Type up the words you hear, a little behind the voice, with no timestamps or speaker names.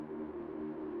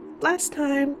last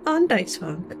time on Dice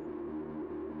Funk.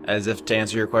 As if to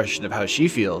answer your question of how she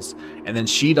feels. And then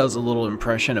she does a little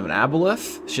impression of an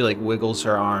aboleth. She like wiggles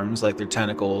her arms like they're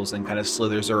tentacles and kind of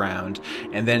slithers around.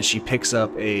 And then she picks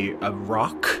up a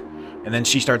rock. And then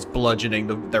she starts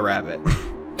bludgeoning the rabbit.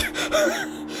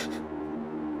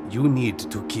 You need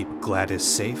to keep Gladys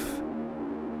safe.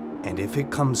 And if it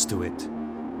comes to it,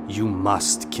 you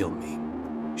must kill me.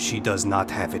 She does not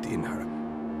have it in her.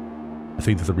 I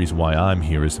think that the reason why I'm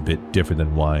here is a bit different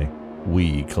than why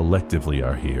we collectively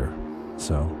are here.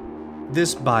 So,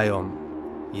 this biome,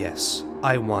 yes,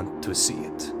 I want to see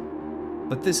it.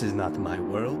 But this is not my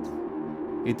world.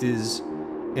 It is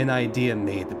an idea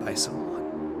made by someone.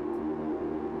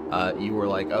 You were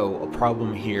like, oh, a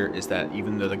problem here is that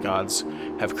even though the gods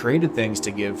have created things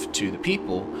to give to the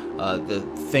people, the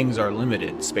things are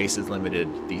limited, space is limited,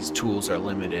 these tools are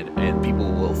limited, and people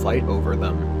will fight over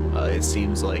them. It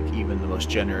seems like even the most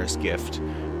generous gift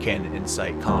can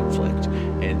incite conflict.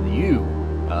 And you,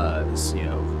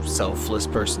 selfless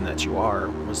person that you are,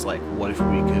 was like, what if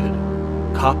we could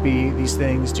copy these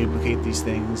things, duplicate these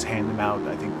things, hand them out?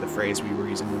 I think the phrase we were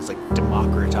using was like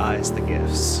democratize the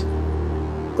gifts.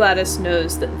 Gladys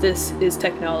knows that this is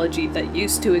technology that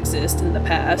used to exist in the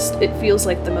past. It feels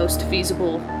like the most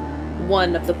feasible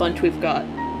one of the bunch we've got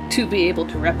to be able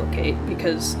to replicate,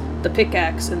 because the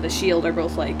pickaxe and the shield are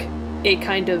both like a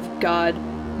kind of god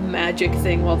magic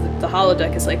thing, while the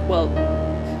holodeck is like, well,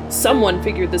 someone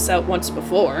figured this out once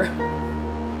before.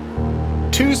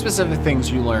 Two specific things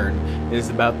you learn is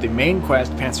about the main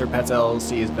quest Panzer Pets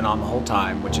LLC has been on the whole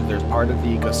time, which is there's part of the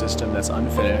ecosystem that's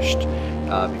unfinished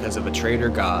because of a traitor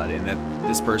god, and that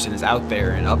this person is out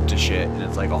there and up to shit, and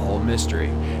it's like a whole mystery.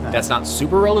 That's not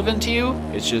super relevant to you.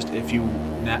 It's just if you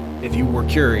were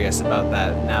curious about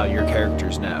that, now your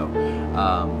characters know.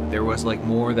 There was like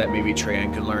more that maybe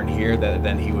Trayan could learn here that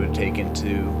then he would take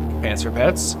into Panzer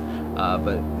Pets,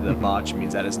 but the botch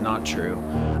means that is not true.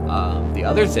 The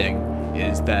other thing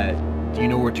is that you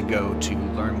know where to go to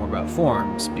learn more about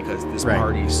forms, because this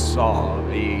party saw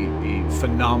a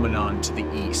phenomenon to the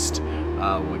east,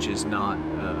 which is not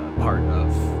part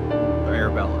of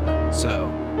Arabella. So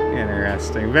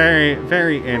interesting, very,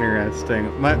 very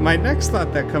interesting. My next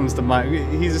thought that comes to mind,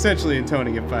 he's essentially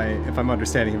intoning, if I'm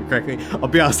understanding him correctly. I'll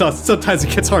be honest, sometimes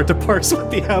it gets hard to parse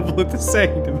what the aboleth is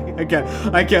saying to me.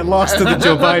 I get lost in the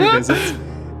Joe Biden visits.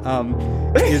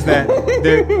 Is that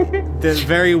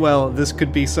very well this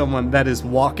could be someone that is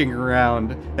walking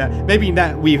around that maybe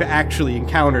not we've actually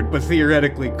encountered, but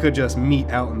theoretically could just meet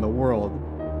out in the world.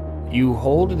 You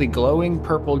hold the glowing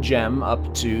purple gem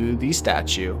up to the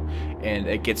statue, and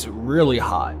it gets really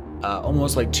hot,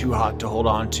 almost like too hot to hold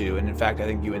on to. And in fact, I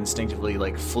think you instinctively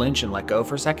like flinch and let go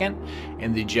for a second,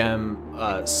 and the gem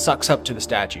sucks up to the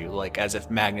statue, like as if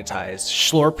magnetized,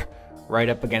 slurp right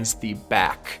up against the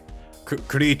back.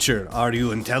 Creature, are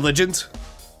you intelligent?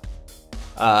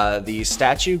 The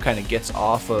statue kind of gets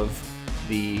off of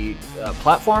the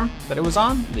platform that it was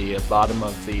on, the bottom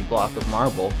of the block of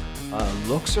marble,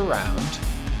 looks around,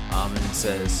 and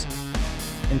says,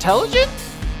 "Intelligent?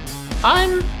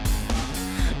 I'm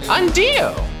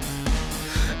Dio."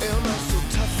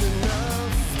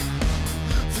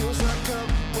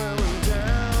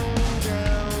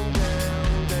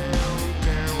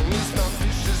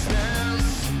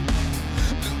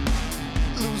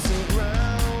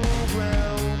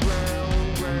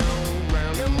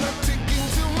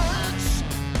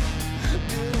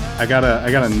 I got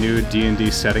a new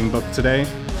D&D setting book today.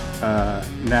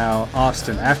 Now,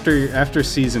 Austin, after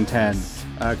season 10,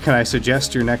 can I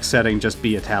suggest your next setting just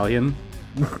be Italian?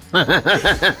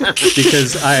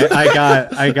 Because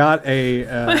I got a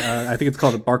I think it's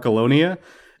called a Barcalonia,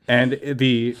 and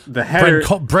the header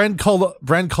Brand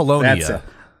Colonia. That's it.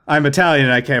 I'm Italian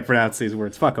and I can't pronounce these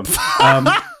words. Fuck them.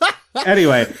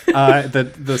 Anyway,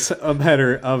 the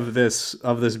subheader of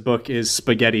this book is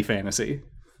spaghetti fantasy.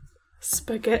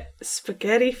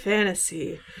 Spaghetti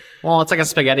fantasy. Well, it's like a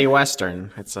spaghetti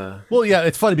western. Well, yeah,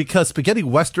 it's funny because spaghetti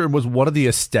western was one of the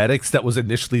aesthetics that was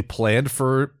initially planned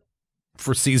for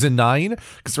season 9.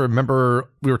 Because I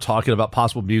remember we were talking about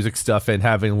possible music stuff and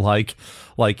having like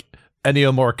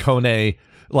Ennio Morricone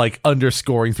like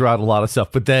underscoring throughout a lot of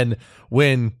stuff. But then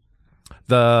when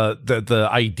the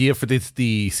idea for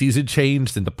the season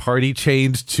changed and the party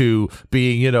changed to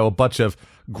being a bunch of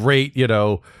great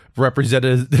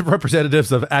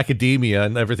representatives of academia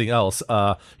and everything else,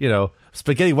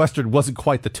 spaghetti western wasn't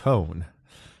quite the tone.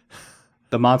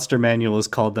 The monster manual is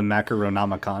called the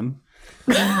Macaronomicon.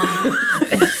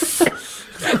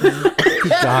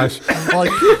 Gosh, like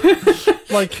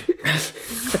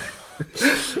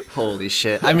Holy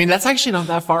shit. I mean, that's actually not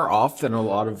that far off than a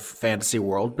lot of fantasy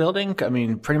world building. I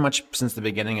mean, pretty much since the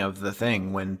beginning of the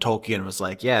thing, when Tolkien was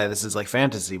like, yeah, this is like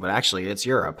fantasy, but actually it's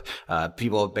Europe.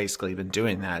 People have basically been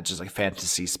doing that, just like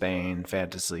fantasy Spain,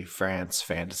 fantasy France,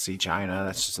 fantasy China.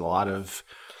 That's just a lot of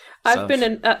I've been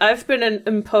in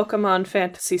Pokemon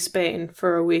Fantasy Spain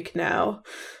for a week now.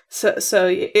 So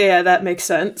yeah, that makes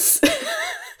sense.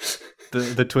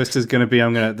 The twist is going to be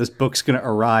this book's going to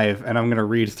arrive and I'm going to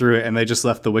read through it and they just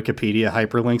left the Wikipedia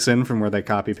hyperlinks in from where they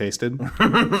copy pasted.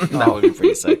 That would be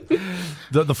pretty sick.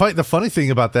 The funny thing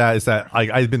about that is that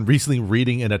I've been recently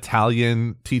reading an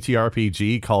Italian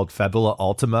TTRPG called Fabula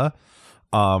Ultima,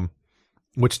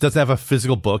 which doesn't have a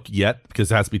physical book yet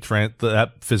because it has to be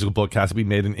that physical book has to be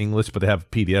made in English, but they have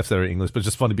PDFs that are in English. But it's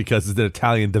just funny because it's an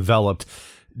Italian developed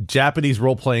Japanese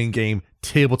role-playing game,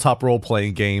 tabletop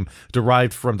role-playing game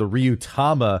derived from the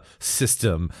Ryutama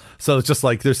system. So it's just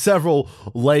like there's several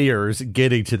layers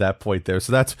getting to that point there.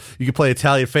 So that's, you can play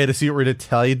Italian fantasy or an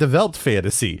Italian developed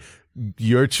fantasy.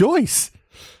 Your choice.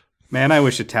 Man, I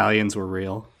wish Italians were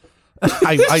real.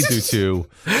 I do too.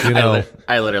 You know,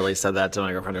 I literally said that to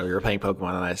my girlfriend earlier. We were playing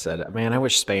Pokemon, and I said, "Man, I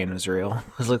wish Spain was real.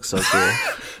 This looks so cool."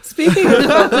 Speaking of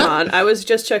Pokemon, I was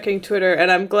just checking Twitter,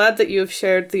 and I'm glad that you have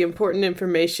shared the important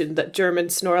information that German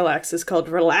Snorlax is called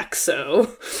Relaxo.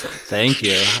 Thank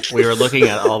you. We were looking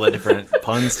at all the different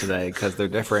puns today because they're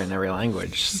different in every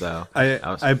language. So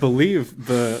I believe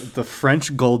the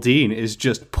French Goldeen is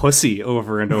just pussy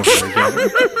over and over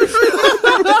again.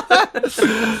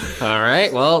 All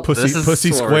right. Well,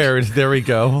 pussy squared. There we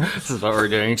go. This is what we're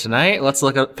doing tonight. Let's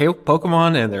look at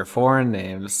Pokemon and their foreign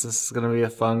names. This is going to be a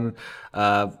fun.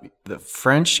 The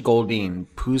French Goldeen,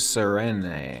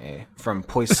 Poussarene, from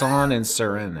Poisson and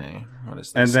Serene. What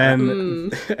is this?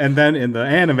 And then in the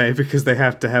anime, because they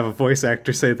have to have a voice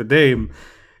actor say the name,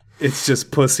 it's just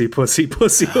pussy, pussy,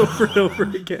 pussy over and over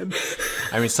again.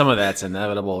 I mean, some of that's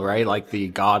inevitable, right? Like the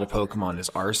god of Pokemon is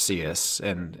Arceus,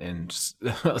 and in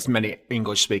as many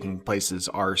English-speaking places,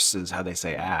 arse is how they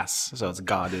say ass. So it's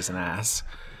god is an ass.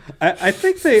 I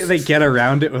think they get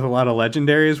around it with a lot of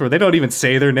legendaries where they don't even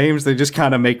say their names. They just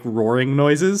kind of make roaring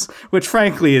noises, which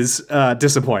frankly is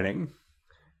disappointing.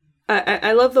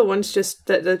 I love the ones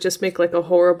that just make like a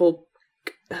horrible...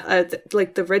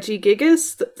 like the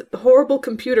Regigigas, the horrible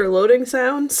computer loading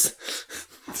sounds.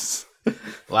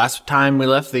 Last time we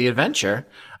left the adventure,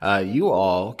 you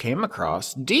all came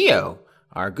across Dio,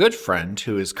 our good friend,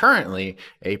 who is currently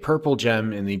a purple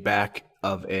gem in the back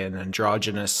of an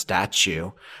androgynous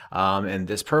statue. And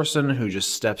this person who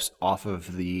just steps off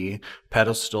of the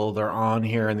pedestal they're on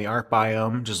here in the art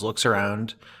biome just looks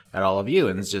around at all of you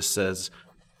and just says,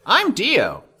 "I'm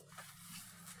Dio."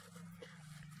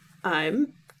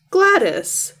 "I'm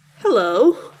Gladys.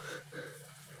 Hello."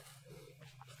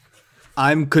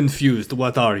 "I'm confused.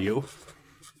 What are you?"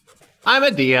 "I'm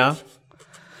a Dio."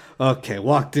 "Okay,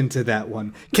 walked into that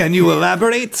one. Can you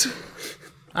elaborate?"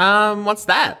 What's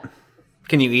that?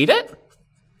 Can you eat it?"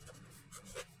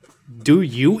 "Do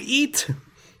you eat?"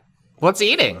 "What's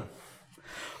eating?"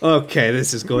 "Okay,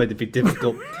 this is going to be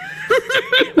difficult."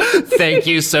 Thank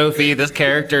you, Sophie. This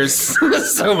character's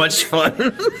so much fun.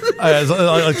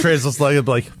 I translate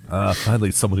like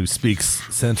finally someone who speaks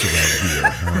sense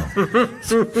around here.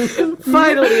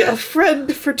 Finally, a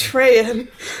friend for Trayan.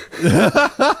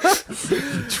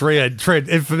 Trayan,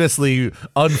 infamously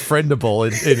unfriendable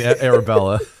in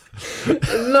Arabella.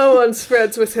 No one's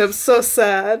friends with him. So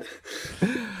sad.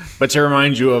 But to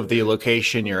remind you of the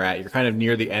location you're at, you're kind of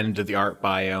near the end of the art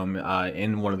biome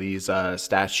in one of these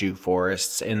statue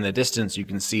forests. In the distance, you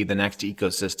can see the next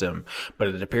ecosystem, but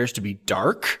it appears to be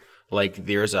dark. Like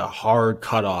there's a hard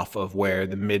cutoff of where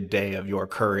the midday of your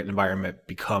current environment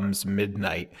becomes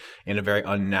midnight in a very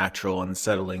unnatural,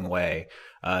 unsettling way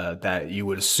that you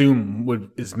would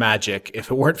assume is magic if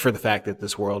it weren't for the fact that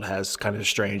this world has kind of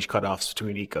strange cutoffs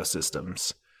between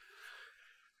ecosystems.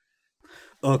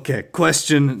 Okay,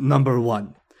 question number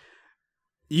 1.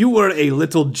 You were a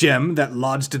little gem that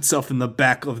lodged itself in the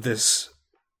back of this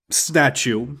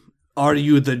statue. Are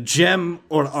you the gem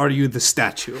or are you the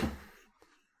statue?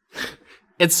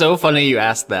 It's so funny you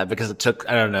asked that because it took,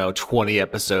 20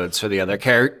 episodes for the other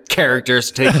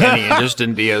characters to take any interest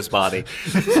in Dio's body.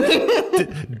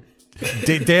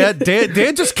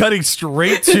 Dan just cutting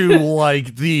straight to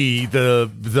like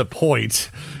the point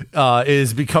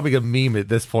is becoming a meme at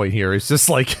this point here. It's just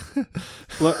like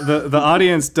Look, the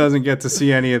audience doesn't get to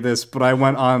see any of this, but I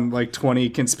went on like 20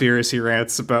 conspiracy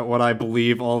rants about what I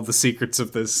believe all of the secrets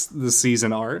of this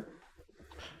season are.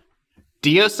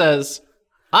 Dio says,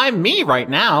 "I'm me right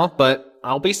now, but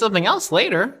I'll be something else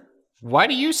later. Why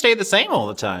do you stay the same all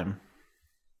the time?"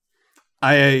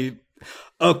 I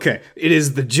Okay, it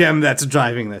is the gem that's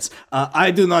driving this.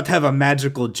 I do not have a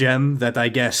magical gem that I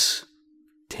guess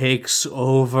takes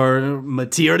over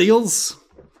materials.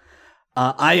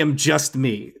 I am just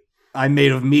me. I'm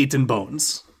made of meat and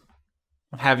bones.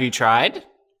 Have you tried?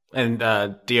 And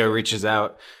Dio reaches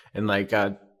out and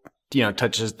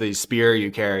touches the spear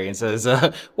you carry and says,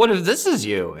 "What if this is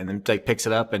you?" And then picks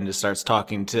it up and just starts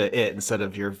talking to it instead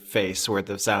of your face, where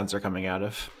the sounds are coming out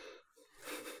of.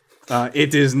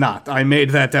 It is not. I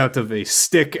made that out of a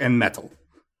stick and metal.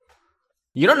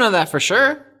 You don't know that for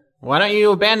sure. Why don't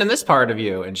you abandon this part of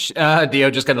you? And Dio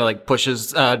just kind of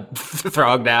pushes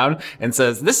Throg down and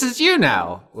says, "This is you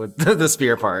now," with the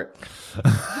spear part.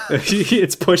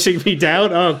 It's pushing me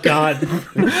down? Oh, God.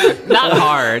 Not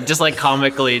hard, just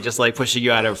comically, just pushing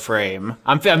you out of frame.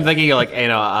 I'm thinking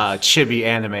chibi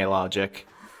anime logic.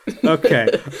 Okay.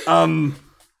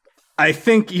 I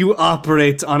think you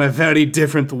operate on a very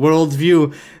different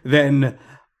worldview than...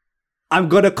 I'm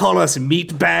gonna call us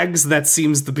meat bags. That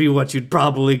seems to be what you'd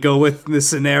probably go with in this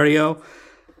scenario.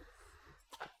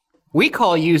 We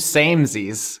call you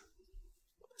samesies.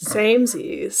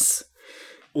 Samesies.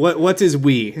 What is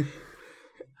we?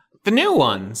 The new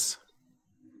ones.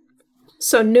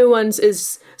 So new ones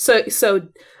is so.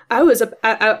 I was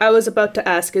about to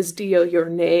ask, is Dio your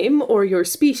name or your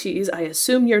species? I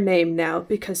assume your name now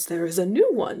because there is a new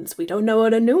ones. We don't know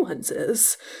what a new ones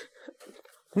is.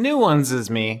 New ones is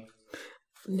me.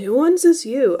 New ones is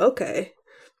you. Okay.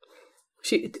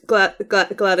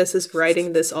 Gladys is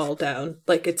writing this all down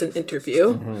like it's an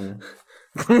interview. Mm-hmm.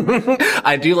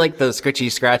 I do like the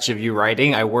scritchy scratch of you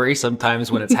writing. I worry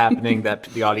sometimes when it's happening that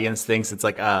the audience thinks it's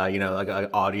like an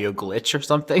audio glitch or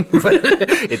something, but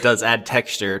it does add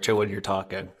texture to when you're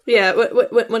talking. Yeah,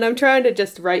 when I'm trying to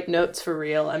just write notes for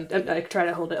real, I try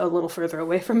to hold it a little further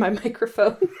away from my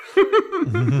microphone.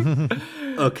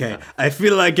 Okay, I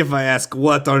feel like if I ask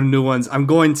what are new ones, I'm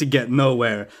going to get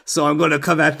nowhere. So I'm going to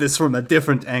come at this from a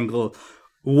different angle.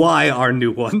 Why are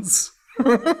new ones?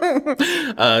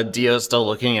 Dio, still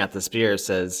looking at the spear,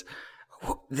 says,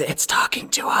 "It's talking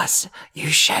to us. You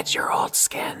shed your old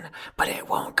skin, but it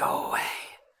won't go away."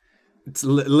 It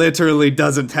literally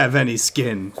doesn't have any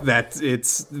skin.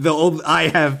 I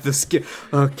have the skin.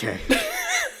 Okay.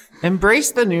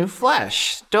 Embrace the new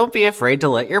flesh. Don't be afraid to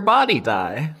let your body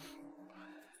die.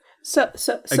 So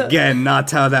Again,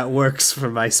 not how that works for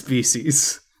my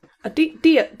species.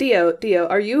 Dio,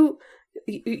 are you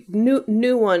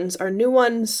new ones? Are new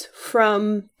ones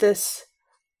from this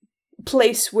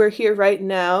place we're here right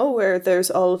now, where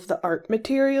there's all of the art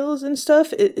materials and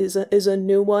stuff? Is a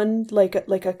new one like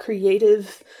a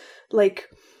creative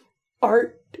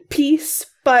art piece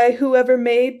by whoever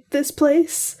made this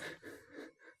place?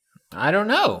 I don't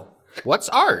know. What's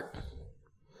art?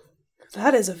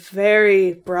 That is a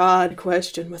very broad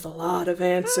question with a lot of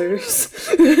answers.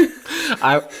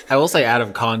 I will say, out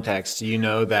of context, you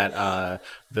know that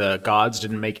the gods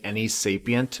didn't make any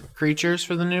sapient creatures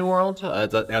for the New World.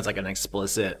 That's an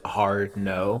explicit hard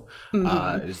no.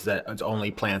 Is that it's only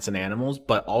plants and animals,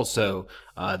 but also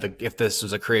if this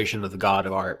was a creation of the god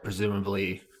of art,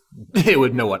 presumably it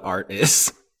would know what art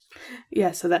is.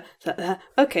 Yeah, so that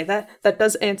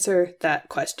does answer that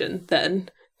question then,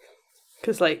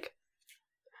 because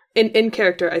in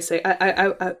character, I say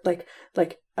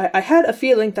I had a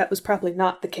feeling that was probably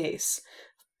not the case,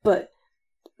 but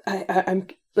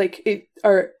I've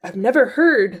never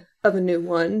heard of a new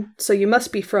one, so you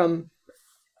must be from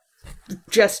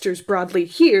gestures broadly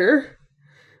here.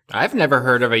 I've never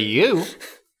heard of a you.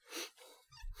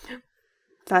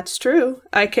 That's true.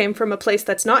 I came from a place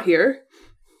that's not here.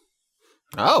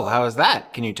 Oh, how is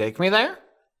that? Can you take me there?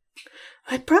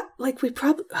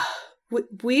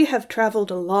 We have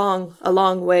traveled a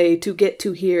long way to get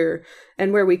to here,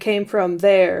 and where we came from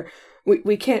there,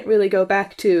 we can't really go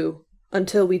back to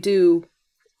until we do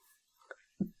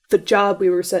the job we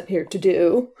were sent here to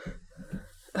do.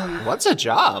 What's a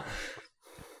job?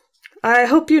 I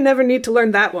hope you never need to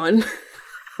learn that one.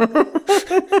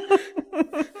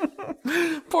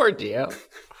 Poor Dio.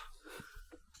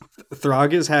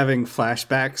 Throg is having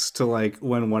flashbacks to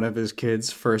when one of his kids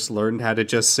first learned how to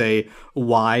just say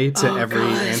why to every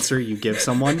answer you give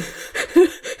someone.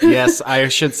 Yes, I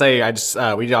should say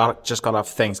we just got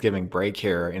off Thanksgiving break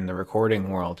here in the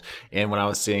recording world, and when I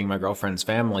was seeing my girlfriend's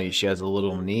family, she has a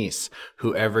little niece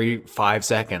who every 5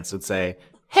 seconds would say,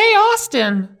 "Hey,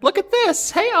 Austin, look at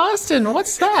this. Hey, Austin,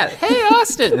 what's that? Hey,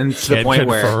 Austin." And to the Can point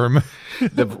confirm.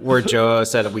 where Joe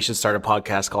said we should start a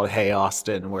podcast called Hey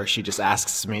Austin, where she just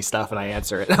asks me stuff and I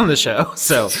answer it on the show.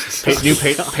 So new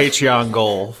Patreon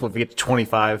goal: if we get to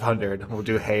 2,500, we'll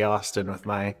do Hey Austin with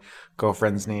my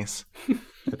girlfriend's niece.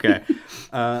 Okay.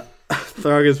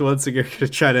 Throg is once again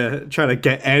going to try to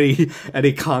get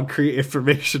any concrete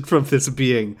information from this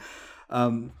being.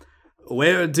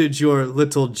 Where did your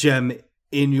little gem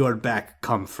in your back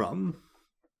come from?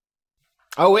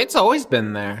 Oh, it's always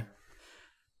been there.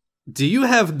 Do you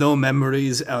have no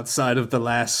memories outside of the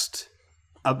last,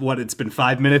 it's been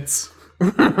 5 minutes?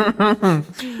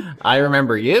 I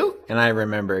remember you, and I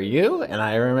remember you, and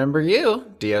I remember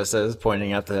you, Dio says,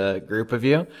 pointing at the group of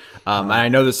you. And I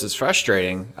know this is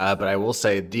frustrating, but I will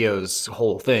say Dio's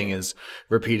whole thing is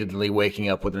repeatedly waking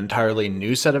up with an entirely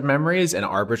new set of memories and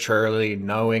arbitrarily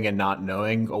knowing and not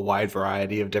knowing a wide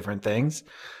variety of different things.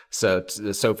 So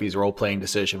Sophie's role-playing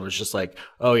decision was just like,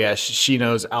 oh yeah, she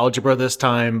knows algebra this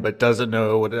time, but doesn't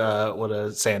know what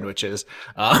a sandwich is,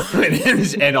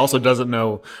 and also doesn't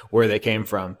know where they came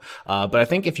from. But I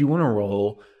think if you want to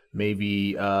roll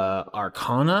maybe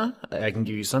Arcana, I can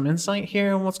give you some insight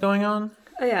here on what's going on.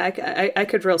 Oh, yeah, I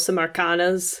could roll some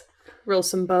Arcanas, roll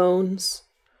some bones.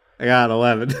 I got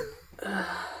 11.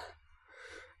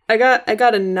 I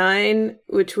got a 9,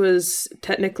 which was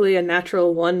technically a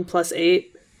natural 1 plus 8.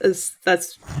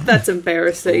 That's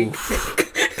embarrassing.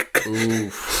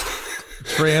 Oof.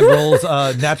 Tran rolls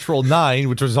a natural 9,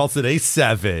 which results in a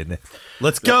 7.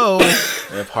 Let's go.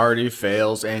 If Hardy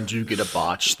fails and you get a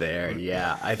botch there,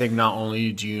 yeah, I think not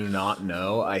only do you not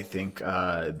know, I think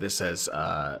this has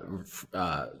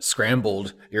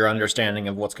scrambled your understanding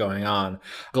of what's going on.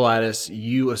 Gladys,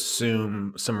 you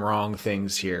assume some wrong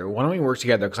things here. Why don't we work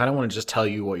together? Because I don't want to just tell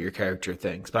you what your character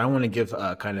thinks, but I want to give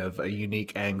kind of a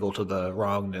unique angle to the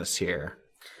wrongness here.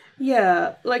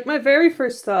 Yeah, like my very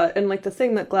first thought, and like the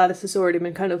thing that Gladys has already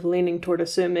been kind of leaning toward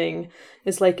assuming,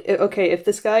 is like, okay, if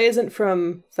this guy isn't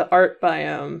from the art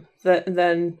biome,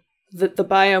 then the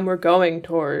biome we're going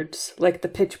towards, like the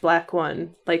pitch black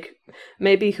one, like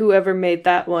maybe whoever made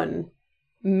that one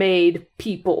made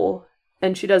people,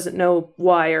 and she doesn't know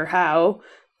why or how,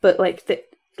 but like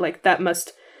that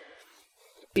must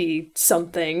be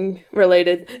something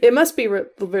related. It must be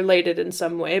related in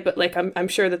some way, but like I'm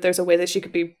sure that there's a way that she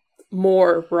could be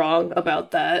more wrong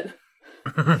about that.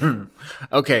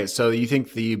 Okay, so you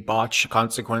think the botch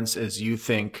consequence is you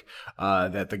think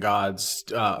that the gods,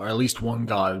 or at least one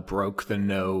god, broke the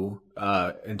no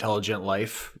intelligent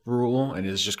life rule and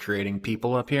is just creating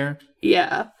people up here?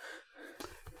 Yeah.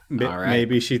 All right.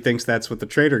 Maybe she thinks that's what the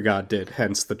traitor god did,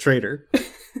 hence the traitor.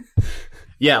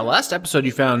 Yeah, last episode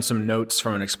you found some notes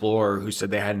from an explorer who said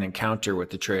they had an encounter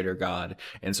with the traitor god.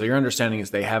 And so your understanding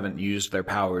is they haven't used their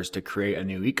powers to create a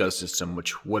new ecosystem,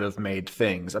 which would have made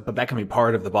things. But that can be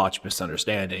part of the botch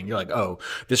misunderstanding. You're like, oh,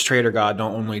 this traitor god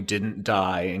not only didn't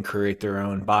die and create their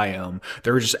own biome,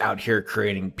 they're just out here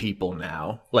creating people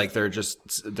now. Like they're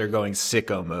going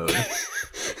sicko mode.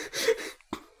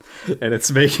 And it's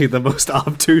making the most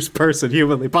obtuse person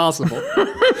humanly possible.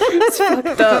 It's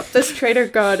fucked up. This traitor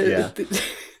god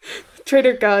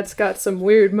Traitor god's got some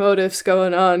weird motives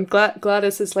going on.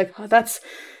 Gladys is like, oh, that's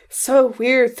so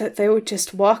weird that they would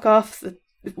just walk off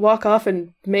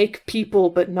and make people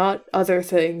but not other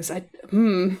things.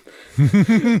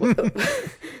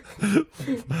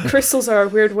 Crystals are a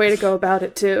weird way to go about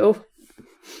it too.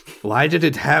 Why did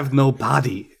it have no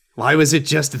body? Why was it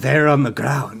just there on the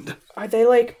ground? Are they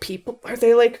like people? Are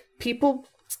they like people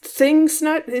things?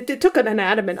 Not it took an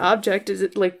inanimate object. Is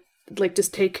it like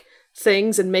just take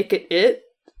things and make it?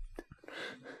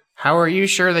 How are you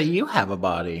sure that you have a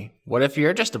body? What if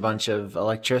you're just a bunch of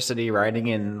electricity riding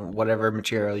in whatever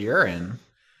material you're in?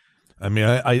 I mean,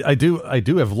 I do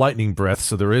have lightning breath,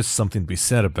 so there is something to be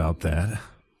said about that.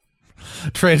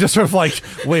 Trey just sort of like,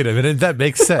 wait a minute, that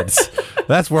makes sense.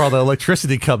 That's where all the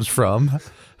electricity comes from.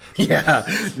 Yeah,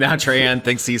 now Trayan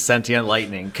thinks he's sentient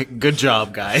lightning. Good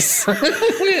job, guys.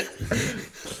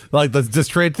 Like, does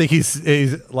Trey think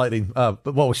he's lightning? But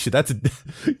whoa, shit, that's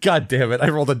God damn it. I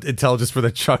rolled an intelligence for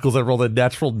the chuckles. I rolled a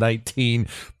natural 19,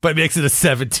 but it makes it a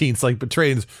 17. It's like, but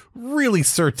Trayan's really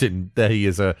certain that he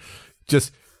is a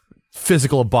just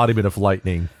physical embodiment of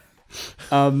lightning.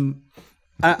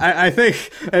 I think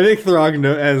Throg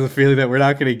has a feeling that we're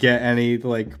not going to get any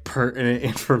like pertinent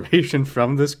information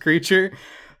from this creature.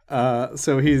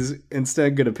 So he's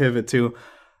instead going to pivot to,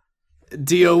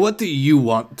 Dio, what do you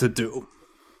want to do?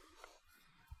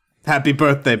 Happy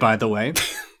birthday, by the way.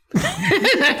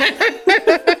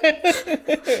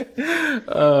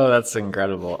 Oh, that's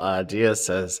incredible. Dio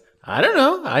says, I don't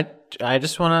know. I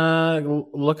just want to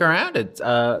look around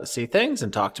and see things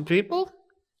and talk to people.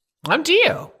 I'm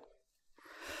Dio.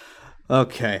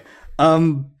 Okay.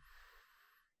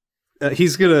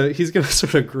 He's gonna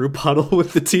sort of group huddle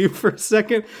with the team for a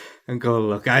second and go,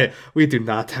 look, we do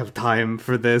not have time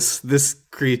for this. This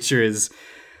creature is,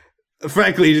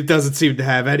 frankly, it doesn't seem to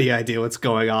have any idea what's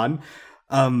going on.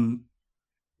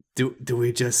 Do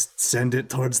we just send it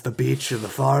towards the beach or the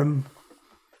farm?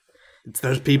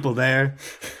 There's people there.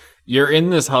 You're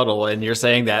in this huddle and you're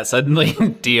saying that. Suddenly,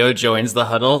 Dio joins the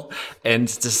huddle and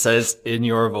just says in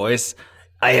your voice,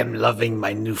 I am loving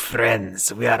my new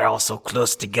friends. We are all so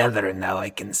close together and now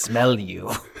I can smell you.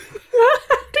 How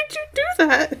did you do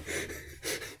that?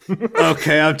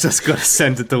 Okay, I'm just gonna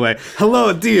send it away.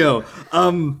 Hello, Dio.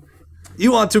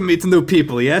 You want to meet new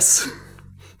people, yes?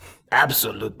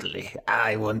 Absolutely.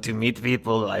 I want to meet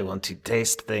people. I want to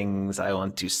taste things. I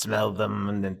want to smell them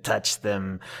and then touch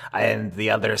them. And the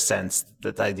other sense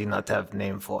that I do not have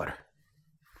name for.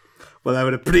 Well, I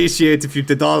would appreciate if you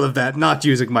did all of that, not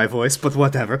using my voice, but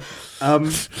whatever.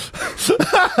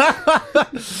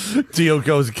 Dio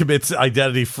goes and commits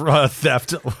identity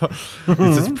theft.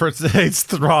 It's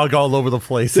Throg all over the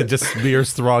place and just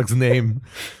smears Throg's name.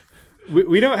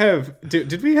 We don't have...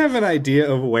 Did we have an idea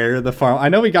of where the farm... I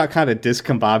know we got kind of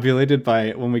discombobulated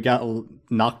by when we got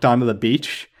knocked onto the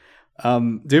beach.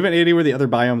 Do you have any idea where the other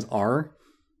biomes are?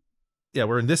 Yeah,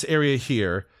 we're in this area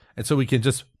here, and so we can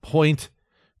just point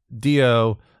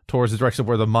Dio towards the direction of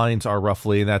where the mines are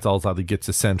roughly, and that's all how they get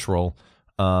to Central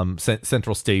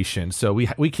Station. So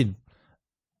we can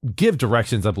give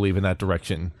directions, I believe, in that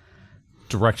direction,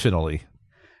 directionally.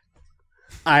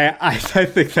 I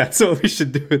think that's what we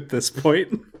should do at this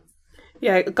point.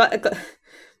 Yeah,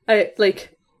 I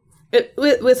like it,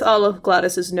 with all of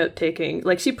Gladys's note taking.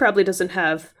 Like, she probably doesn't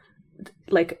have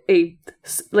like a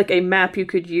map you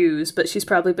could use, but she's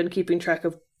probably been keeping track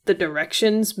of the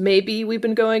directions maybe we've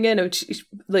been going in, and she's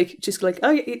just like, oh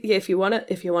yeah, if you want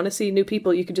to see new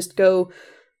people, you can just go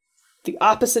the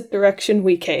opposite direction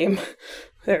we came.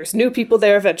 There's new people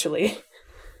there eventually.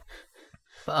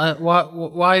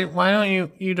 Why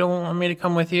don't you don't want me to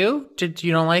come with you?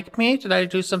 You don't like me? Did I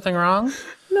do something wrong?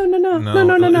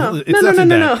 No.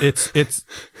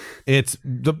 It's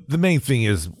the main thing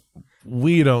is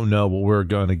we don't know what we're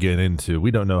going to get into.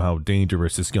 We don't know how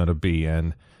dangerous it's going to be,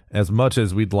 and as much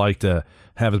as we'd like to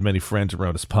have as many friends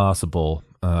around as possible,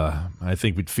 I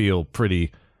think we'd feel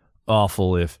pretty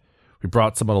awful if we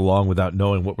brought someone along without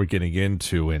knowing what we're getting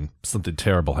into and something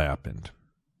terrible happened.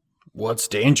 What's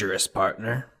dangerous,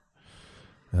 partner?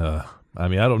 I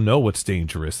mean, I don't know what's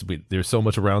dangerous. There's so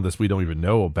much around us we don't even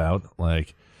know about.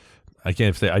 Like, I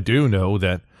can't say I do know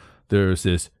that there's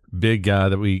this big guy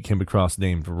that we came across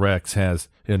named Rex has,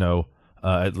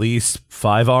 at least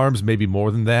 5 arms, maybe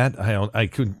more than that.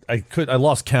 I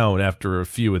lost count after a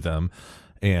few of them,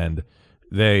 and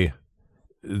they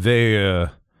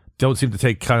don't seem to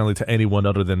take kindly to anyone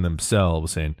other than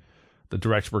themselves, and the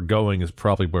direction we're going is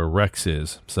probably where Rex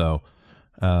is. So,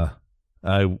 I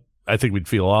think we'd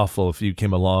feel awful if you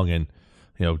came along and,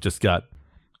 just got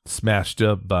smashed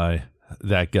up by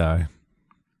that guy.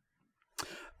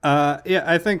 Yeah,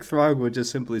 I think Throg would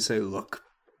just simply say, look,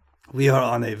 we are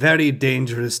on a very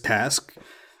dangerous task.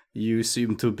 You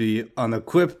seem to be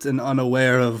unequipped and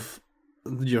unaware of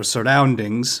your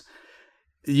surroundings.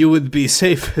 You would be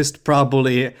safest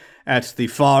probably at the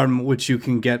farm, which you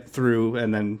can get through,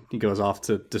 and then he goes off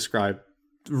to describe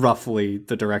roughly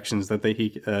the directions that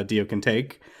Dio can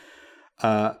take.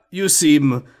 You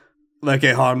seem like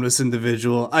a harmless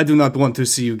individual. I do not want to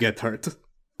see you get hurt.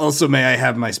 Also, may I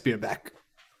have my spear back?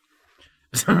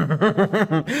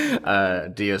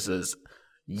 Dio says,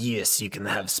 yes, you can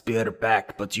have spear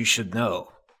back, but you should know,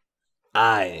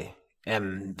 I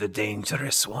am the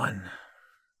dangerous one.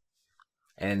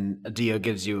 And Dio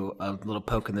gives you a little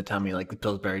poke in the tummy like the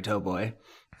Pillsbury Doughboy.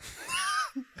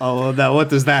 Oh, well, what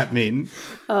does that mean?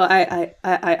 Oh,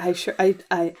 I'm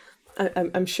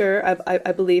sure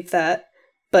I believe that,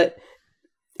 but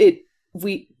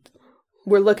we're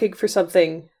looking for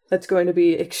something that's going to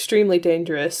be extremely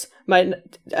dangerous.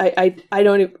 I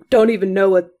don't even know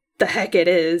what the heck it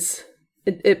is.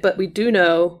 But we do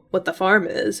know what the farm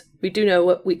is. We do know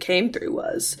what we came through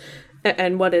was,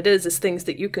 and what it is things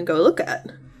that you can go look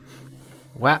at.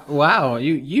 Wow!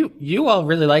 You all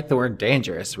really like the word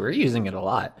dangerous. We're using it a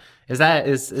lot. Is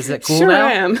it cool sure now?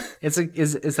 I am. Is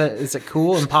it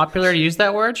cool and popular to use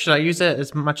that word? Should I use it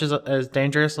as much as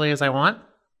dangerously as I want?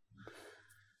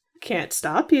 Can't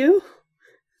stop you.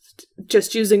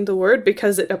 Just using the word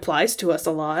because it applies to us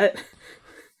a lot.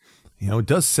 It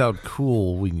does sound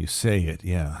cool when you say it,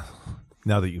 yeah.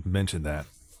 Now that you've mentioned that.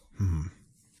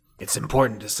 It's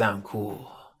important to sound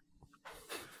cool.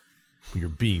 You're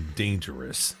being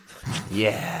dangerous.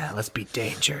 Yeah, let's be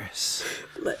dangerous.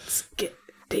 Let's get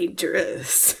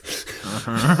dangerous.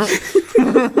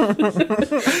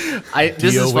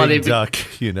 This is funny. Duck,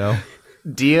 you know.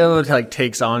 Dio like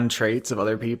takes on traits of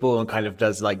other people and kind of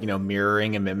does like,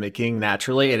 mirroring and mimicking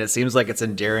naturally, and it seems like it's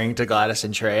endearing to Gladys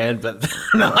and Tran, but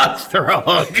not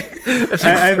Throg.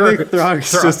 I think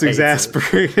Throg's just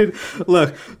exasperated.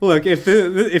 Look,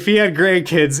 if he had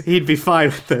grandkids, he'd be fine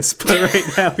with this, but right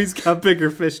now he's got bigger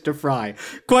fish to fry.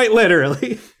 Quite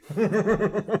literally.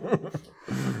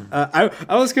 I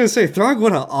was gonna say Throg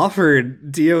would have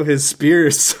offered Dio his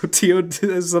spears so Dio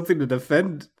has something to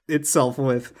defend itself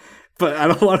with. But I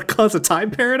don't want to cause a time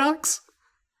paradox.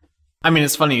 I mean,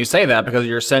 it's funny you say that because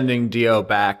you're sending Dio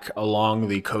back along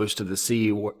the coast of the sea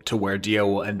to where Dio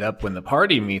will end up when the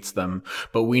party meets them.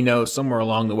 But we know somewhere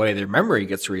along the way their memory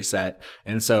gets reset.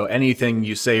 And so anything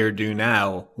you say or do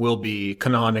now will be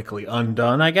canonically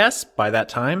undone, I guess, by that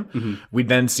time. Mm-hmm. We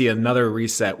then see another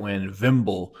reset when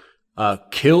Vimble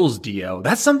kills Dio.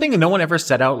 That's something no one ever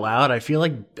said out loud. I feel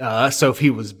like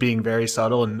Sophie was being very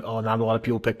subtle and not a lot of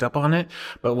people picked up on it.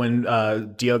 But when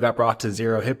Dio got brought to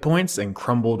 0 hit points and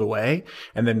crumbled away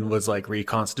and then was like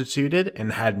reconstituted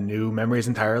and had new memories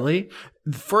entirely,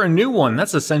 for a new one,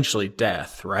 that's essentially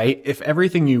death, right? If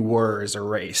everything you were is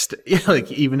erased,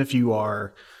 like even if you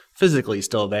are physically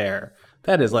still there,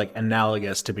 that is like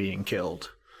analogous to being killed.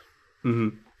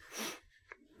 Mm-hmm.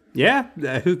 Yeah,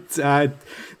 man,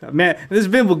 this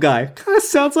Vimble guy kind of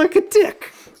sounds like a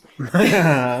dick.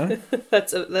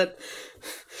 That's an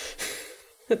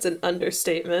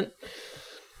understatement.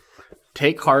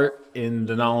 Take heart in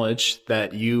the knowledge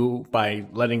that you, by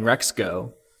letting Rex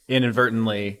go,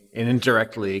 inadvertently and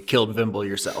indirectly killed Vimble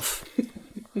yourself.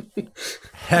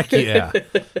 Heck yeah.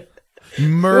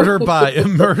 Murder by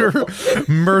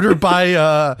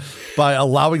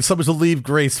allowing someone to leave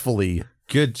gracefully.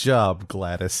 Good job,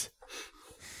 Gladys.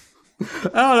 I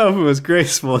don't know if it was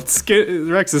graceful.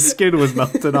 Rex's skin was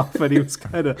melted off, and he was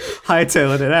kind of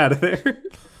hightailing it out of there.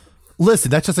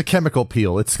 Listen, that's just a chemical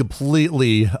peel. It's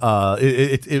completely.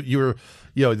 It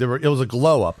was a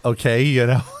glow up. Okay,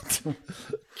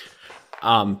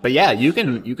 But yeah, you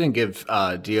can give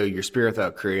Dio your spirit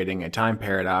without creating a time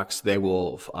paradox. They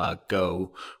will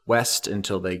go west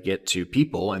until they get to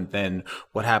people, and then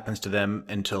what happens to them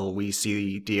until we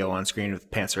see Dio on screen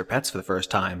with Pants for Pets for the first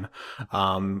time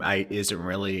isn't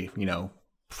really,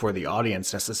 for the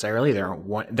audience necessarily. There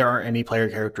aren't any player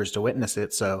characters to witness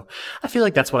it, so I feel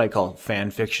like that's what I call fan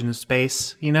fiction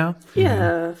space, Yeah,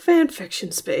 fan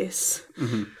fiction space.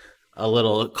 Mm-hmm. A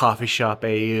little coffee shop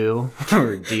AU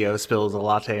where Dio spills a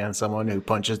latte on someone who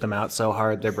punches them out so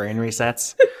hard their brain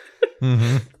resets.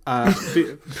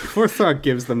 Mm-hmm. Before Throg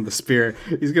gives them the spear,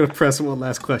 he's going to press one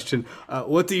last question.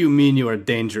 What do you mean you are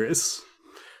dangerous?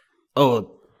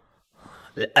 Oh,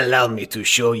 allow me to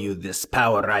show you this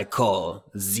power I call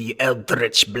the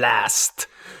Eldritch Blast.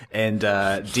 And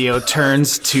Dio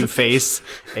turns to face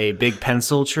a big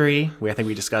pencil tree. I think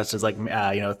we discussed as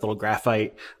little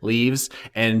graphite leaves,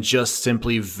 and just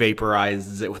simply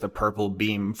vaporizes it with a purple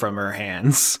beam from her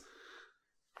hands.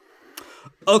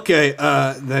 Okay,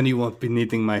 then you won't be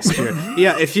needing my spear.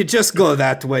 Yeah, if you just go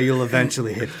that way, you'll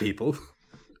eventually hit people.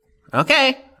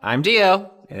 Okay, I'm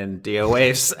Dio. And Dio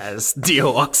waves as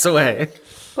Dio walks away.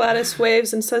 Gladys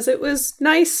waves and says, "It was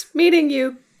nice meeting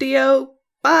you, Dio.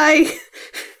 Bye."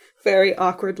 Very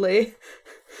awkwardly.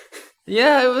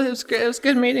 Yeah, it was good. It was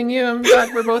good meeting you. I'm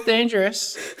glad we're both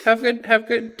dangerous. Have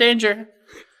good danger.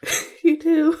 You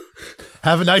too.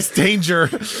 Have a nice danger.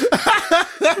 There's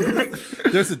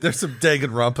some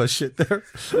Danganronpa shit there.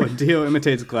 When Dio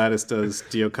imitates Gladys, does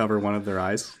Dio cover one of their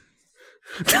eyes?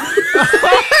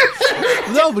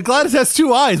 No, but Gladys has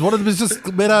 2 eyes. One of them is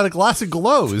just made out of glass and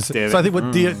glows. So I think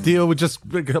what Dio would just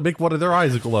make one of their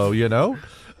eyes glow,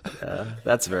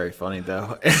 That's very funny,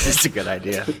 though. It's a good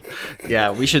idea. Yeah,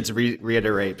 we should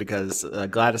reiterate because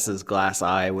Gladys's glass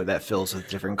eye that fills with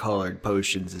different colored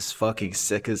potions is fucking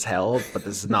sick as hell, but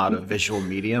this is not a visual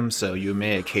medium, so you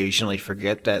may occasionally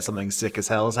forget that something sick as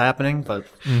hell is happening, but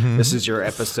This is your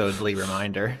episodely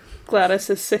reminder. Gladys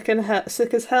is sick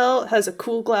as hell, has a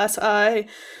cool glass eye.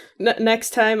 Next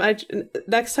time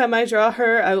I draw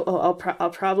her,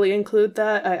 I'll probably include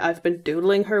that. I've been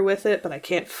doodling her with it, but I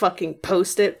can't fucking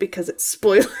post it because it's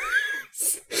spoilers.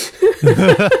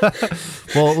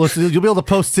 Well, listen, you'll be able to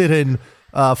post it in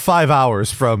 5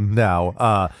 hours from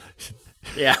now.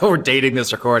 Yeah, we're dating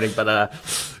this recording, but all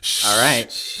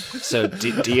right. So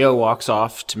Dio walks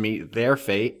off to meet their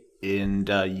fate, and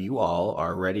you all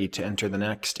are ready to enter the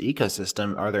next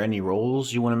ecosystem. Are there any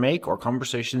rolls you want to make or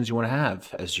conversations you want to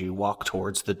have as you walk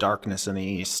towards the darkness in the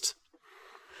east?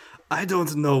 I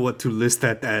don't know what to list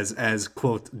that as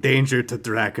quote, danger to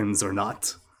dragons or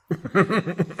not.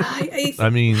 I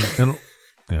mean,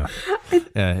 yeah,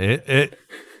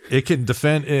 it can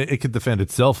defend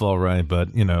itself all right, but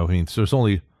I mean, so there's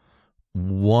only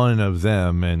one of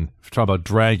them, and if you talk about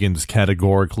dragons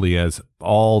categorically as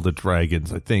all the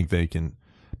dragons, I think they can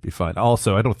be fine.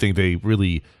 Also, I don't think they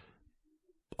really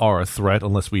are a threat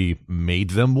unless we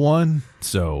made them one.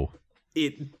 So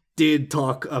it did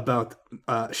talk about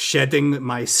shedding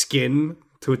my skin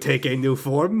to take a new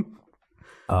form.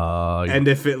 And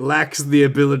if it lacks the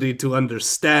ability to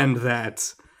understand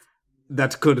that,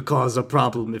 that could cause a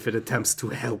problem if it attempts to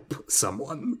help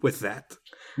someone with that.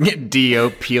 Dio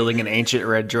peeling an ancient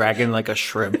red dragon like a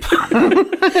shrimp.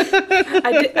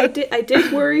 I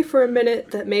did worry for a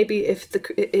minute that maybe if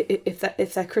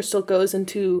that crystal goes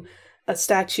into a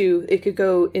statue, it could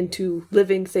go into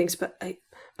living things. But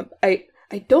I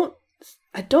don't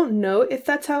know if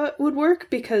that's how it would work,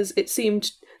 because it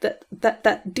seemed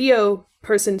that Dio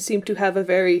person seemed to have a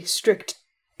very strict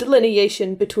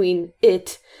delineation between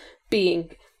it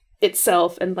being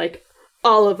itself and like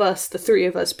all of us, the three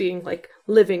of us, being like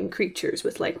living creatures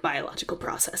with like biological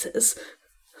processes.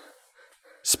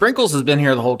 Sprinkles has been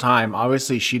here the whole time.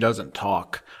 Obviously, she doesn't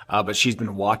talk, but she's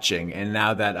been watching. And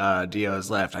now that Dio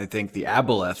has left, I think the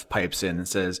Aboleth pipes in and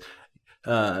says,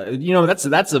 that's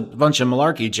a bunch of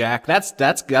malarkey, Jack. That's a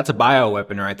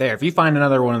bioweapon right there. If you find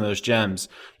another one of those gems,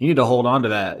 you need to hold on to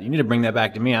that. You need to bring that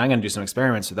back to me. I'm gonna do some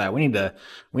experiments with that. We need to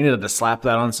slap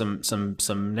that on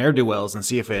some ne'er-do-wells and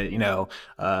see if it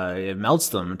it melts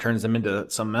them and turns them into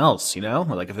something else.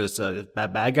 Like if it's a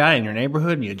bad guy in your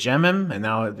neighborhood and you gem him, and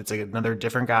now it's like another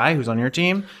different guy who's on your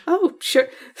team. Oh, sure,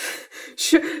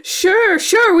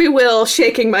 we will.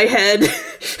 Shaking my head.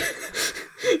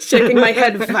 Shaking my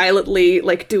head violently,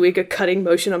 like doing a cutting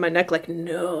motion on my neck, like,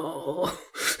 no.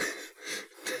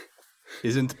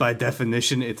 Isn't by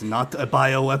definition it's not a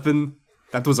bioweapon?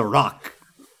 That was a rock.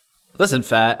 Listen,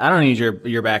 Fat, I don't need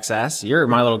your back sass. You're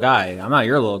my little guy. I'm not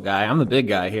your little guy. I'm the big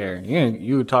guy here.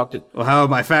 You talked to. Well, how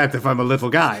am I fat if I'm a little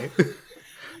guy?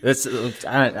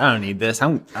 I don't need this.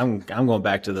 I'm going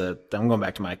back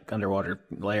to my underwater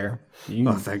lair.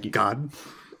 Thank God.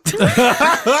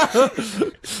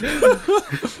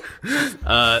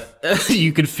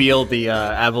 You could feel the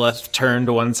Aboleth turn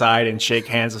to one side and shake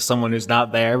hands with someone who's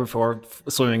not there before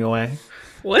swimming away.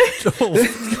 What? Oh,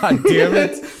 God damn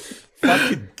it.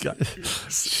 Fucking God.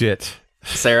 Shit.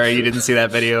 Sarah, you didn't see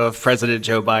that video of President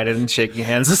Joe Biden shaking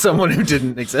hands with someone who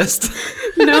didn't exist?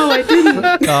 No, I didn't.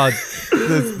 God,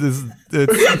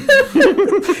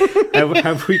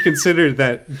 Have we considered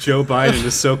that Joe Biden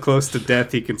is so close to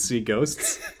death he can see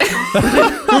ghosts?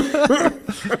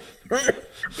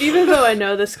 Even though I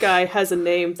know this guy has a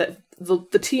name that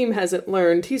the team hasn't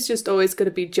learned, he's just always going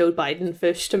to be Joe Biden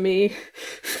fish to me.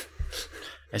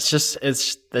 It's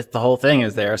the whole thing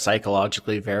is they're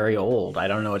psychologically very old. I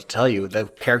don't know what to tell you. The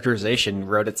characterization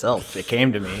wrote itself. It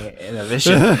came to me in a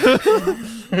vision.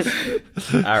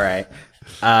 All right.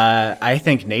 I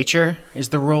think nature is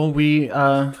the role we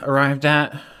arrived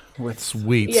at. With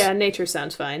sweet. Yeah, nature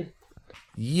sounds fine.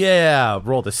 Yeah,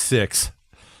 roll the 6.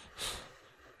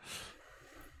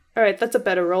 All right, that's a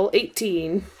better roll.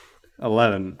 18.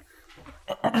 11.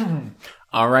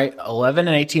 All right, 11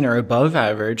 and 18 are above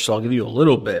average, so I'll give you a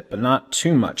little bit, but not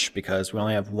too much, because we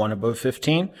only have one above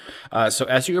 15. So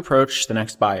as you approach the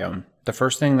next biome, the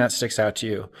first thing that sticks out to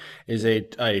you is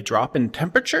a drop in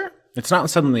temperature. It's not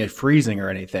suddenly freezing or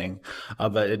anything,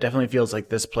 but it definitely feels like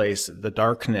this place, the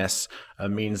darkness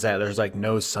means that there's like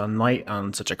no sunlight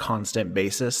on such a constant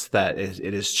basis that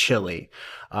it is chilly.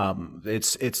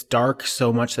 It's dark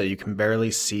so much that you can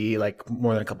barely see like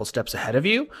more than a couple steps ahead of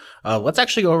you. Let's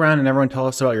actually go around and everyone tell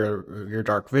us about your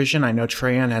dark vision. I know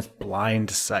Treyan has blind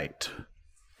sight.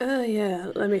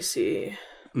 Yeah, let me see.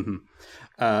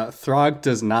 Mm-hmm. Throg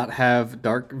does not have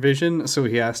dark vision, so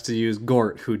he has to use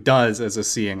Gort, who does as a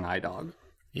seeing eye dog.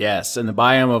 Yes, in the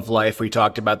biome of life, we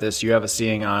talked about this. You have a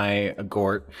seeing eye, a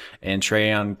Gort, and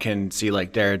Treyan can see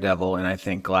like Daredevil, and I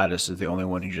think Gladys is the only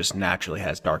one who just naturally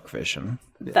has dark vision.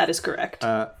 That is correct.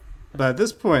 But at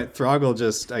this point, Throg will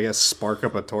just, I guess, spark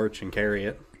up a torch and carry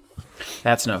it.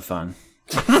 That's no fun.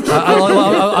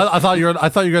 I thought you were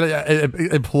gonna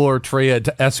implore Treya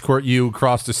to escort you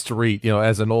across the street,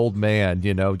 as an old man,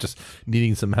 just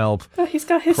needing some help. Oh, he's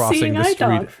got his seeing eye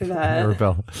dog for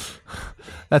that.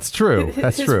 That's true.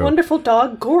 That's his true. Wonderful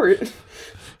dog Gort.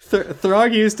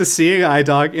 Throg used to seeing eye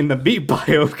dog in the meat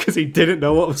biome because he didn't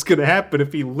know what was going to happen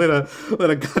if he lit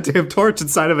a goddamn torch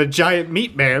inside of a giant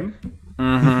meat man.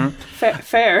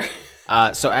 Fair.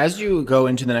 So as you go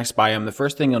into the next biome, the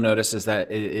first thing you'll notice is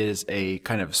that it is a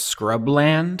kind of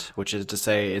scrubland, which is to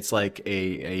say it's like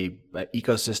a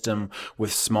ecosystem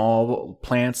with small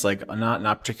plants, like not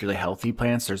particularly healthy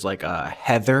plants. There's like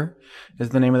heather is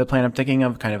the name of the plant I'm thinking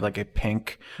of, kind of like a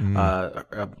pink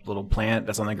a little plant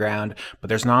that's on the ground. But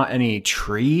there's not any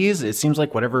trees. It seems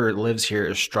like whatever lives here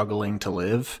is struggling to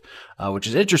live, which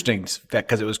is interesting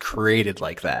because it was created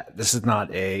like that. This is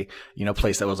not a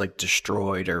place that was like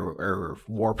destroyed or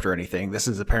warped or anything. This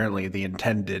is apparently the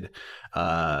intended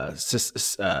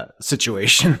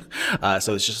situation.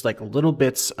 So it's just like little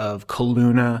bits of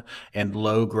Kaluna and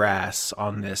low grass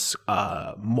on this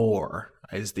moor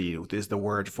is the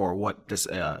word for what this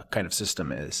kind of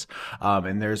system is.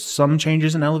 And there's some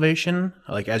changes in elevation.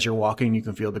 Like as you're walking, you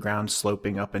can feel the ground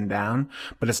sloping up and down,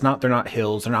 but they're not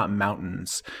hills, they're not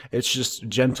mountains. It's just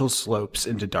gentle slopes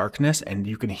into darkness, and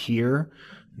you can hear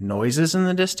noises in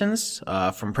the distance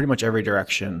from pretty much every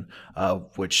direction,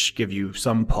 which give you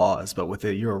some pause. But with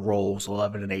your rolls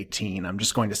 11 and 18, I'm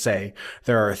just going to say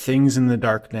there are things in the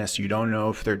darkness. You don't know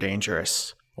if they're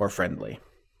dangerous or friendly.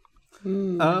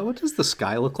 What does the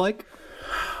sky look like?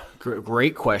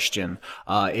 Great question.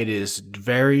 It is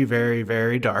very, very,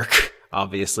 very dark,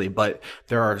 obviously, but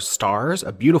there are stars,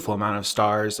 a beautiful amount of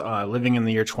stars, living in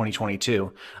the year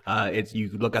 2022. You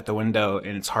look out the window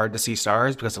and it's hard to see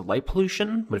stars because of light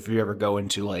pollution. But if you ever go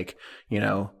into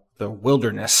the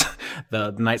wilderness,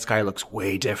 the night sky looks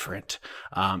way different.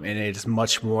 And it is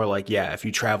much more like, if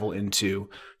you travel into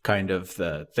kind of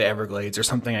the Everglades or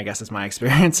something, I guess is my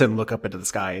experience, and look up into the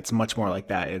sky, it's much more like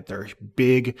that. They're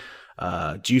big,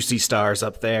 juicy stars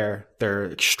up there.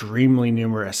 They're extremely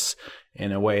numerous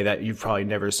in a way that you've probably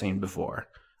never seen before.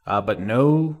 But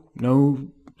no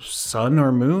sun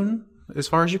or moon, as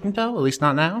far as you can tell, at least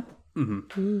not now.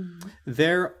 Mm-hmm.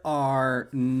 There are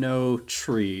no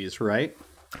trees, right?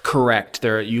 Correct.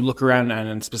 You look around,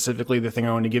 and specifically the thing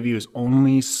I want to give you is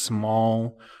only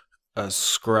small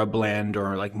scrubland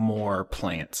or like more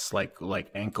plants, like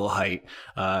ankle height,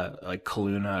 like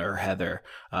Kaluna or heather.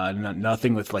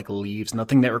 Nothing with like leaves,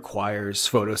 nothing that requires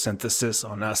photosynthesis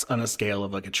on a scale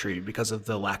of like a tree because of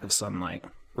the lack of sunlight.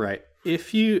 Right.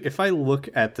 If I look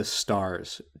at the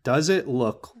stars, does it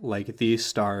look like these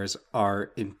stars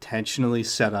are intentionally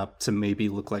set up to maybe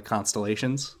look like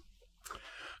constellations?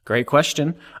 Great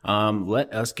question.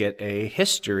 Let us get a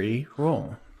history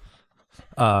roll.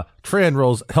 Tran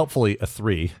rolls helpfully a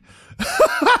 3.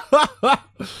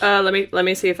 Let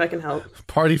me see if I can help.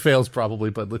 Party fails probably,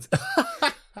 but let's.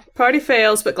 Party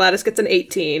fails, but Gladys gets an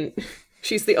 18.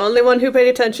 She's the only one who paid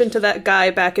attention to that guy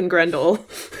back in Grendel.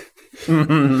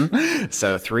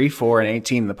 So 3, 4, and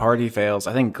 18, the party fails.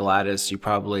 I think Gladys, you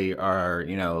probably are,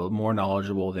 more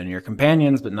knowledgeable than your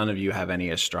companions, but none of you have any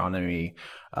astronomy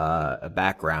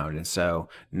background, and so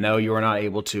no, you are not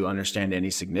able to understand any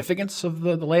significance of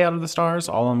the layout of the stars.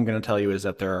 All I'm going to tell you is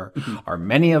that there are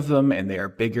many of them, and they are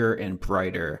bigger and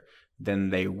brighter than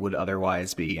they would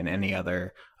otherwise be in any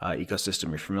other ecosystem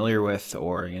you're familiar with,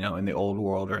 or in the old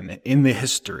world or in the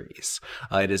histories.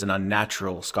 It is an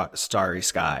unnatural starry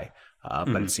sky,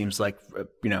 but it seems like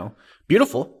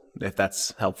beautiful, if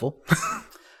that's helpful.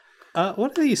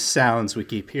 What do these sounds we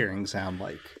keep hearing sound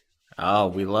like? Oh,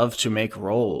 we love to make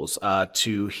rolls.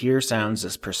 To hear sounds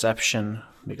is perception,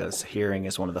 because hearing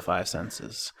is one of the 5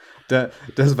 senses.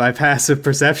 Does my passive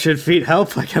perception feat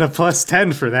help? I get a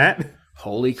 +10 for that.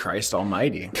 Holy Christ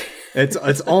almighty.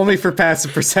 It's only for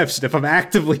passive perception. If I'm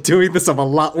actively doing this, I'm a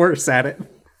lot worse at it.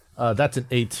 That's an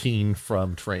 18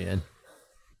 from Tran.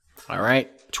 All right.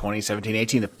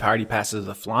 2017-18, the party passes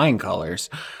the flying colors.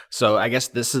 So I guess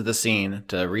this is the scene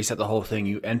to reset the whole thing.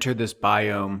 You enter this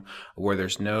biome where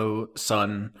there's no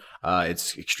sun.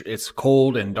 It's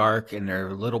cold and dark, and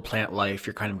there's little plant life.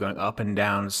 You're kind of going up and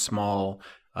down small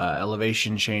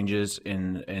elevation changes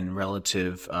in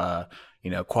relative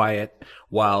quiet,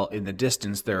 while in the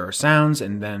distance there are sounds.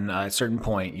 And then at a certain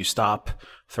point you stop.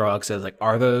 Throg says, like,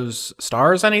 are those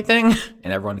stars anything?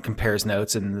 And everyone compares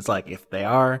notes, and it's like, if they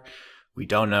are, we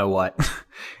don't know what.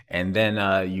 And then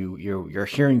your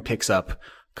hearing picks up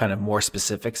kind of more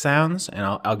specific sounds, and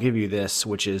I'll give you this,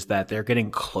 which is that they're getting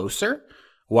closer.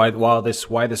 Why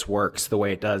this works the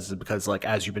way it does is because, like,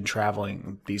 as you've been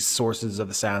traveling, these sources of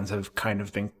the sounds have kind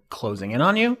of been closing in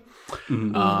on you.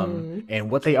 Mm-hmm. And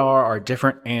what they are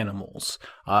different animals.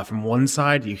 From one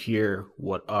side, you hear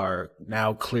what are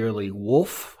now clearly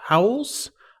wolf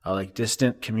howls. like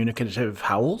distant communicative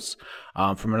howls.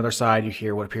 From another side, you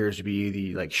hear what appears to be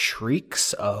the like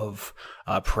shrieks of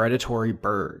predatory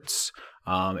birds.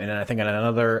 And then I think in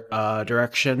another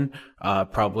direction,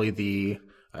 probably the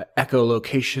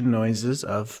echolocation noises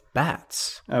of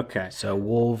bats. Okay. So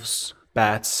wolves,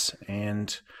 bats,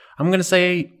 and I'm going to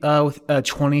say with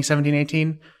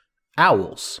 2017-18,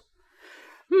 owls.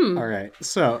 All right.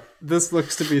 So this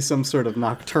looks to be some sort of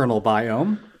nocturnal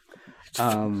biome.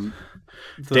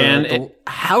 Dan,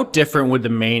 how different would the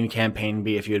main campaign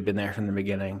be if you had been there from the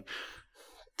beginning?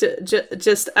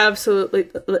 Just absolutely,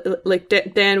 like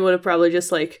Dan would have probably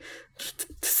just like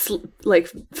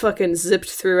fucking zipped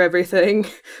through everything,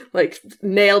 like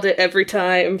nailed it every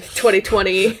time.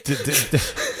 2020.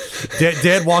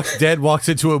 Dan walks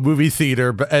into a movie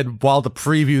theater, and while the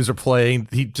previews are playing,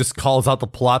 he just calls out the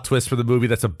plot twist for the movie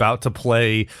that's about to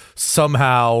play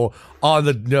somehow on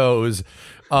the nose.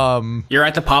 You're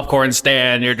at the popcorn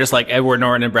stand. You're just like Edward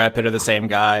Norton and Brad Pitt are the same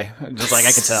guy. Just like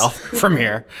I can tell from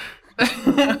here.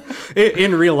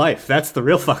 In real life, that's the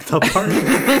real fucked up part.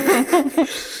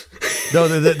 No,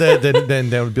 then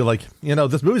they would be like,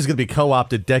 this movie's going to be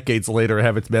co-opted decades later and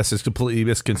have its message completely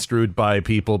misconstrued by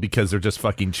people because they're just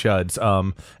fucking chuds.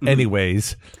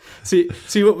 Anyways. See,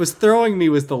 what was throwing me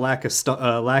was the lack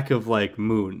of like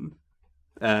moon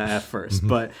at first,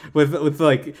 but with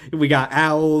like we got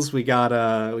owls, we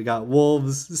got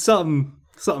wolves, something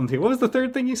here. What was the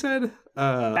third thing you said?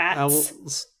 Bats.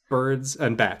 Owls, birds,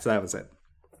 and bats. That was it.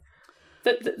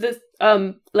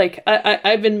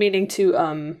 I've been meaning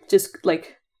to just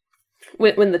like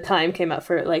when the time came out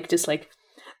for it, like just like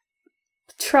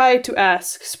try to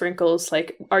ask Sprinkles,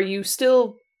 like, are you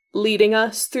still leading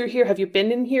us through here? Have you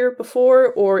been in here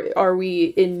before, or are we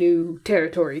in new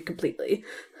territory completely?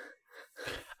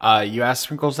 You ask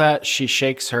Sprinkles that. She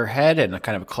shakes her head in a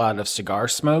kind of a cloud of cigar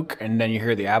smoke, and then you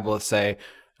hear the aboleth say,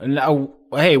 "No,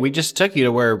 hey, we just took you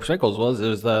to where Sprinkles was. It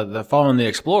was the Fallen the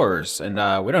Explorers, and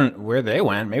we don't know where they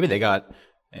went. Maybe they got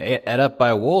ate up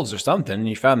by wolves or something, and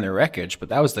you found their wreckage, but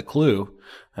that was the clue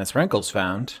that Sprinkles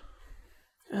found."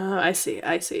 I see.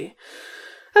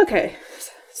 Okay,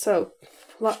 so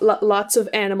lots of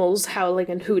animals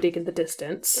howling and hooting in the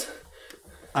distance.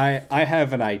 I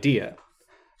have an idea.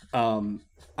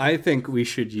 I think we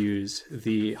should use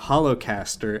the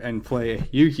Holocaster and play a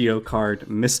Yu-Gi-Oh card,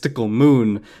 Mystical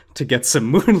Moon, to get some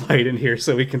moonlight in here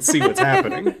so we can see what's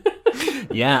happening.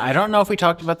 Yeah, I don't know if we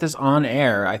talked about this on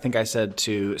air. I think I said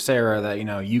to Sarah that,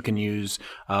 you can use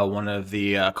one of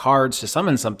the cards to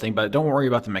summon something, but don't worry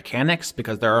about the mechanics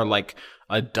because there are like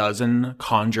a dozen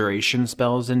conjuration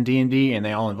spells in D&D, and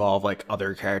they all involve like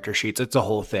other character sheets. It's a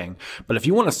whole thing. But if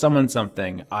you want to summon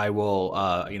something, I will,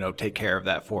 take care of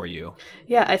that for you.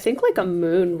 Yeah, I think like a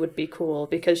moon would be cool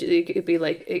because it could be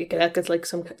like it could act as like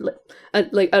some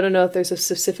like I don't know if there's a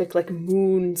specific like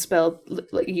moon spell,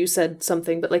 like you said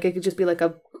something, but like it could just be like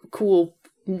a cool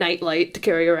nightlight to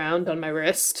carry around on my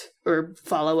wrist or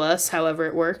follow us, however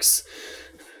it works.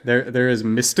 There is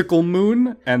Mystical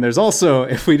Moon, and there's also,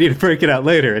 if we need to break it out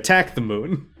later, Attack the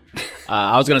Moon.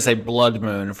 I was going to say Blood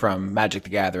Moon from Magic the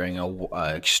Gathering,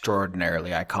 a extraordinarily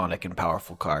iconic and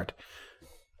powerful card.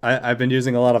 I've been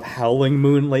using a lot of Howling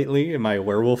Moon lately in my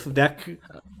werewolf deck.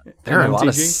 There are a lot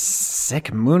of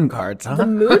sick moon cards, huh? The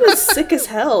moon is sick as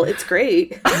hell. It's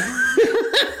great.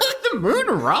 The moon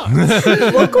rocks.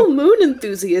 Local moon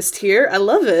enthusiast here. I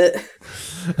love it.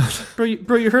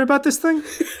 Bro, you heard about this thing?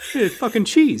 It's fucking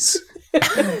cheese.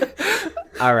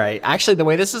 All right. Actually, the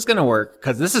way this is going to work,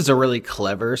 because this is a really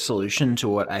clever solution to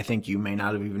what I think you may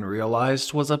not have even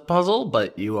realized was a puzzle,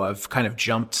 but you have kind of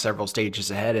jumped several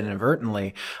stages ahead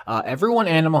inadvertently. Everyone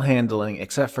animal handling,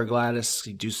 except for Gladys,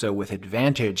 you do so with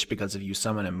advantage because of you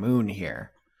summon a moon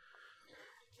here.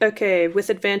 Okay, with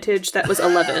advantage, that was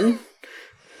 11.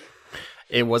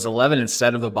 It was 11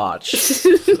 instead of the botch.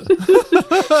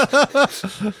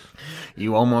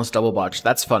 You almost double botched.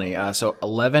 That's funny. So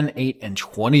 11, 8, and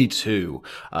 22.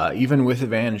 Even with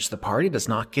advantage, the party does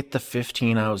not get the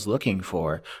 15 I was looking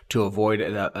for to avoid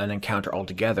an encounter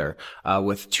altogether,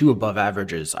 with 2 above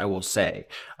averages, I will say.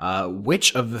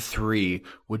 Which of the 3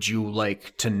 would you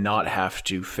like to not have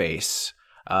to face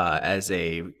as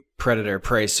a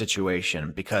predator-prey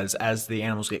situation? Because as the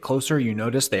animals get closer, you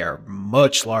notice they are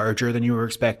much larger than you were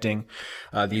expecting.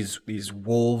 These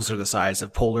wolves are the size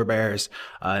of polar bears,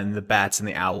 and the bats and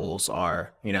the owls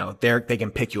are, they can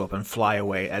pick you up and fly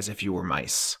away as if you were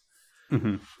mice.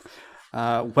 Mm-hmm.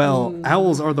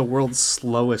 Owls are the world's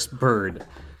slowest bird,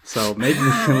 so maybe we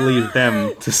can leave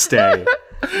them to stay.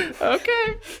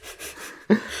 Okay.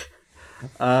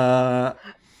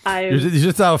 You're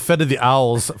just now offended the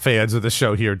Owls fans of the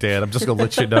show here, Dan. I'm just going to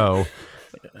let you know.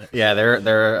 Yeah,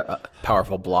 they're a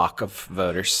powerful block of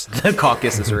voters. The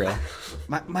caucus is real.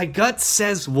 My gut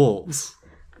says wolves.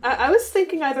 I was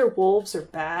thinking either wolves or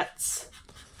bats.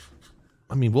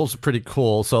 I mean, wolves are pretty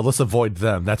cool, so let's avoid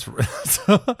them. That's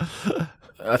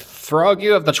Throg,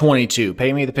 you have the 22.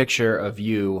 Pay me the picture of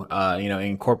you,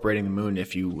 incorporating the moon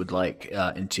if you would like,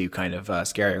 into kind of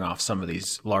scaring off some of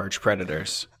these large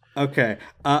predators. Okay,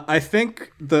 I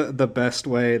think the best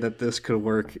way that this could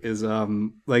work is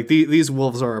these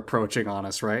wolves are approaching on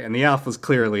us, right? And the alpha's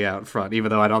clearly out front, even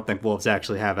though I don't think wolves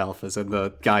actually have alphas. And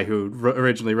the guy who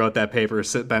originally wrote that paper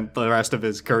spent the rest of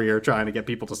his career trying to get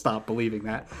people to stop believing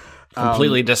that.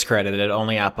 Completely discredited,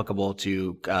 only applicable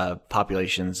to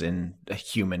populations in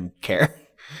human care.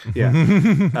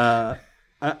 Yeah.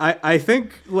 I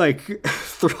think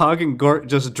Throg and Gort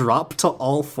just drop to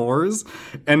all fours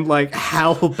and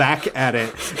howl back at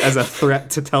it as a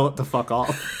threat to tell it to fuck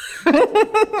off.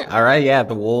 All right, yeah,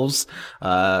 the wolves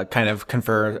kind of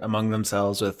confer among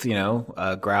themselves with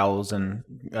growls and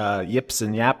yips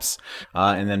and yaps,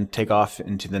 and then take off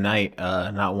into the night,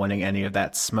 not wanting any of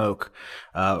that smoke.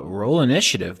 Roll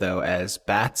initiative though, as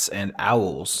bats and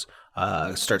owls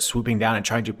start swooping down and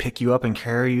trying to pick you up and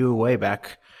carry you away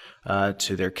back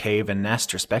to their cave and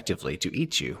nest, respectively, to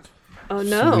eat you. Oh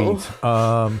no!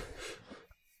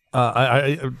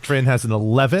 Tran has an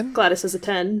 11. Gladys has a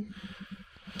 10.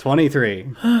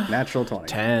 23. Natural 20.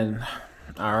 10.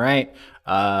 All right.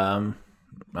 All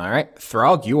right.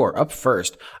 Throg, you are up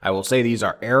first. I will say these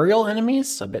are aerial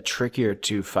enemies, a bit trickier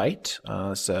to fight,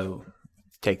 so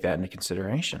take that into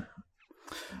consideration.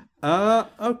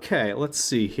 Okay, let's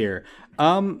see here.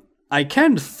 I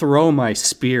can throw my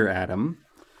spear at him.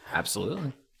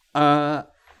 Absolutely.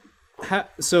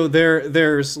 So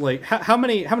there's how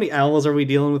many owls are we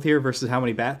dealing with here versus how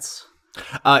many bats?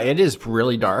 It is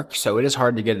really dark, so it is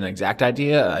hard to get an exact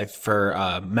idea.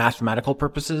 For mathematical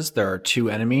purposes, there are two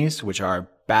enemies, which are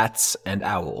bats and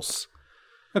owls.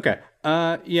 Okay.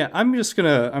 Yeah, I'm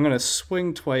gonna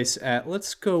swing twice at.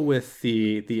 Let's go with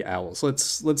the owls.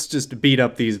 Let's just beat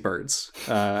up these birds.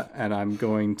 And I'm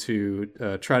going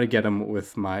to try to get them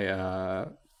with my.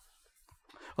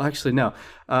 Well, actually, no.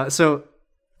 So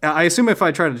I assume if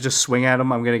I try to just swing at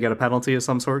them, I'm going to get a penalty of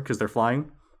some sort because they're flying?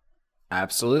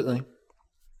 Absolutely.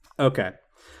 Okay.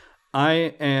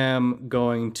 I am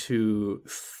going to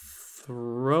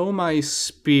throw my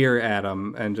spear at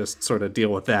them and just sort of deal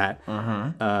with that.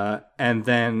 And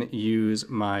then use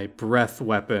my breath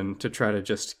weapon to try to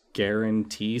just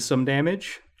guarantee some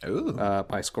damage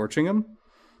by scorching them.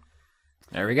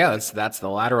 There we go. That's the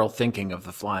lateral thinking of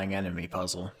the flying enemy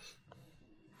puzzle.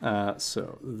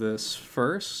 So this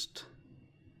first,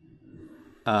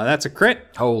 that's a crit.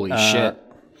 Holy shit.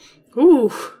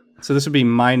 Ooh. So this would be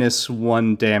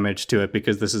 -1 damage to it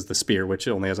because this is the spear, which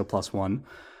only has a +1.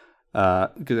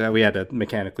 Because we had to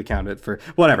mechanically count it for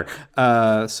whatever.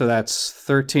 So that's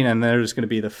 13, and there's going to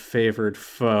be the favored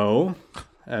foe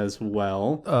as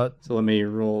well. So let me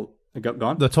roll. Go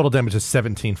on. The total damage is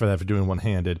 17 for that for doing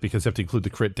one-handed because you have to include the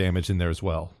crit damage in there as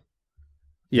well.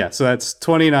 Yeah, so that's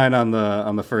 29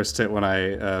 on the first hit when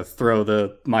I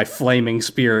throw my flaming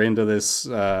spear into this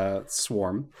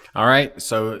swarm. All right,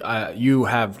 so you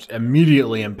have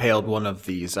immediately impaled one of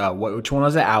these. Which one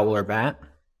was it, owl or bat?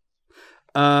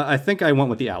 I think I went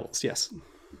with the owls, yes.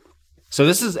 So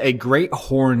this is a great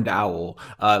horned owl,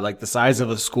 like the size of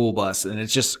a school bus, and it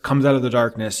just comes out of the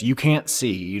darkness. You can't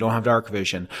see, you don't have dark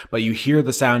vision, but you hear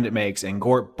the sound it makes, and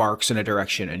Gort barks in a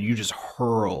direction, and you just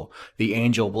hurl the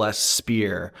angel-blessed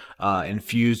spear,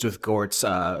 infused with Gort's,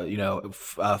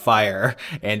 fire,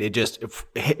 and it just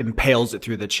impales it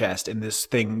through the chest, and this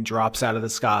thing drops out of the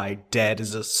sky, dead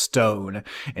as a stone,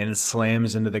 and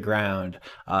slams into the ground.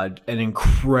 An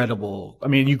incredible,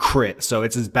 you crit, so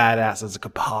it's as badass as it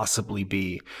could possibly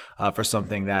be for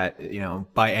something that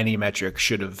by any metric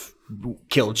should have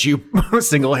killed you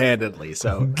single-handedly.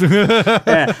 So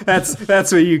yeah,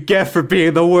 that's what you get for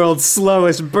being the world's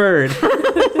slowest bird.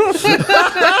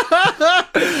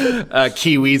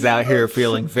 Kiwi's out here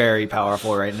feeling very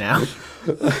powerful right now.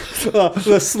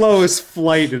 The slowest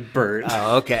flighted bird.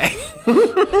 Oh, okay.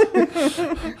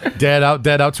 Dead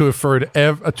out to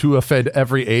offend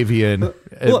every avian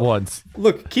at once.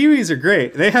 Look, kiwis are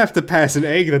great. They have to pass an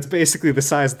egg that's basically the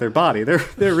size of their body.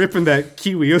 They're ripping that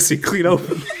kiwiusi clean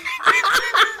open.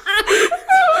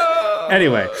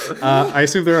 Anyway, I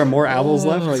assume there are more owls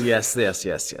left. Oh, yes.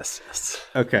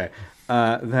 Okay.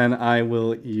 Then I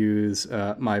will use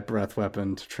my breath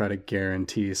weapon to try to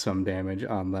guarantee some damage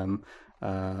on them.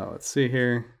 Let's see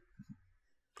here.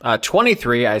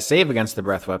 23, I save against the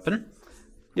breath weapon.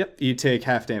 Yep, you take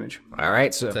half damage. All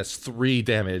right, so That's 3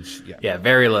 damage. Yeah. yeah,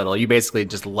 very little. You basically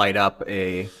just light up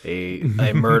a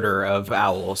murder of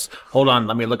owls. Hold on,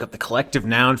 let me look up the collective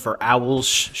noun for owls.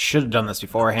 Should have done this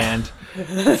beforehand.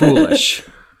 Foolish.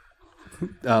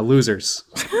 Losers.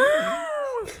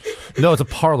 No, it's a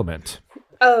parliament.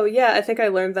 Oh, yeah, I think I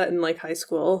learned that in, like, high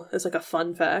school as, like, a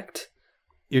fun fact.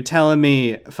 You're telling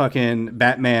me fucking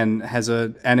Batman has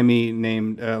a enemy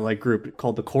named, group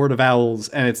called the Court of Owls,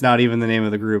 and it's not even the name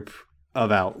of the group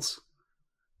of owls.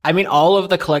 I mean, all of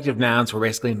the collective nouns were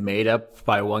basically made up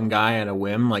by one guy on a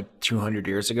whim like 200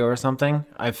 years ago or something.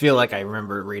 I feel like I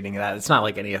remember reading that. It's not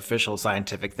like any official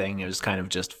scientific thing. It was kind of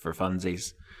just for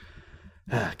funsies.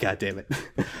 God damn it.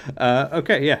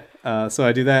 Okay, yeah. So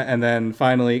I do that, and then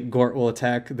finally, Gort will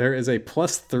attack. There is a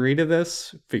 +3 to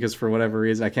this, because for whatever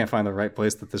reason, I can't find the right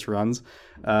place that this runs.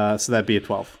 So that'd be a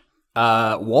 12.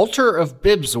 Walter of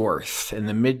Bibsworth in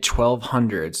the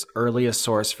mid-1200s, earliest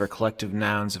source for collective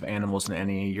nouns of animals in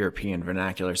any European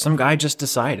vernacular. Some guy just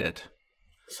decided.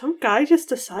 Some guy just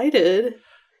decided.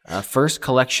 First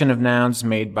collection of nouns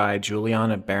made by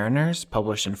Juliana Berners,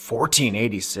 published in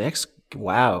 1486.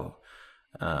 Wow.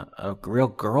 A real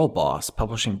girl boss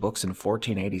publishing books in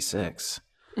 1486.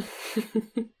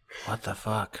 What the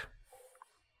fuck?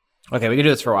 Okay, we can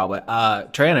do this for a while, but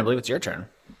Trayan, I believe it's your turn.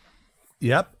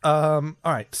 Yep. All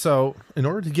right. So in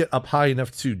order to get up high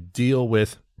enough to deal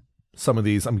with some of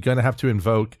these, I'm going to have to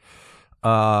invoke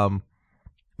the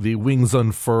Wings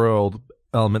Unfurled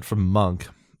element from Monk.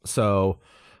 So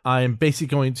I'm basically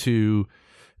going to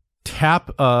tap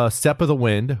Step of the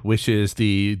Wind, which is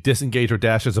the disengage or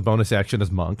dash as a bonus action as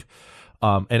Monk,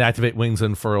 and activate Wings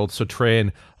Unfurled. So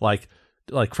Trayan like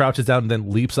crouches down and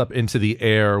then leaps up into the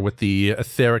air with the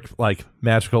etheric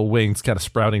magical wings kind of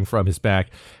sprouting from his back,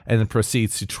 and then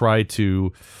proceeds to try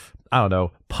to, I don't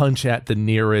know, punch at the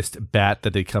nearest bat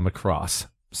that they come across.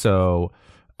 So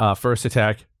first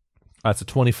attack, that's a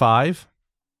 25,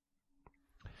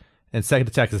 and second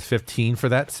attack is 15 for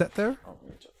that set there.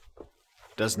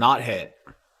 Does not hit.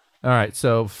 All right,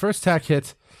 so first attack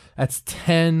hits. That's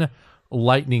 10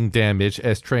 lightning damage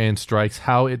as Trayan strikes.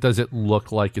 Does it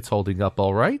look like it's holding up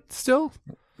all right still?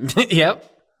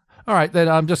 Yep. All right, then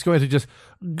I'm just going to just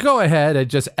go ahead and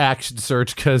just action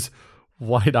surge, because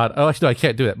why not? Oh, actually, no, I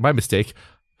can't do that. My mistake.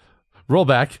 Roll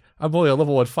back. I'm only a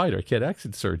level 1 fighter. I can't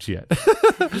action surge yet.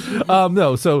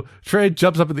 No, so Trayan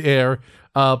jumps up in the air,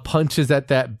 punches at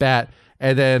that bat,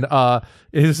 and then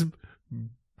is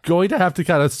going to have to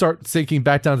kind of start sinking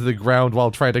back down to the ground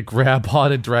while trying to grab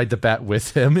on and drag the bat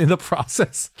with him in the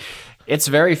process. It's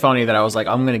very funny that I was like,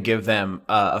 I'm going to give them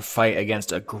a fight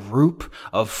against a group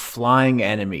of flying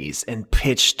enemies in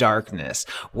pitch darkness.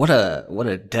 What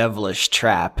a devilish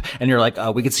trap. And you're like,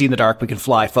 we can see in the dark, we can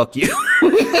fly, fuck you.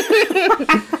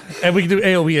 And we can do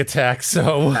AoE attacks,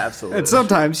 so Absolutely. And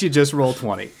sometimes you just roll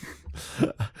 20.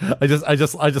 I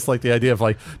just like the idea of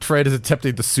Trayan is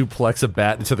attempting to suplex a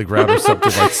bat into the ground or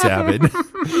something like Sabin.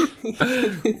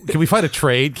 Can we find a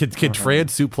trade? Can Trayan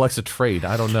suplex a trade?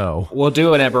 I don't know. We'll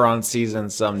do an Eberron season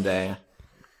someday.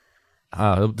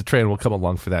 The Trayan will come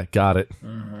along for that. Got it.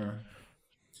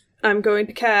 I'm going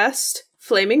to cast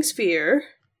Flaming Sphere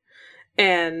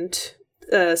and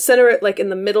center it in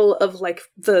the middle of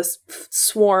the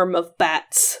swarm of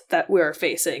bats that we're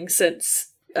facing, since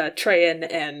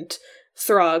Trayan and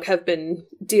Throg have been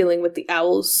dealing with the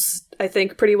owls, I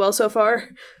think, pretty well so far.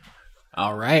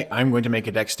 All right, I'm going to make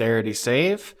a dexterity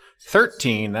save.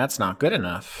 13, that's not good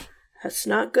enough. That's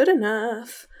not good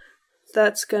enough.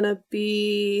 That's gonna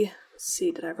be... Let's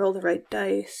see, did I roll the right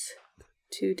dice?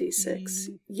 2d6.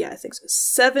 Yeah, I think so.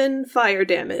 7 fire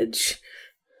damage.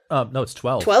 No, it's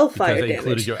 12. 12 fire because damage.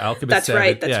 Included your alchemist. That's 7.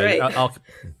 right, that's yeah, right.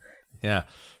 Yeah.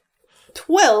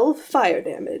 12 fire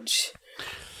damage.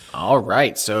 All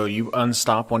right, so you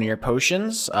unstop one of your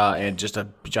potions, and just a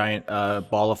giant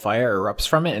ball of fire erupts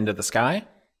from it into the sky.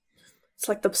 It's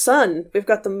like the sun. We've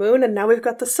got the moon, and now we've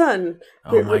got the sun.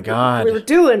 Oh my god. We were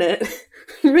doing it.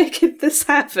 Making this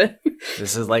happen.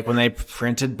 This is like when they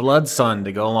printed Blood Sun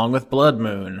to go along with Blood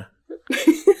Moon.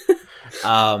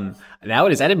 Now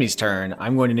it is enemy's turn.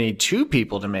 I'm going to need 2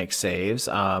 people to make saves.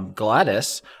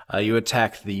 Gladys, you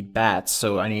attack the bats,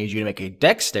 so I need you to make a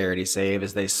dexterity save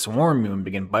as they swarm you and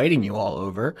begin biting you all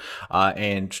over.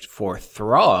 And for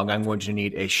Throg, I'm going to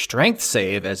need a strength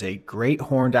save as a great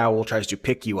horned owl tries to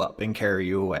pick you up and carry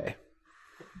you away.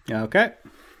 Okay.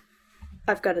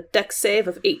 I've got a dex save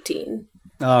of 18.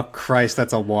 Oh, Christ,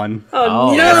 that's a 1.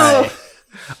 Oh, no! Right.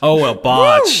 Oh, a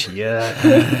botch.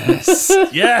 Yes.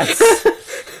 Yes!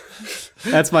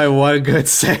 That's my one good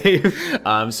save.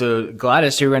 So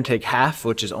Gladys, you're going to take half,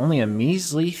 which is only a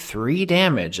measly 3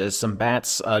 damage as some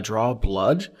bats draw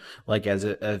blood, like as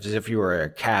if you were a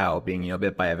cow being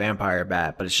bit by a vampire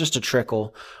bat, but it's just a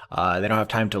trickle. They don't have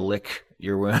time to lick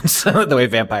your wounds the way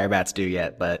vampire bats do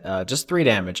yet, but just 3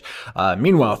 damage.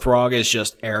 Meanwhile, Throg is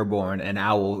just airborne, and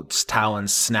Owl's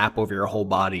talons snap over your whole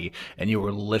body, and you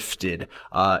were lifted.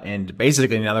 And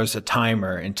basically now there's a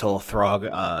timer until Throg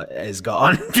is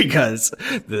gone because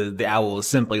the owl is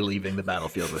simply leaving the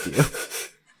battlefield with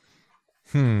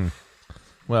you.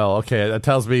 Well, okay, that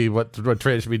tells me what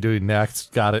Trey should be doing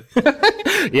next. Got it.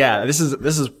 Yeah, this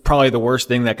is probably the worst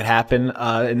thing that could happen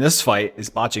in this fight is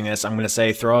botching this. I'm going to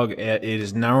say, Throg, it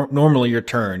is normally your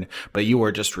turn, but you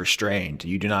are just restrained.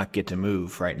 You do not get to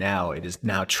move right now. It is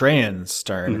now Tran's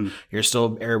turn. You're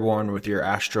still airborne with your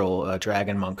astral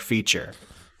dragon monk feature.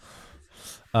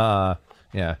 Yeah,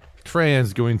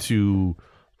 Tran's going to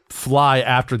fly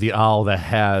after the owl that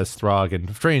has Throg, and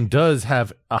Tran does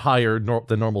have a higher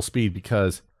than normal speed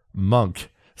because monk.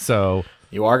 So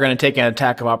you are going to take an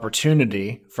attack of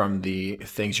opportunity from the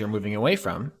things you're moving away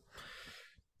from.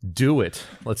 Do it.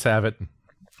 Let's have it.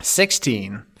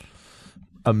 16.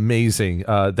 Amazing.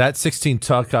 That 16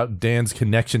 took out Dan's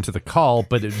connection to the call,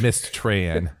 but it missed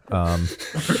Tran.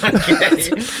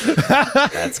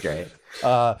 That's great.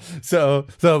 So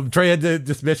Tran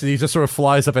just mentioned he just sort of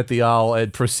flies up at the owl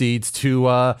and proceeds to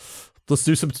let's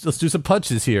do some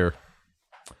punches here.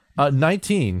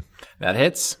 19. That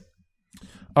hits.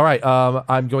 All right,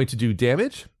 I'm going to do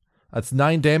damage. That's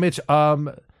 9 damage.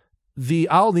 The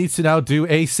owl needs to now do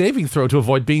a saving throw to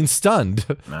avoid being stunned.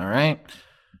 All right.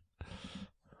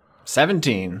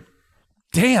 17.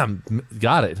 Damn,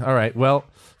 got it. All right, well,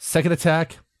 second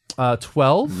attack,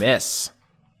 12. Miss.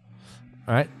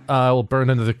 All right, I will burn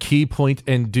another key point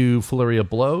and do Flurry of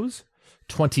Blows.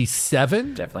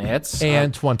 27. Definitely hits.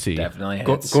 And 20. Definitely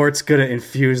hits. Gort's gonna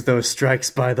infuse those strikes,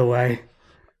 by the way.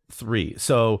 3.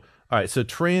 So, all right, so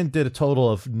Tran did a total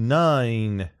of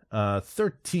 9,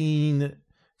 13,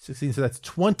 16, so that's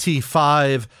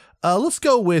 25. Let's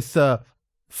go with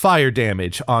fire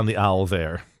damage on the owl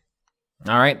there.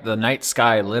 All right, the night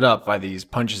sky lit up by these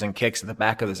punches and kicks at the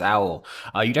back of this owl.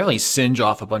 You definitely singe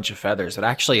off a bunch of feathers, but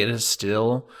actually it is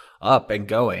still up and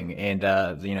going. And,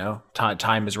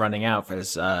 time is running out for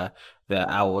this. The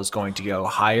owl is going to go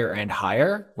higher and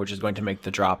higher, which is going to make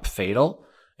the drop fatal,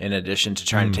 in addition to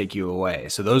trying to take you away.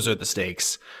 So those are the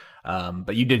stakes.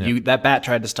 But you did, that bat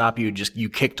tried to stop you, you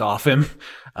kicked off him,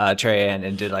 Trey,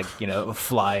 and did a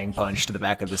flying punch to the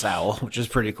back of this owl, which is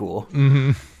pretty cool.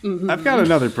 I've got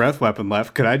another breath weapon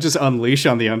left. Could I just unleash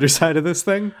on the underside of this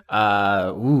thing?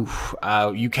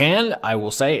 You can. I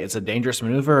will say it's a dangerous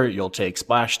maneuver. You'll take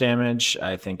splash damage.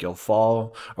 I think you'll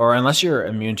fall, or unless you're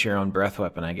immune to your own breath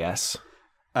weapon, I guess.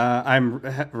 I'm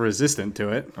resistant to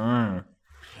it.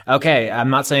 Okay, I'm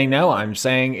not saying no. I'm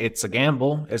saying it's a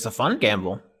gamble. It's a fun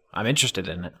gamble. I'm interested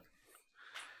in it.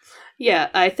 Yeah,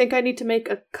 I think I need to make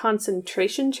a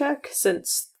concentration check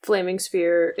since Flaming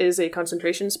Sphere is a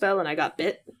concentration spell and I got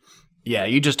bit. Yeah,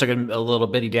 you just took a little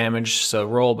bitty damage, so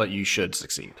roll, but you should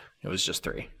succeed. It was just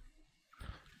 3.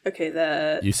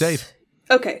 Okay, You save.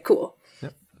 Okay, cool.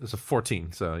 Yep, it's a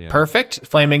 14, so yeah. Perfect.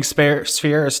 Flaming Sphere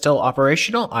is still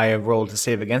operational. I have rolled to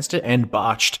save against it and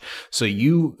botched. So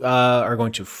you are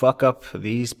going to fuck up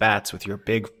these bats with your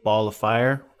big ball of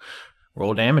fire.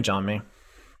 Roll damage on me.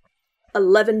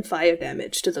 11 fire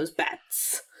damage to those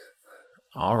bats.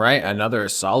 All right, another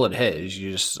solid hit.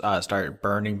 You just start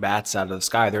burning bats out of the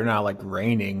sky. They're now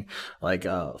raining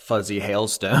fuzzy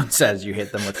hailstones as you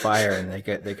hit them with fire, and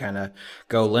they kind of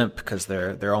go limp because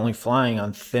they're only flying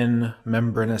on thin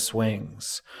membranous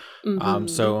wings.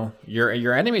 So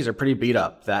your enemies are pretty beat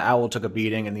up. The owl took a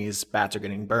beating, and these bats are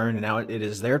getting burned. And now it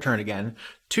is their turn again.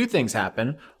 2 things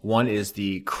happen. One is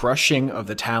the crushing of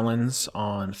the talons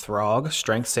on Throg.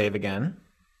 Strength save again.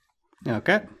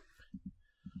 Okay.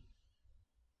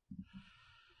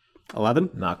 11.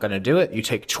 Not going to do it. You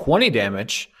take 20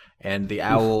 damage, and the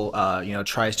owl,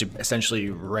 tries to essentially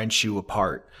wrench you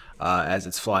apart as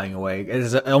it's flying away. It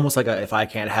is almost like a "if I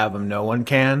can't have him, no one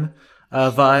can"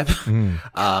 vibe.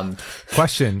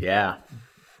 Question. Yeah.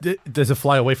 Does it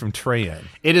fly away from Trayan?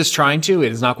 It is trying to.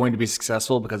 It is not going to be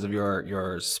successful because of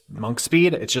your monk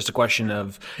speed. It's just a question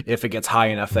of if it gets high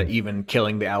enough that even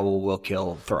killing the owl will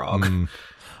kill Throg.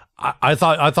 I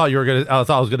thought I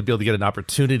was gonna be able to get an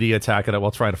opportunity attack at it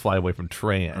while trying to fly away from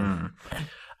Trayan.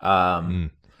 And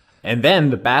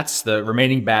then the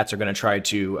remaining bats are going to try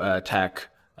to attack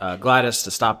Gladys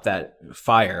to stop that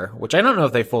fire, which I don't know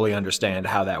if they fully understand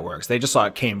how that works. They just saw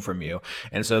it came from you.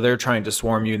 And so they're trying to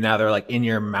swarm you. Now they're like in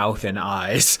your mouth and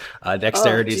eyes.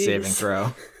 Dexterity saving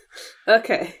throw.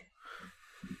 Okay.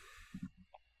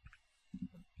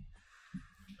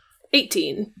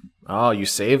 18. Oh, you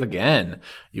save again.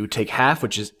 You would take half,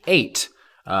 which is 8.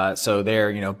 So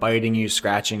they're, biting you,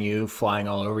 scratching you, flying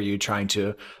all over you, trying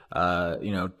to,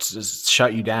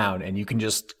 shut you down. And you can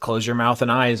just close your mouth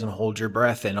and eyes and hold your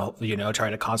breath and, try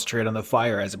to concentrate on the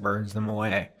fire as it burns them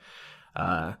away.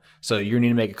 So you need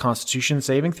to make a Constitution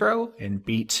saving throw and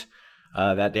beat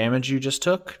that damage you just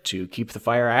took to keep the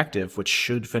fire active, which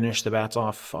should finish the bats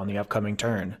off on the upcoming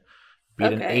turn.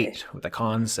 Beat an 8 with a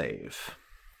con save.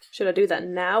 Should I do that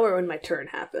now or when my turn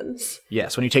happens?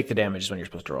 Yes, when you take the damage is when you're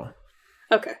supposed to roll.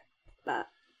 Okay.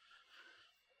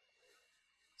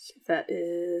 That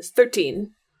is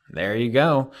 13. There you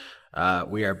go.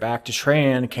 We are back to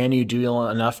Tran. Can you do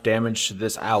enough damage to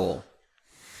this owl?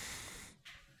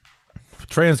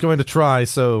 Tran's going to try,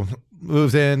 so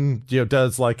moves in,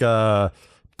 does like a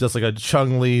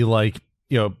Chung-Li,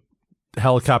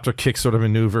 helicopter kick sort of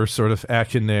maneuver, sort of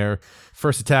action there.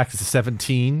 First attack is a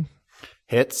 17.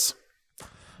 Hits.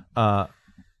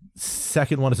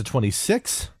 Second one is a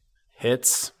 26.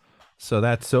 Hits. So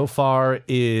that so far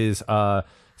is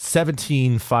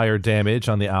 17 fire damage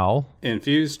on the owl.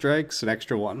 Infused strikes, an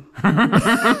extra 1.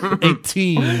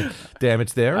 18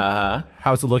 damage there.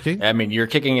 How's it looking? I mean, you're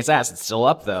kicking its ass. It's still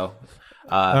up, though.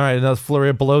 All right, another flurry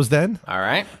of blows then. All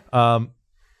right.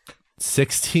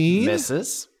 16.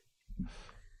 Misses.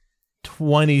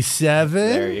 27.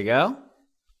 There you go.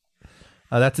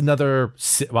 That's another,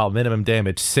 minimum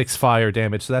damage, 6 fire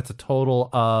damage. So that's a total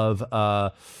of,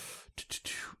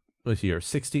 let's see here,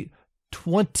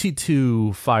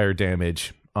 22 fire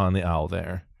damage on the owl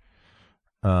there.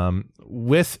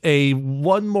 With a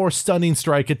one more stunning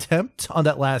strike attempt on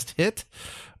that last hit.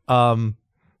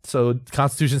 So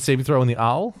Constitution saving throw on the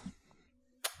owl.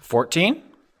 14.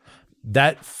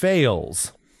 That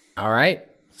fails. All right.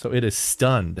 So it is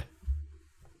stunned.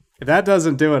 If that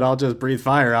doesn't do it, I'll just breathe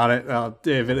fire on it.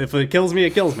 If it kills me,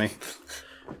 it kills me.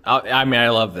 I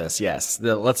love this. Yes,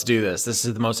 let's do this. This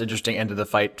is the most interesting end of the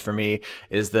fight for me.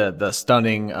 Is the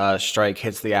stunning strike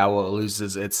hits the owl, it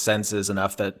loses its senses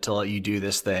enough to let you do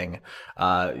this thing.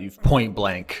 Point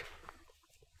blank.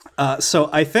 So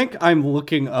I think I'm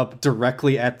looking up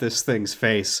directly at this thing's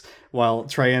face while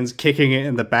Trajan's kicking it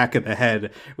in the back of the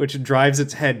head, which drives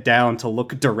its head down to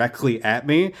look directly at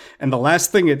me. And the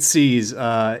last thing it sees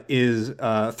is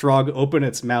Throg open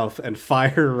its mouth and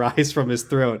fire rise from his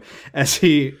throat as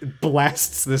he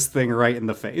blasts this thing right in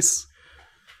the face.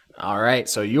 All right,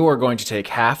 so you are going to take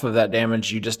half of that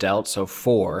damage you just dealt, so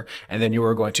 4, and then you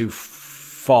are going to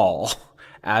fall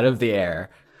out of the air.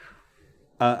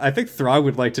 I think Throg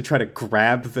would like to try to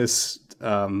grab this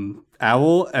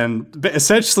owl and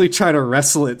essentially try to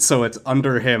wrestle it so it's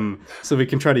under him so we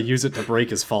can try to use it to break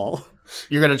his fall.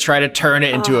 You're going to try to turn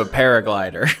it into a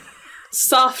paraglider.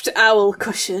 Soft owl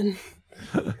cushion.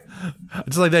 I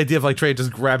just like the idea of Trey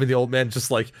just grabbing the old man,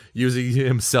 just using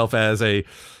himself as a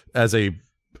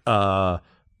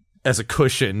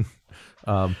cushion.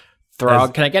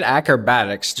 Throg, can I get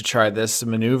acrobatics to try this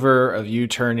maneuver of you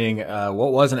turning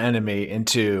what was an enemy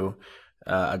into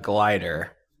a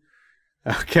glider?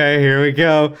 Okay, here we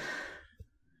go.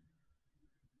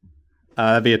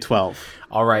 That'd be a 12.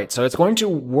 All right, so it's going to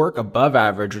work above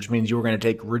average, which means you are going to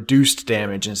take reduced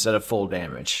damage instead of full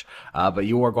damage. But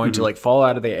you are going to fall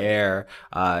out of the air,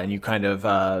 and you kind of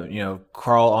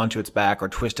crawl onto its back or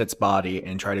twist its body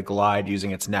and try to glide using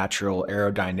its natural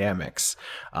aerodynamics.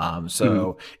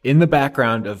 In the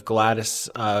background of Gladys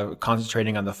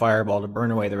concentrating on the fireball to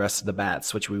burn away the rest of the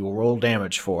bats, which we will roll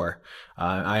damage for,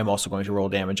 I am also going to roll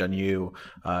damage on you,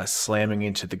 slamming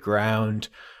into the ground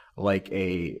like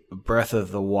a Breath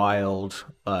of the Wild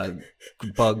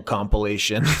bug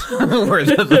compilation where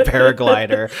the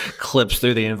paraglider clips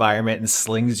through the environment and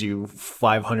slings you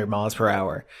 500 miles per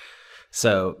hour.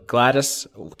 So, Gladys,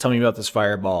 tell me about this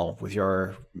fireball with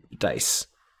your dice.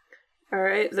 All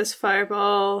right, this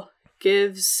fireball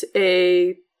gives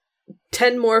a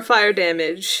 10 more fire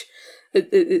damage.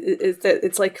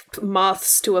 It's like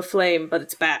moths to a flame, but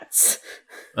it's bats.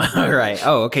 All right.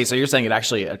 Oh, okay. So you're saying it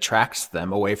actually attracts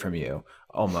them away from you,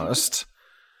 almost.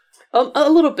 A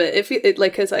little bit.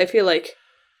 Because I feel like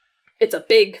it's a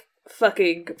big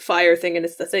fucking fire thing, and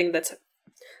it's the thing that's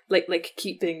like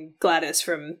keeping Gladys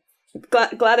from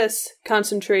Gladys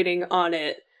concentrating on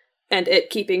it, and it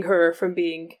keeping her from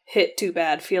being hit too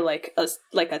bad. Feel like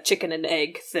a chicken and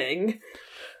egg thing.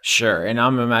 Sure, and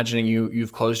I'm imagining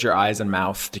you've closed your eyes and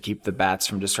mouth to keep the bats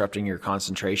from disrupting your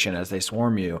concentration as they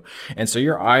swarm you. And so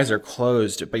your eyes are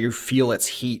closed, but you feel its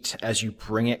heat as you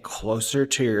bring it closer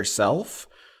to yourself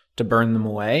to burn them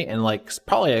away. And like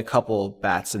probably a couple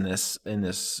bats in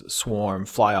this swarm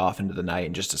fly off into the night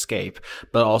and just escape,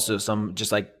 but also some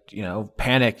just like,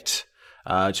 panicked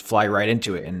just fly right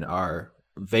into it and are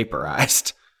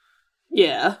vaporized.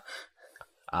 Yeah.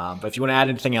 But if you want to add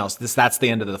anything else, that's the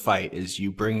end of the fight, is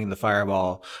you bringing the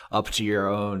fireball up to your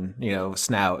own,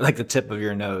 snout, like the tip of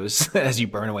your nose as you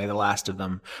burn away the last of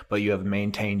them. But you have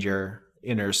maintained your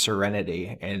inner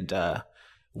serenity and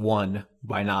won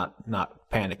by not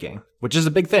panicking, which is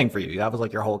a big thing for you. That was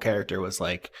like your whole character was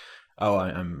like, oh,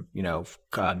 I'm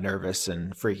nervous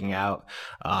and freaking out.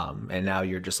 And now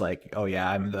you're just like, oh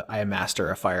yeah, I master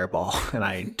a fireball and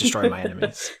I destroy my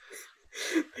enemies.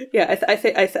 Yeah, I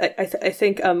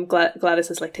think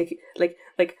Gladys is like taking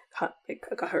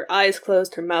got her eyes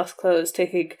closed, her mouth closed,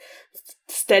 taking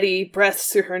steady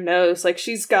breaths through her nose. Like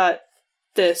she's got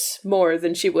this more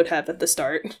than she would have at the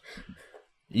start.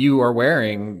 You are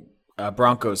wearing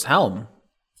Bronco's helm,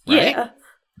 right?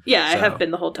 Yeah, I have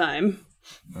been the whole time.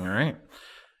 All right,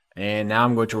 and now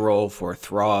I'm going to roll for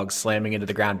Throg slamming into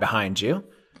the ground behind you.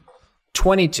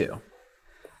 22.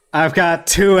 I've got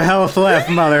 2 health left,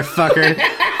 motherfucker.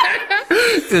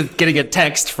 Getting a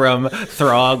text from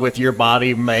Throg with your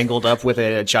body mangled up with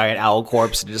a giant owl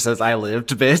corpse. It just says, "I lived,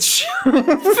 bitch."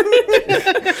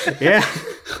 Yeah.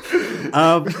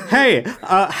 Hey,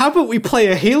 how about we play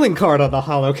a healing card on the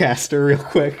Holocaster real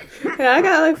quick? Yeah, I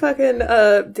got like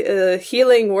fucking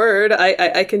healing word.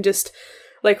 I can just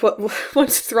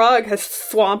once Throg has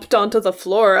swamped onto the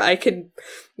floor, I can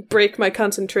break my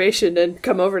concentration and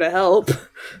come over to help.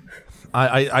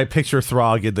 I picture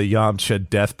Throg in the Yamcha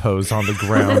death pose on the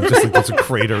ground, just like there's a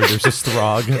crater and there's just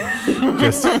Throg.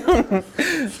 Just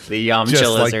the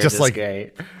Yamcha lizard is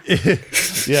great.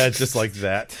 Yeah, just like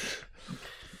that.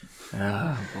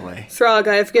 Oh boy. Throg,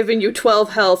 I have given you 12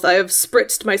 health. I have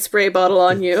spritzed my spray bottle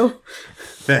on you.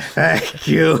 Thank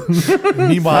you.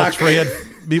 Meanwhile,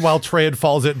 Tran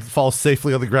falls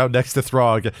safely on the ground next to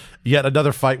Throg. Yet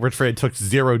another fight where Tran took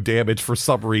 0 damage for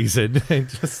some reason. And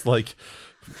just like...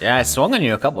 Yeah, I swung on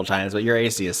you a couple times, but your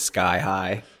AC is sky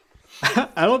high.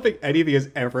 I don't think anything has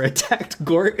ever attacked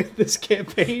Gort in this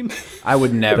campaign. I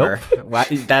would never. Nope.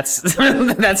 That's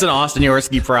an Austin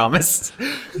Yorsky promise.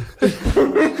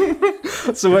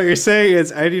 So what you're saying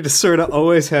is I need to sort of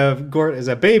always have Gort as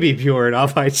a baby Bjorn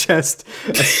on my chest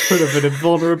as sort of an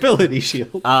invulnerability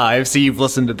shield. I see you've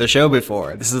listened to the show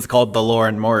before. This is called the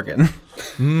Lauren Morgan.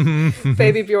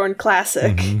 Baby Bjorn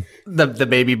classic. Mm-hmm. The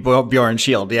baby Bjorn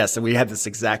shield, yes. And we had this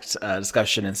exact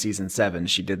discussion in season 7.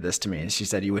 She did this to me, and she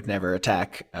said you would never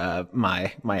attack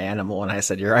my animal, and I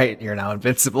said, you're right, you're now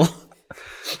invincible.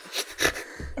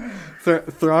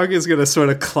 Throg is gonna sort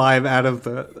of climb out of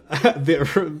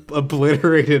the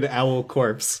obliterated owl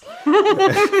corpse,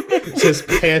 just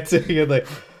panting and like,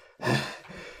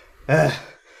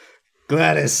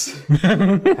 Gladys,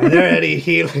 are there any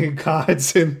healing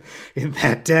cards in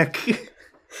that deck?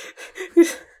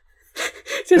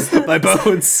 Just my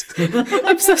bones.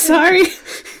 I'm so sorry.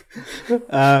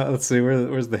 Let's see,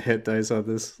 where's the hit dice on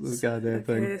this goddamn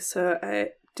thing? Okay, so I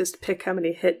just pick how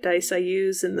many hit dice I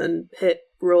use and then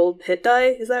roll hit die.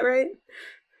 Is that right?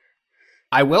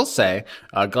 I will say,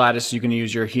 Gladys, you can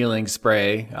use your healing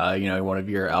spray, one of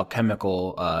your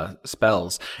alchemical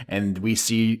spells, and we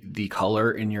see the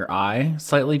color in your eye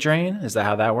slightly drain. Is that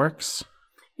how that works?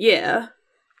 Yeah.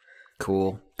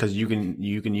 Cool, because you can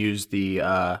use the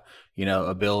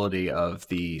ability of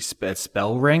the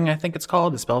spell ring. I think it's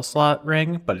called the spell slot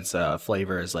ring, but its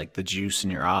flavor is like the juice in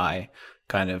your eye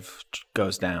kind of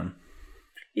goes down.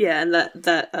 Yeah, and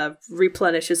that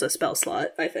replenishes a spell slot,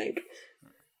 I think.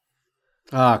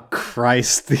 Oh,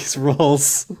 Christ, these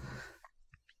rolls.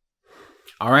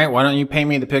 All right, why don't you paint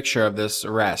me the picture of this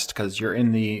arrest? Because you're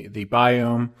in the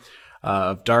biome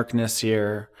of darkness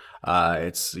here.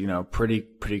 It's,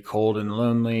 pretty cold and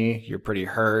lonely. You're pretty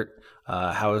hurt.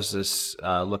 How does this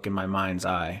look in my mind's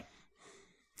eye?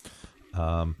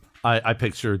 I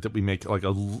pictured that we make like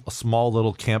a small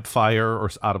little campfire or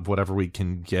out of whatever we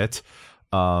can get.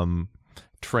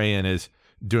 Trayan is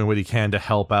doing what he can to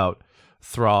help out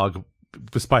Throg,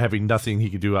 despite having nothing he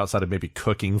can do outside of maybe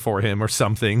cooking for him or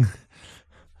something.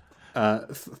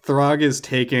 Throg is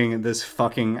taking this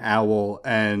fucking owl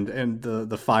and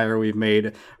the fire we've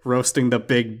made, roasting the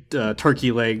big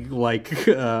turkey leg like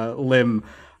limb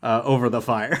over the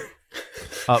fire.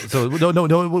 So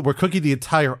no, we're cooking the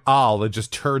entire owl that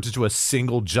just turns into a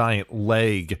single giant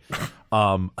leg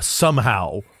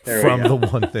somehow from the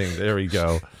one thing. There we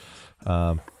go.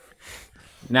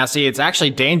 Now, see, it's actually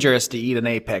dangerous to eat an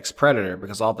apex predator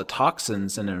because all the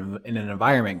toxins in an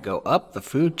environment go up the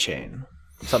food chain.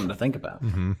 Something to think about.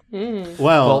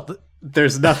 Well,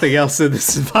 there's nothing else in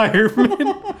this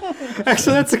environment.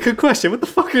 Actually, that's a good question. What the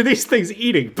fuck are these things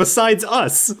eating besides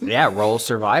us? Yeah, roll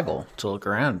survival to look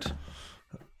around.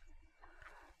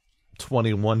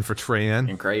 21 for Tran.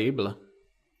 Incredible.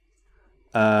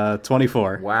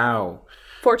 24. Wow.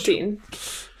 14.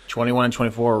 21 and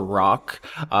 24 rock.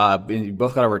 You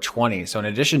both got over 20. So in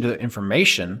addition to the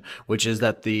information, which is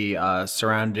that the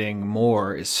surrounding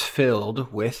moor is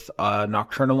filled with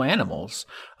nocturnal animals,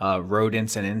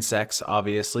 rodents and insects,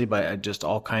 obviously, but just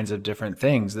all kinds of different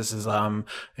things. This is, an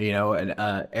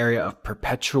area of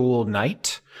perpetual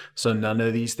night. So none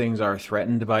of these things are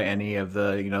threatened by any of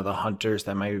the, the hunters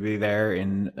that might be there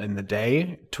in the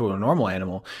day to a normal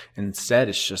animal. Instead,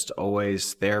 it's just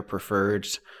always their preferred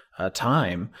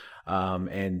time.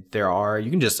 And there are, I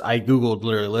Googled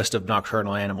literally a list of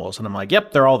nocturnal animals and I'm like,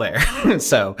 yep, they're all there.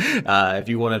 So, if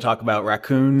you want to talk about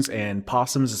raccoons and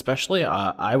possums, especially,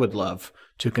 I would love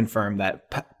to confirm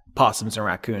that possums and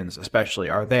raccoons especially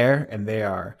are there and they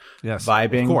are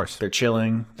vibing. Of course. They're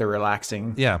chilling. They're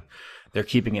relaxing. Yeah. They're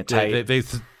keeping it tight.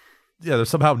 They're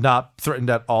somehow not threatened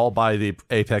at all by the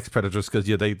apex predators because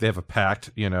they have a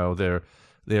pact.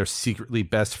 They're secretly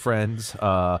best friends.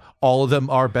 All of them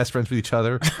are best friends with each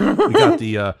other. We got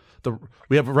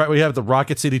we have the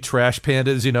Rocket City Trash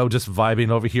Pandas, just vibing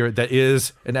over here. That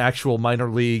is an actual minor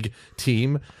league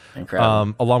team.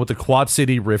 Incredible. Along with the Quad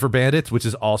City River Bandits, which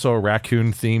is also a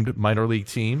raccoon themed minor league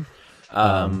team.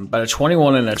 But a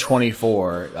 21 and a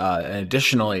 24. And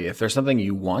additionally, if there's something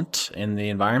you want in the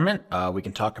environment, we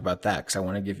can talk about that because I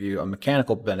want to give you a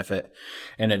mechanical benefit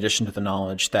in addition to the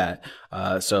knowledge that,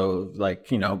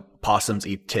 possums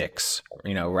eat ticks,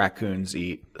 raccoons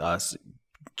eat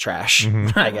trash.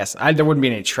 I guess there wouldn't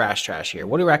be any trash here.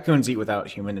 What do raccoons eat without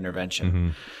human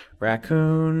intervention?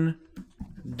 Raccoon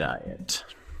diet.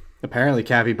 Apparently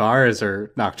capybaras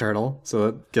are nocturnal, so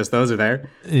I guess those are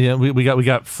there. Yeah, we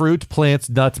got fruit, plants,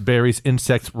 nuts, berries,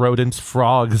 insects, rodents,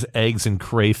 frogs, eggs, and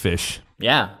crayfish.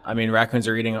 Yeah, I mean raccoons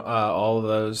are eating all of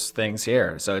those things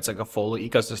here, so it's like a full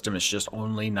ecosystem. It's just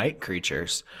only night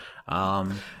creatures,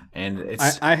 and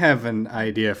it's. I have an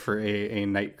idea for a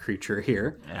night creature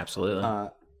here. Absolutely.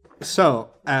 So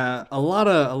a lot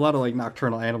of like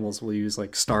nocturnal animals will use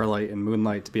like starlight and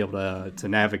moonlight to be able to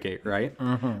navigate, right?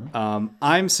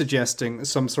 I'm suggesting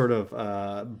some sort of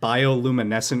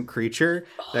bioluminescent creature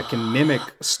that can mimic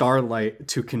starlight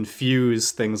to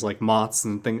confuse things like moths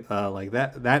and things like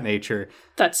that nature.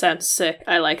 That sounds sick.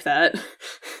 I like that.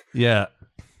 Yeah.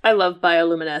 I love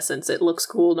bioluminescence. It looks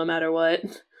cool no matter what.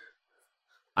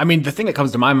 I mean, the thing that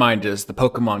comes to my mind is the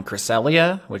Pokemon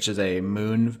Cresselia, which is a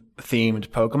moon-themed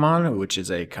Pokemon, which is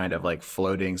a kind of like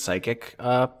floating psychic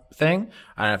thing.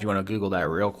 I don't know if you want to Google that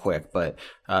real quick, but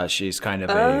she's kind of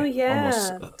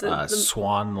almost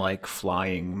swan-like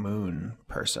flying moon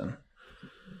person.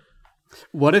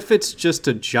 What if it's just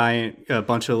a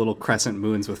bunch of little crescent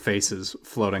moons with faces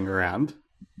floating around?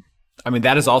 I mean,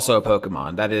 that is also a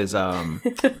Pokemon. That is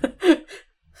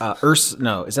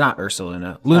no, it's not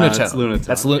Ursaluna. Lunatone. It's Lunatone.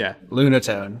 That's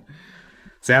Lunatone.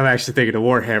 See, I'm actually thinking of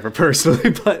Warhammer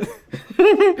personally, but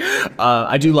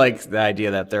I do like the idea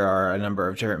that there are a number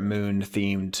of different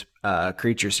moon-themed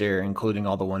creatures here, including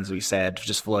all the ones we said,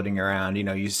 just floating around.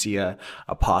 You see a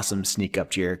possum sneak up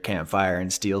to your campfire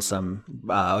and steal some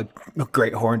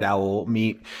great horned owl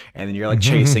meat, and then you're like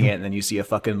chasing it, and then you see a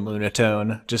fucking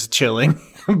Lunatone just chilling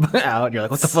out, and you're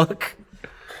like, what the fuck?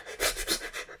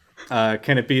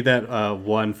 Can it be that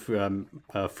one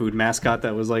food mascot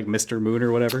that was like Mr. Moon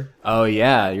or whatever? Oh,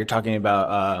 yeah. You're talking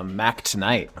about Mac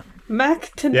Tonight.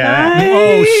 Mac Tonight? Yeah.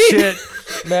 Oh, shit.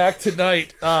 Mac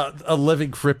Tonight. A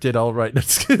living cryptid, all right.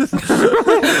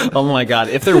 Oh, my God.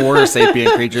 If there were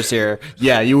sapient creatures here,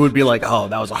 yeah, you would be like, oh,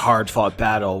 that was a hard-fought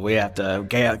battle. We have to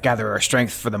gather our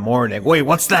strength for the morning. Wait,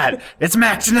 what's that? It's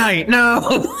Mac Tonight.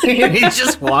 No. He's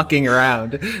just walking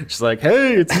around. Just like,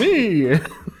 hey, it's me.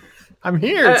 I'm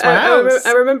here. It's my house.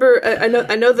 I remember. I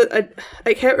know that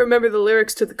I can't remember the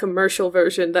lyrics to the commercial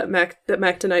version that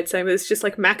Mac Tonight sang. But it's just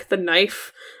like Mac the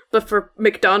Knife, but for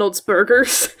McDonald's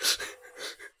burgers.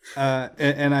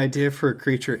 An idea for a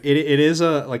creature. It is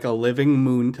a living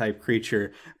moon type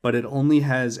creature, but it only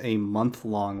has a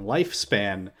month-long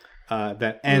lifespan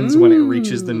that ends when it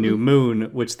reaches the new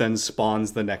moon, which then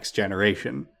spawns the next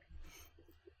generation.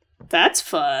 That's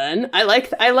fun. I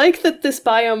like that this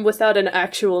biome without an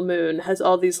actual moon has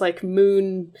all these like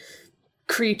moon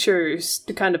creatures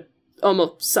to kind of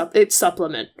almost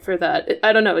supplement for that.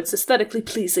 I don't know. It's aesthetically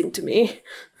pleasing to me.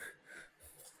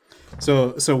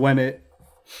 So when it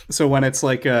So when it's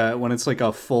like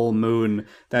a full moon,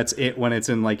 that's it. When it's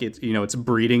in like it's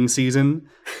breeding season,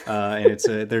 and it's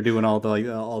they're doing all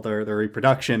their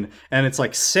reproduction, and it's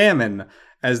like salmon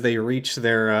as they reach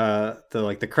their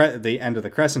the end of the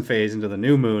crescent phase into the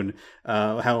new moon.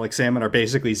 How like salmon are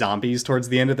basically zombies towards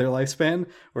the end of their lifespan,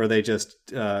 where they just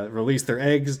release their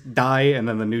eggs, die, and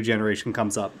then the new generation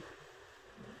comes up.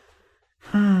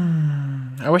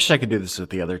 I wish I could do this with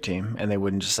the other team, and they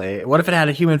wouldn't just say, "What if it had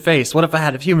a human face? What if I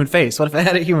had a human face? What if it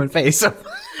had a human face?" What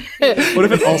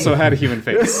if it also had a human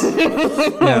face?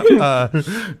 Yeah.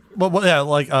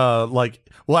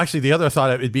 Well, actually, the other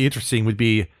thought it'd be interesting would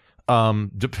be,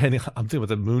 depending. I'm thinking with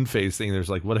the moon phase thing. There's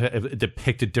like, what if it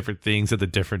depicted different things at the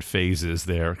different phases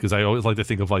there? Because I always like to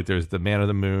think of like there's the man on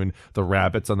the moon, the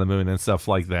rabbits on the moon, and stuff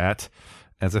like that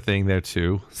as a thing there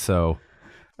too. So.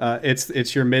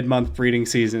 It's your mid-month breeding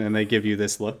season, and they give you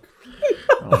this look.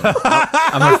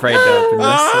 I'm afraid to open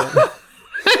this.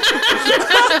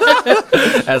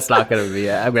 That's not going to be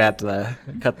it. I'm going to have to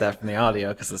cut that from the audio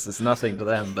because this is nothing to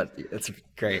them, but it's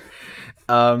great.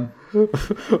 What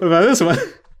about this one?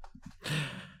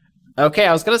 Okay,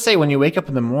 I was going to say when you wake up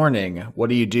in the morning, what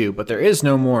do you do? But there is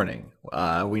no morning.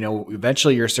 We know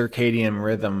eventually your circadian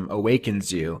rhythm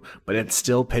awakens you, but it's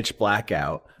still pitch black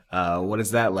out. What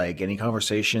is that like? Any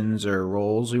conversations or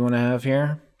roles we want to have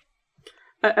here?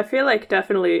 I feel like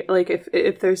definitely, like,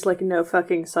 if there's, like, no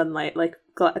fucking sunlight, like,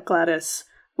 Gladys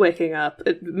waking up,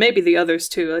 maybe the others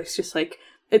too, it's just, like,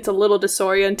 it's a little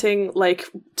disorienting, like,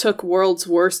 took world's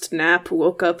worst nap,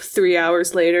 woke up 3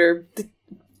 hours later,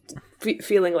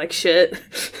 feeling like shit.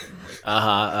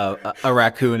 A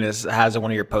raccoon has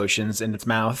one of your potions in its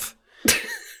mouth.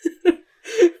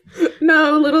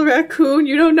 No, little raccoon,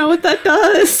 you don't know what that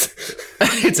does.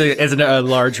 It's a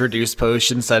large reduced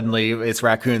potion. Suddenly, it's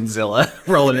Raccoonzilla.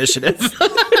 Roll initiative.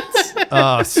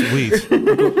 Oh, sweet.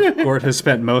 Gord has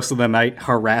spent most of the night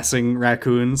harassing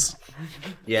raccoons.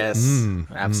 Yes,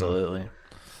 absolutely.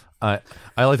 I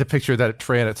like to picture that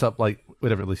Tran, it's up like,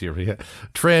 whatever, at least here.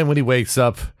 Tran, when he wakes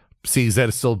up, sees that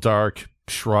it's still dark,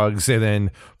 shrugs, and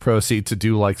then proceeds to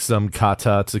do like some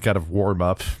kata to kind of warm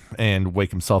up and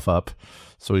wake himself up.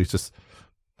 So he's just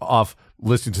off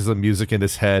listening to some music in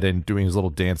his head and doing his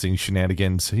little dancing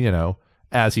shenanigans,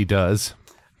 as he does.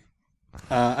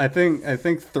 I think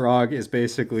Throg is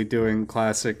basically doing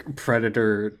classic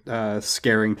Predator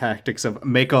scaring tactics of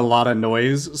make a lot of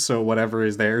noise so whatever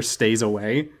is there stays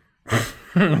away.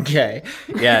 Okay.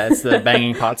 Yeah, it's the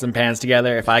banging pots and pans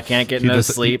together. If I can't get no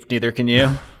sleep, neither can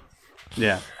you.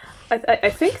 Yeah. I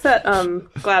think that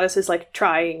Gladys is like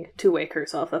trying to wake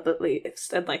herself up at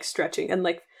least and like stretching and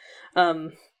like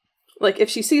if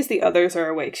she sees the others are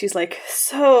awake, she's like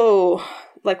so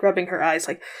like rubbing her eyes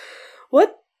like,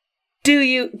 what do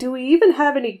we even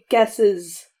have any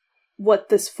guesses what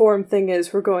this form thing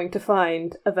is we're going to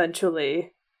find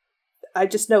eventually? I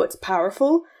just know it's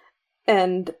powerful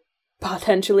and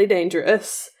potentially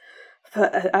dangerous.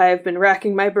 But I've been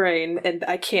racking my brain and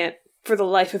I can't for the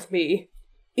life of me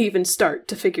even start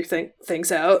to figure things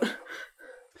out.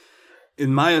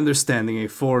 In my understanding, a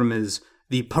form is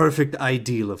the perfect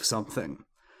ideal of something.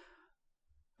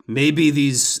 Maybe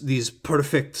these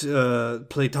perfect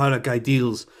Platonic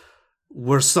ideals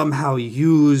were somehow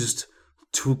used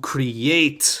to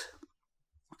create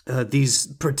these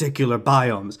particular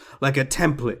biomes, like a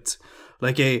template,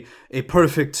 like a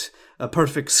perfect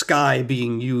sky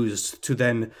being used to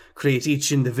then create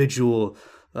each individual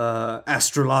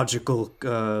astrological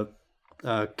God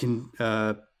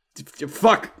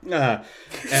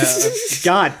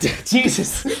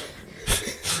Jesus.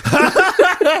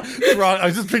 Throg, I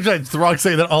was just picturing Throg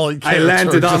saying that all in I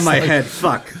landed on my head.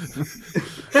 Fuck.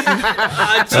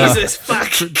 Jesus fuck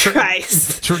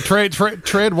Christ.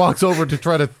 Tran walks over to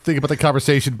try to think about the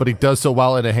conversation, but he does so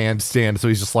while in a handstand, so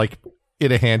he's just like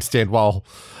in a handstand while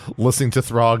listening to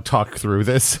Throg talk through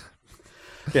this.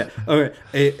 Yeah. Okay.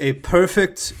 A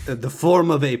perfect, the form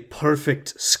of a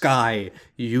perfect sky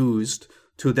used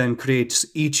to then create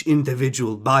each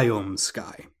individual biome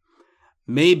sky.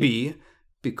 Maybe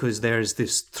because there's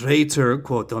this traitor,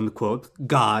 quote unquote,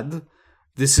 God,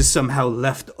 this is somehow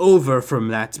left over from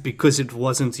that because it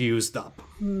wasn't used up.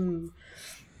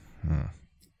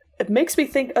 It makes me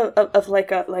think of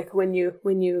like when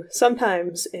you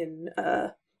sometimes in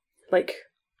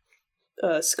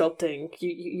sculpting,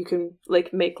 you can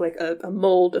like make like a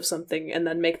mold of something and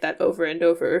then make that over and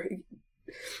over.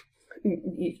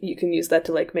 You can use that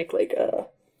to like make like a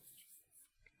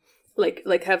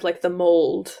like have like the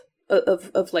mold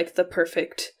of like the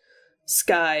perfect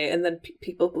sky, and then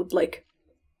people would like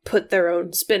put their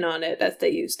own spin on it as they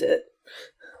used it.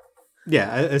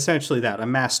 Yeah, essentially that. A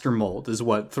master mold is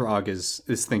what Throg is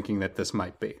thinking that this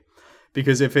might be.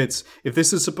 Because if this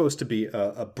is supposed to be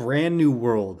a brand new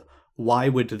world, why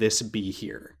would this be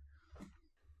here?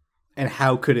 And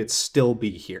how could it still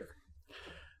be here?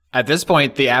 At this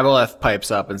point, the Aboleth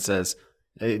pipes up and says,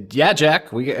 yeah,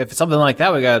 Jack, if it's something like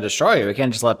that, we gotta destroy it. We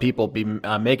can't just let people be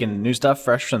making new stuff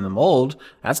fresh from the mold.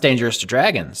 That's dangerous to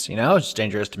dragons, It's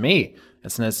dangerous to me.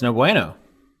 It's no bueno.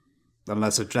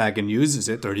 Unless a dragon uses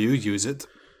it, or you use it.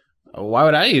 Why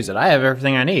would I use it? I have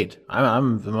everything I need.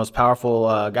 I'm the most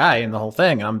powerful guy in the whole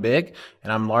thing. I'm big,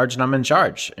 and I'm large, and I'm in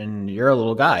charge. And you're a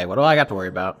little guy. What do I got to worry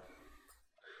about?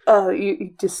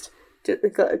 You just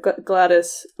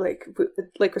Gladys,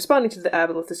 like responding to the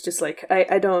Aboleth is just like,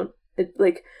 I don't,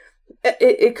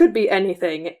 it could be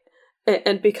anything,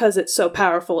 and because it's so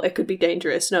powerful, it could be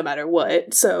dangerous no matter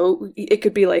what. So it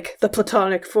could be like the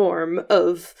platonic form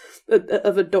of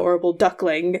adorable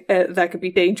duckling that could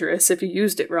be dangerous if you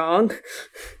used it wrong.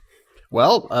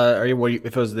 Well, if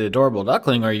it was the adorable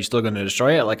duckling, are you still going to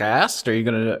destroy it like I asked? Or are you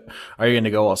going to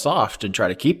go all soft and try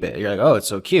to keep it? You're like, oh, it's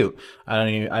so cute. I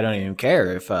don't even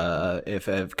care if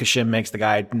Kashim makes the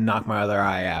guy knock my other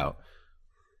eye out.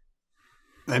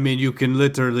 I mean, you can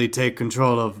literally take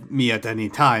control of me at any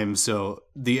time, so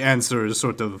the answer is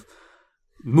sort of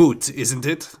moot, isn't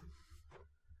it?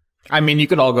 I mean, you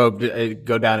could all go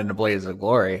down in a blaze of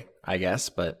glory, I guess,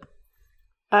 but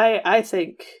I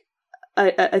think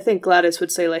Gladys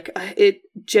would say, like, it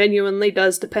genuinely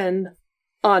does depend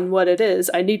on what it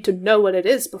is. I need to know what it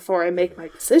is before I make my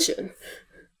decision.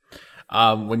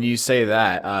 When you say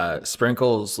that,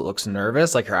 Sprinkles looks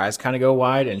nervous, like her eyes kind of go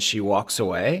wide, and she walks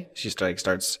away. She starts,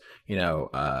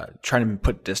 trying to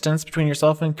put distance between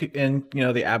yourself and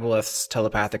the Aboleth's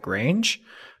telepathic range,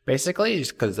 basically,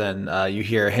 because then you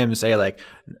hear him say, like,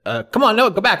 come on, no,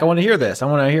 go back. I want to hear this. I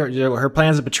want to hear her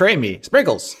plans to betray me.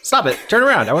 Sprinkles, stop it. Turn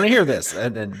around. I want to hear this.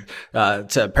 And then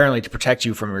to protect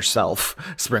you from yourself,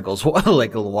 Sprinkles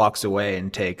walks away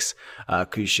and takes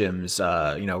Kushim's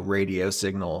radio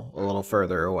signal a little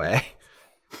further away.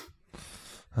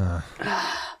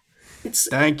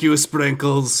 Thank you,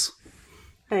 Sprinkles.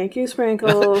 Thank you,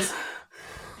 Sprinkles.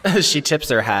 She tips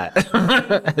her hat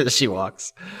as she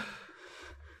walks.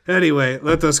 Anyway,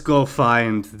 let us go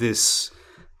find this,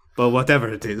 but whatever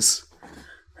it is.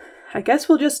 I guess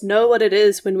we'll just know what it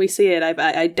is when we see it.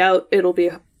 I doubt it'll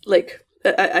be, like,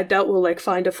 I doubt we'll, like,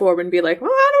 find a form and be like, well,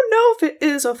 I don't know if it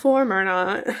is a form or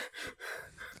not.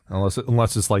 Unless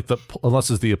it's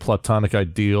the platonic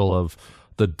ideal of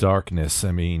the darkness.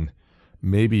 I mean,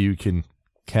 maybe you can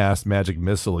cast magic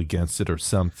missile against it or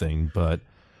something, but...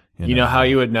 You know how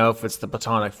you would know if it's the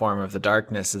platonic form of the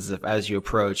darkness is if as you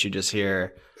approach, you just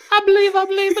hear, I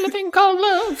believe in a thing called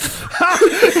love.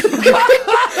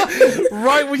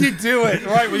 Right when you do it,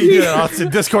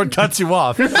 Austin. Discord cuts you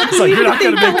off. It's like, you're not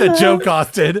going to make that joke,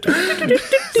 Austin. Thank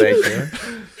you.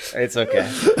 It's okay.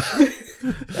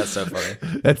 That's so funny.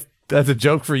 That's a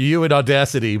joke for you in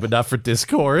Audacity, but not for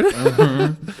Discord.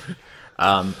 Mm-hmm.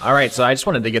 All right, so I just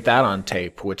wanted to get that on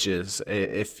tape, which is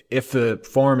if the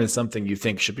form is something you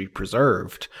think should be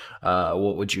preserved,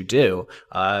 what would you do?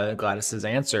 Gladys's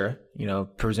answer,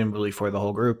 presumably for the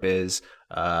whole group is,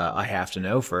 I have to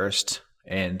know first.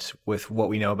 And with what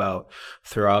we know about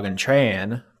Throg and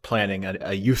Tran planning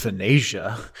a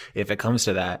euthanasia, if it comes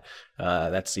to that,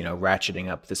 that's, ratcheting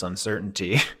up this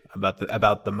uncertainty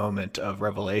about the moment of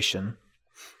revelation.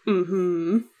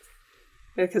 Mm-hmm.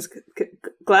 Because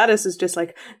Gladys is just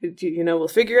like, we'll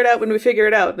figure it out when we figure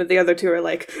it out. And the other two are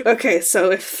like, okay,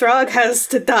 so if Throg has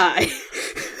to die.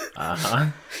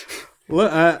 Uh-huh.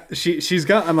 Well, she's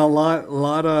gotten a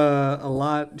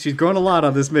lot. She's grown a lot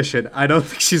on this mission. I don't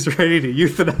think she's ready to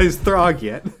euthanize Throg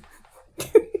yet.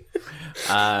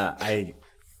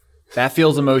 That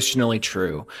feels emotionally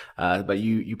true. But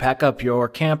you pack up your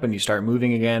camp and you start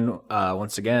moving again.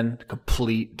 Once again,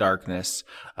 complete darkness.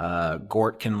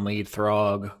 Gort can lead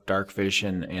Throg. Dark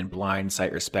vision and blind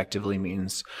sight respectively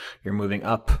means you're moving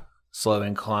up, slow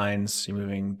inclines. You're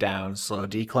moving down, slow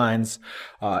declines.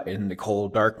 In the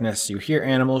cold darkness, you hear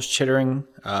animals chittering,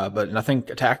 but nothing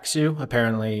attacks you.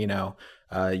 Apparently,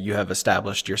 you have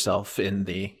established yourself in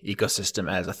the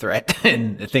ecosystem as a threat,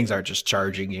 and things aren't just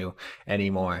charging you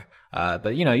anymore.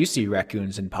 But you see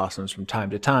raccoons and possums from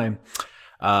time to time.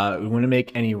 We want to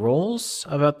make any rolls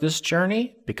about this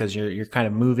journey because you're kind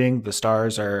of moving. The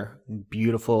stars are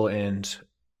beautiful and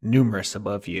numerous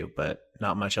above you, but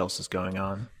not much else is going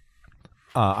on.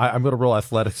 I'm going to roll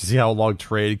athletics to see how long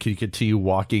Trade can continue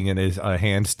walking in his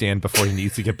handstand before he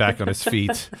needs to get back on his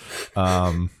feet.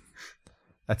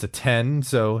 That's a 10,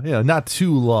 so not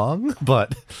too long,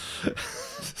 but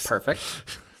perfect.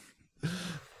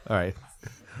 All right.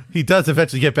 He does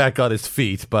eventually get back on his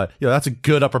feet, but that's a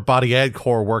good upper body and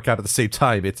core workout at the same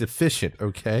time. It's efficient,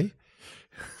 okay?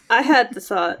 I had the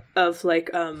thought of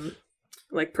like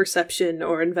perception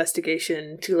or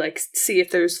investigation to like see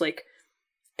if there's like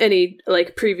any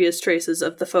like previous traces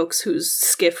of the folks whose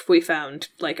skiff we found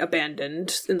like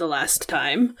abandoned in the last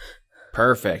time.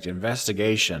 Perfect.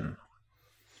 Investigation.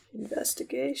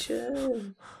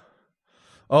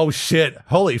 Oh shit.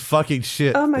 Holy fucking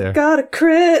shit. Oh my god, a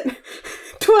crit!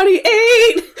 28!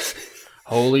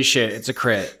 Holy shit, it's a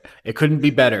crit. It couldn't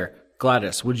be better.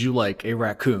 Gladys, would you like a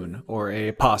raccoon or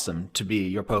a possum to be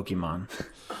your Pokemon?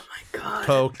 Oh my god.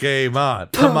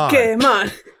 Pokemon. Come on.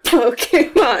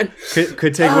 Pokemon.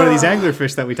 Could take one of these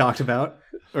anglerfish that we talked about.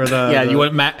 Or the You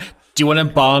want Mac? Do you want to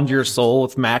bond your soul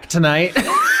with Mac tonight?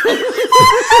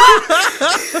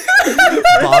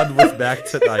 Bond with Mac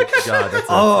tonight. God,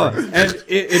 that's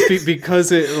and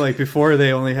because it like before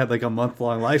they only had like a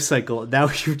month-long life cycle. Now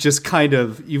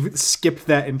you've skipped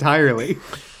that entirely.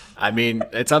 I mean,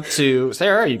 it's up to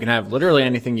Sarah. You can have literally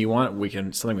anything you want.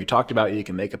 Something we talked about. You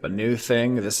can make up a new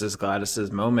thing. This is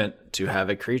Gladys's moment to have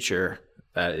a creature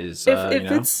that is,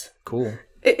 it's cool.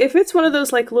 If it's one of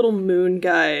those like little moon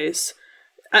guys,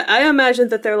 I imagine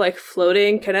that they're like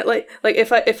floating. Can it like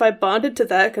if I bonded to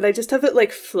that, could I just have it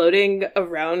like floating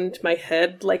around my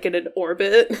head like in an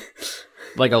orbit?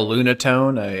 Like a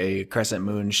lunatone, a crescent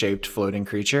moon shaped floating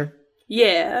creature?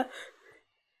 Yeah.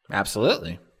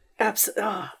 Absolutely.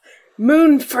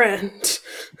 Moon friend.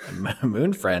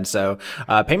 Moon friend. So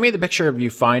paint me the picture of you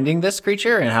finding this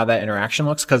creature and how that interaction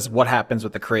looks, because what happens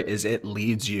with the crit is it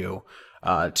leads you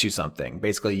to something.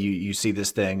 Basically, you see this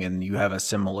thing and you have a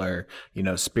similar,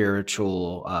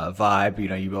 spiritual vibe.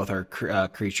 You both are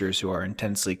creatures who are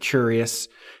intensely curious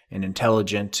and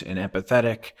intelligent and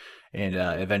empathetic. And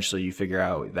eventually you figure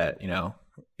out that,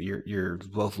 you're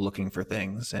both looking for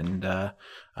things. And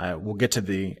we'll get to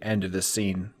the end of this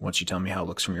scene once you tell me how it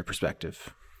looks from your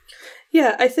perspective.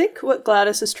 Yeah, I think what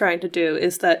Gladys is trying to do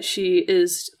is that she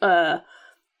is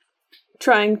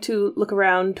trying to look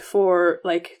around for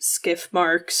like skiff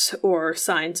marks or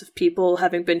signs of people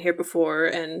having been here before,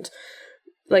 and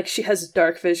like she has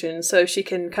dark vision, so she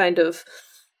can kind of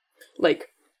like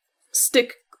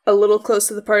stick a little close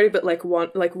to the party, but like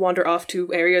wander off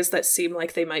to areas that seem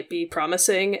like they might be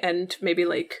promising, and maybe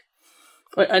like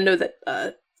I know that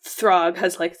Throg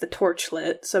has like the torch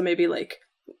lit, so maybe like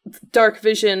dark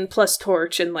vision plus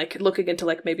torch and like looking into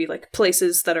like maybe like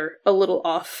places that are a little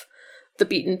off the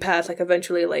beaten path. Like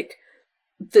eventually like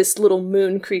this little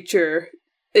moon creature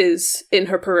is in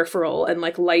her peripheral and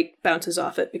like light bounces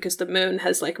off it because the moon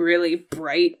has like really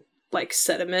bright like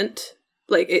sediment,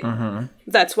 like it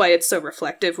that's why it's so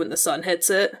reflective when the sun hits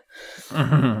it.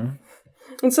 And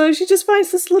so she just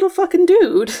finds this little fucking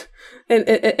dude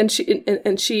and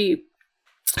she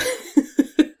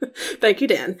thank you,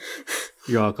 Dan.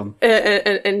 You're welcome.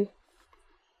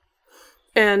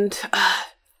 And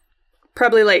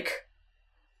probably like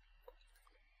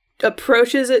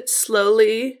approaches it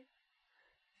slowly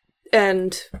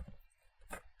and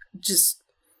just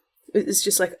is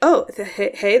just like, oh,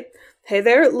 hey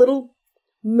there, little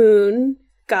moon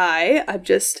guy. I'm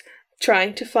just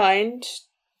trying to find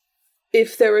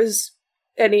if there was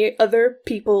any other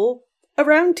people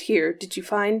around here. Did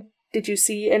you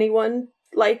see anyone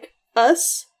like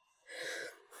us?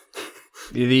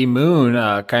 The moon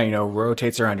kind of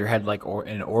rotates around your head like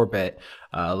in orbit,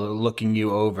 looking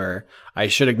you over. I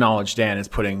should acknowledge Dan is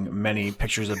putting many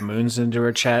pictures of moons into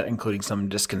her chat, including some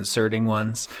disconcerting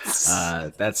ones.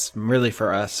 That's really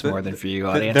for us more than for you,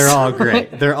 audience. They're all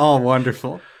great. They're all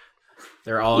wonderful.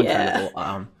 They're all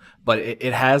incredible. But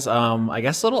it has, I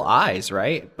guess, little eyes,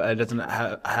 right? But it doesn't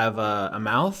have a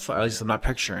mouth, or at least I'm not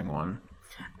picturing one.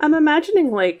 I'm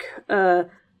imagining like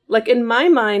in my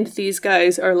mind, these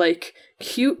guys are like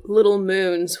cute little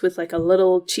moons with like a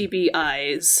little chibi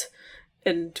eyes,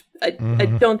 and I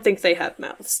don't think they have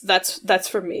mouths. That's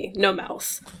for me, no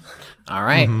mouth. All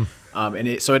right,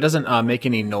 so it doesn't make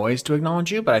any noise to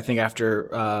acknowledge you, but I think after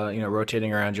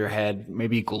rotating around your head,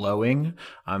 maybe glowing,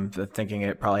 I'm thinking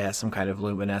it probably has some kind of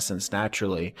luminescence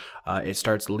naturally. It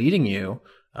starts leading you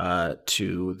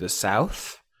to the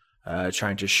south.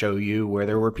 Trying to show you where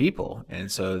there were people.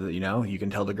 And so that, you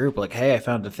can tell the group like, hey, I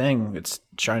found a thing. It's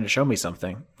trying to show me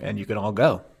something. And you can all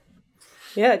go.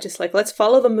 Yeah, just like, let's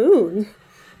follow the moon.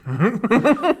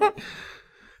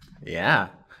 Yeah.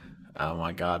 Oh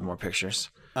my God, more pictures.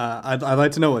 I'd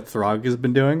like to know what Throg has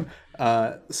been doing.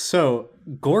 So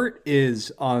Gort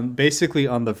is basically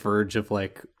on the verge of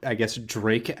like, I guess,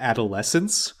 Drake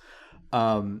adolescence.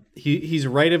 He's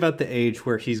right about the age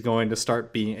where he's going to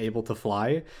start being able to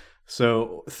fly.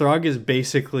 So Throg is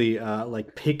basically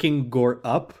like picking Gort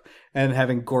up and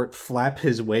having Gort flap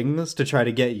his wings to try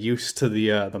to get used to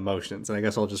the motions. And I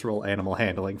guess I'll just roll animal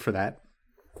handling for that.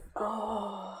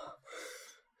 Oh.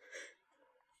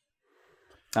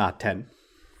 10.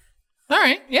 All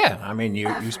right, yeah. I mean,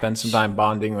 you spend some time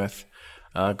bonding with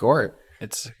Gort.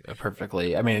 It's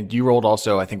perfectly. I mean, you rolled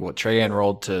also. I think what Treyan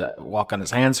rolled to walk on his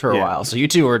hands for a while. So you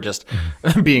two are just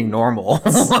being normal.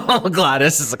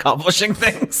 Gladys is accomplishing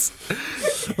things.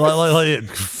 like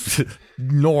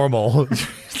normal.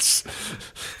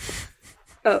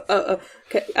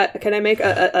 Can I make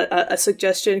a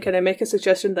suggestion? Can I make a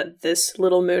suggestion that this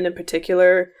little moon in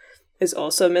particular is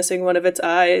also missing one of its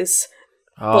eyes?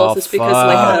 Both is because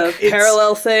like a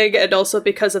parallel thing, and also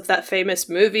because of that famous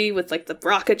movie with like the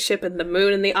rocket ship and the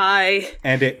moon in the eye.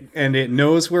 And it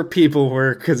knows where people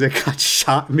were because it got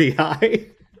shot in the eye.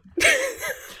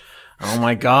 Oh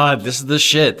my god, this is the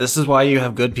shit. This is why you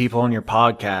have good people on your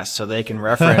podcast, so they can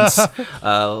reference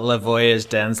Le Voyage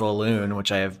dans la Lune,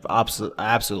 which I have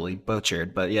absolutely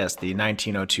butchered. But yes, the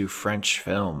 1902 French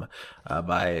film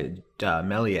by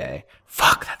Méliès.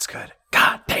 Fuck, that's good.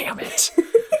 God damn it.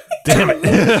 Damn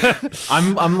it.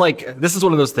 I'm like, this is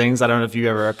one of those things, I don't know if you've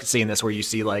ever seen this, where you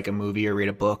see like a movie or read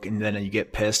a book and then you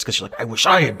get pissed because you're like, I wish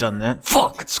I had done that.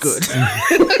 Fuck, it's good.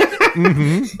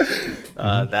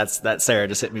 That's Sarah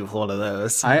just hit me with one of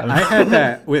those. I had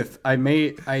that with,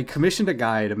 I commissioned a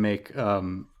guy to make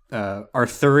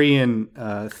Arthurian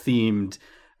themed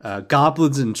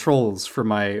goblins and trolls for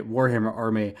my Warhammer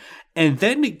army. And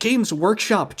then Games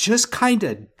Workshop just kind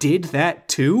of did that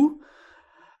too.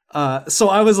 So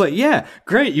I was like, yeah,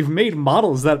 great. You've made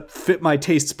models that fit my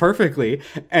tastes perfectly.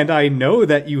 And I know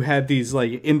that you had these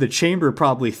like in the chamber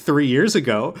probably 3 years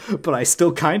ago, but I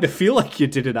still kind of feel like you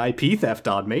did an IP theft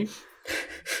on me.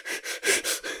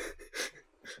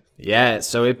 Yeah,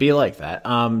 so it'd be like that.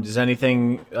 Does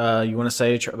anything you want to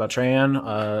say about Treyan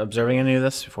observing any of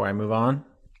this before I move on?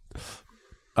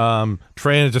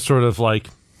 Treyan just sort of like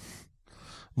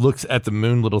looks at the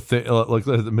moon little thing, like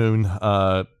at the moon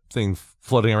thing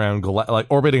floating around, like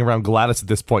orbiting around Gladys at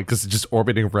this point, because it's just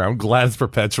orbiting around Gladys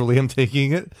perpetually. I'm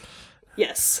taking it.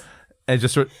 Yes. And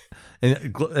just sort,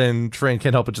 and Treyan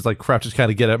can't help but just like crouch, kind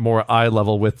of get at more eye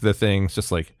level with the thing. It's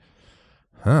just like,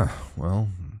 huh? Well,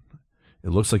 it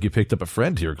looks like you picked up a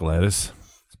friend here, Gladys.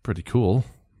 It's pretty cool.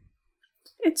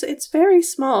 It's very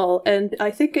small, and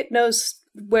I think it knows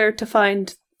where to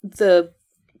find the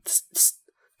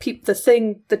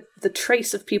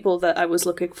trace of people that I was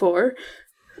looking for.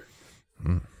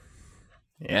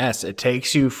 Yes, it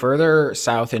takes you further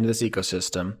south into this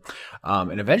ecosystem,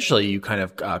 and eventually you kind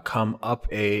of come up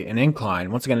an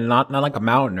incline. Once again, not like a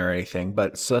mountain or anything,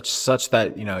 but such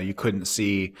that you couldn't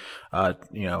see,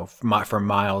 for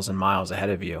miles and miles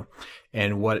ahead of you.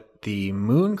 And what the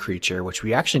moon creature, which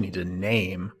we actually need to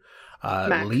name,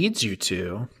 leads you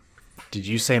to. Did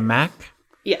you say Mac?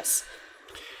 Yes.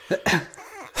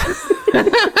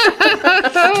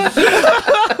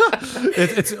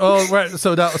 It's right.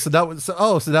 So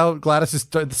now Gladys is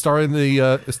starring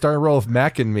the starring role of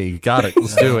Mac and me. Got it.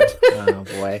 Let's do it. Oh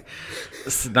boy,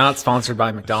 it's not sponsored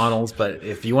by McDonald's, but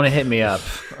if you want to hit me up,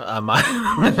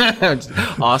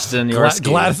 Austin,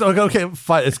 Gladys. Okay,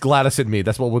 fine. It's Gladys and me.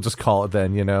 That's what we'll just call it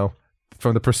then.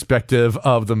 From the perspective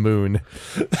of the moon.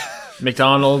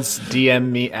 McDonald's, DM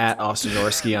me at Austin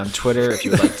Yorsky on Twitter if you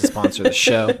would like to sponsor the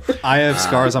show. I have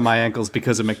scars on my ankles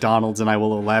because of McDonald's, and I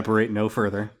will elaborate no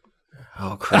further.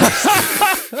 Oh, Christ.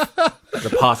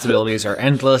 The possibilities are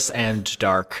endless and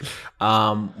dark.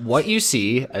 What you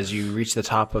see as you reach the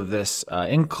top of this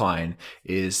incline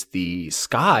is the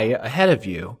sky ahead of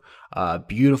you,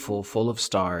 beautiful, full of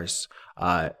stars,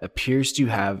 appears to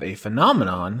have a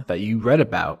phenomenon that you read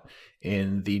about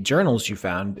in the journals you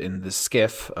found in the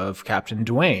skiff of Captain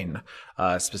Duane.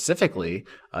 Specifically,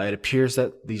 it appears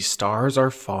that these stars are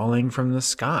falling from the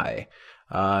sky.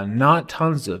 Not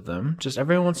tons of them, just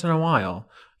every once in a while.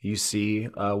 You see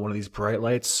one of these bright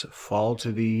lights fall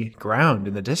to the ground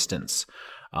in the distance.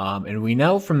 And we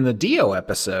know from the Dio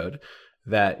episode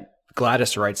that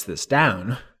Gladys writes this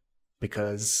down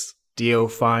because Dio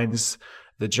finds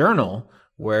the journal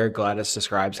where Gladys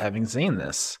describes having seen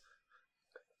this.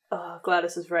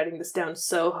 Gladys is writing this down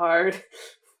so hard.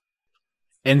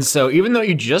 And so even though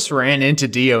you just ran into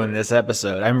Dio in this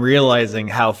episode, I'm realizing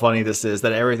how funny this is,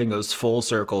 that everything goes full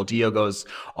circle. Dio goes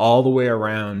all the way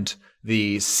around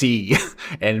the sea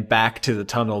and back to the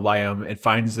tunnel biome and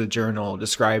finds the journal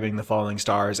describing the falling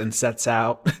stars and sets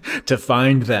out to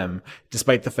find them,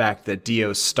 despite the fact that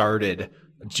Dio started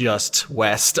just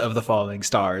west of the falling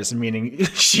stars, meaning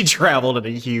she traveled in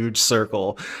a huge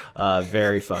circle.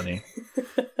 Very funny.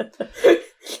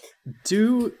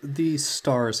 Do these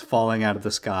stars falling out of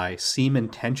the sky seem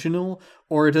intentional,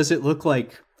 or does it look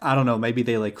like, I don't know, maybe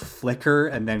they like flicker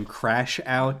and then crash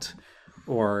out,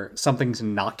 or something's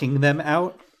knocking them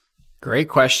out? Great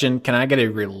question. Can I get a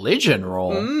religion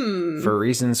roll for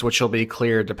reasons which will be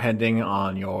clear depending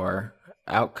on your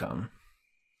outcome?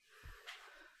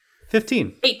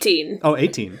 15. 18. Oh,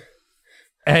 18.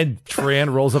 And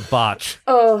Tran rolls a botch.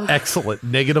 Oh. Excellent.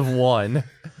 -1.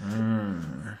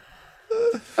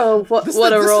 Oh, what This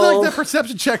a is roll. like the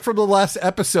perception check from the last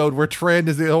episode where Tran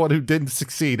is the only one who didn't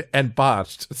succeed and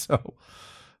botched.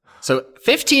 So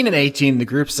 15 and 18, the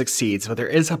group succeeds, but there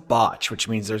is a botch, which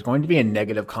means there's going to be a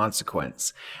negative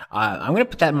consequence. I'm going to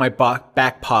put that in my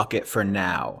back pocket for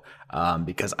now,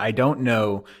 because I don't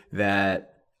know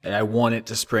that I want it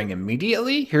to spring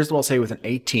immediately. Here's what I'll say with an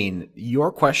 18.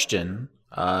 Your question,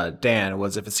 Dan,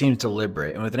 was if it seems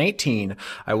deliberate. And with an 18,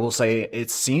 I will say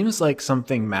it seems like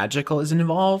something magical is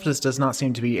involved. This does not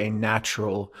seem to be a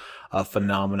natural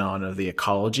phenomenon of the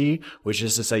ecology, which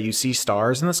is to say you see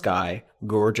stars in the sky,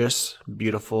 gorgeous,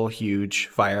 beautiful, huge,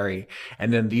 fiery,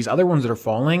 and then these other ones that are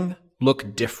falling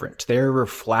look different. They are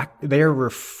refracting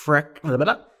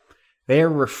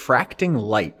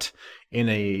light in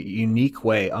a unique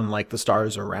way, unlike the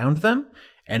stars around them,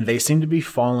 and they seem to be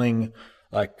falling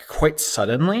like quite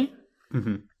suddenly.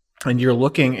 Mm-hmm. And you're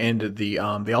looking, and they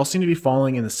all seem to be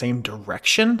falling in the same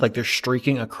direction, like they're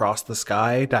streaking across the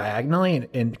sky diagonally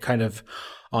and kind of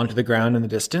onto the ground in the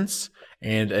distance.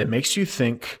 And it makes you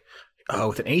think,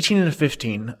 with an 18 and a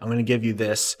 15, I'm going to give you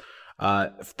this.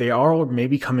 They are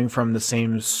maybe coming from the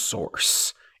same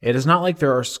source. It is not like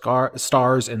there are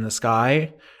stars in the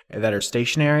sky that are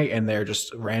stationary and they're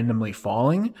just randomly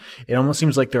falling. It almost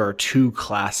seems like there are two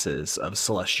classes of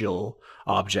celestial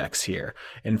objects here.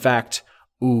 In fact,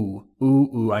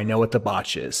 I know what the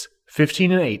botch is.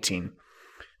 15 and 18.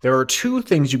 There are two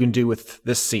things you can do with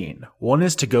this scene. One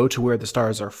is to go to where the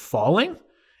stars are falling,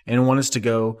 and one is to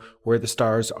go where the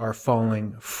stars are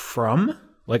falling from,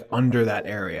 like under that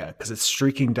area, because it's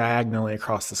streaking diagonally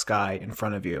across the sky in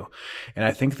front of you. And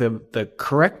I think the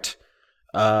correct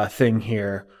thing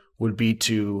here would be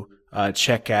to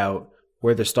check out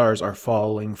where the stars are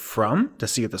falling from to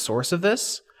see the source of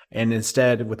this. And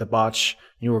instead, with the botch,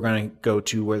 you were going to go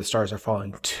to where the stars are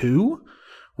falling to,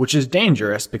 which is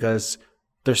dangerous because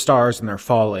they're stars and they're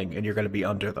falling and you're going to be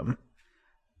under them.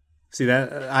 See,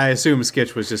 that I assume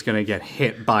Skitch was just going to get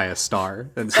hit by a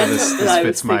star, and so this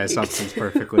fits my assumptions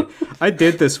perfectly. I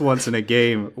did this once in a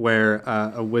game where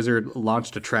a wizard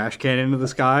launched a trash can into the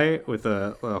sky with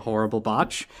a horrible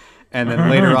botch, and then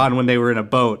later on when they were in a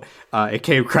boat, it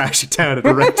came crashing down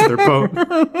and wrecked their boat.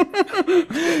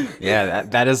 Yeah,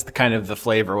 that is kind of the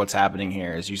flavor of what's happening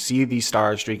here, is you see these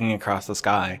stars streaking across the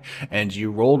sky, and you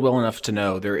rolled well enough to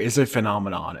know there is a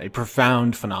phenomenon, a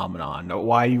profound phenomenon.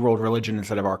 Why you rolled religion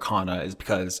instead of arcana is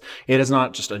because it is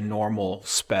not just a normal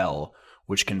spell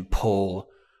which can pull,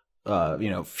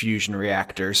 fusion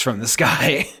reactors from the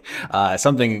sky.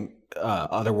 Something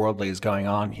otherworldly is going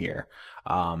on here.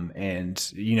 I'll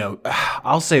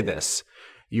say this.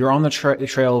 You're on the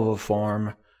trail of a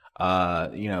form.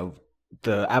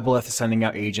 The Aboleth is sending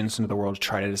out agents into the world to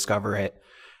try to discover it.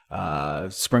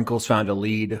 Sprinkles found a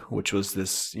lead, which was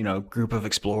this, group of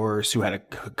explorers who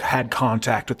had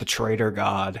contact with the traitor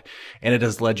god, and it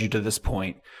has led you to this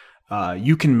point.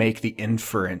 You can make the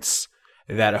inference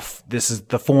that if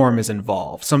the form is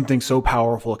involved, something so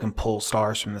powerful it can pull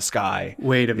stars from the sky.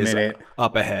 Wait a minute.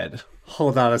 Up ahead.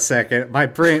 Hold on a second. My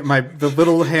brain, the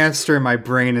little hamster in my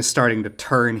brain is starting to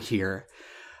turn here.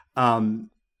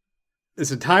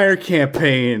 This entire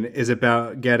campaign is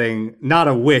about getting not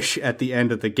a wish at the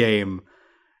end of the game.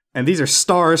 And these are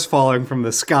stars falling from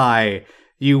the sky.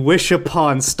 You wish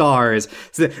upon stars.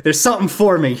 So there's something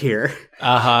forming here.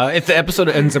 If the episode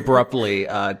ends abruptly,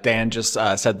 Dan just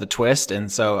said the twist,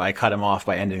 and so I cut him off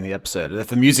by ending the episode. If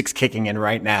the music's kicking in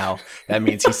right now, that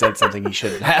means he said something he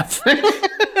shouldn't have.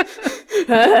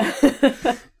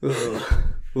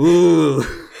 Ooh.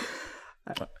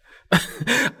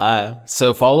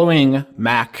 So following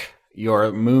Mac,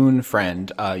 your moon friend,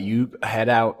 you head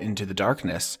out into the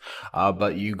darkness,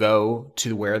 but you go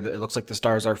to where it looks like the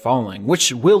stars are falling,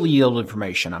 which will yield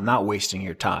information. I'm not wasting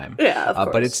your time. Yeah, of course.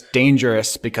 But it's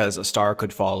dangerous because a star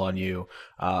could fall on you,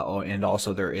 and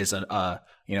also there is a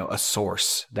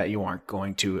source that you aren't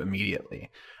going to immediately.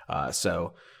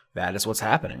 So that is what's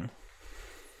happening.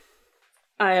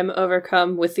 I am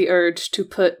overcome with the urge to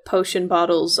put potion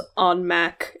bottles on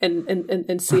Mac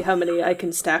and see how many I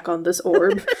can stack on this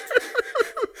orb.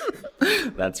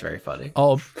 That's very funny.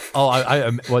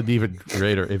 I would be even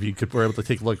greater if you were able to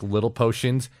take like little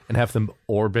potions and have them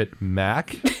orbit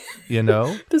Mac. you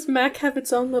know? Does Mac have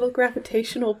its own little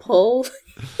gravitational pull?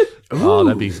 Oh,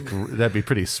 that'd be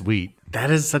pretty sweet.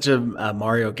 That is such a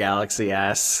Mario Galaxy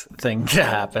ass thing to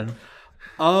happen.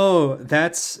 Oh,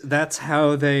 that's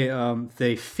how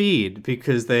they feed,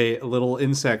 because little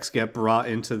insects get brought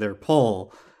into their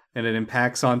pull, and it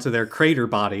impacts onto their crater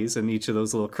bodies, and each of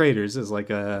those little craters is like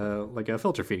a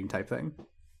filter feeding type thing.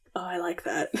 Oh, I like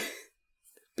that.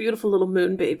 Beautiful little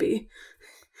moon baby.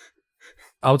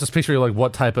 I was just picturing like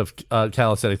what type of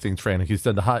calisthenic thing training. He's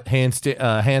done the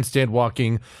handstand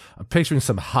walking. I'm picturing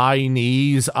some high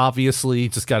knees, obviously.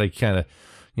 Just got to kind of,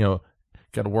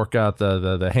 got to work out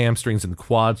the hamstrings and the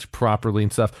quads properly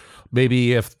and stuff.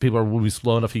 Maybe if people are moving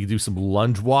slow enough, he could do some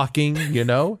lunge walking,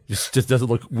 Just doesn't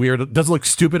look weird. It doesn't look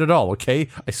stupid at all, okay?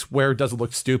 I swear it doesn't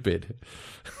look stupid.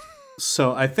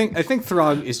 So I think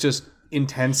Throg is just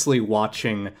intensely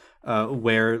watching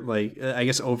where, like, I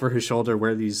guess over his shoulder,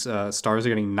 where these stars are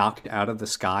getting knocked out of the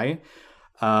sky.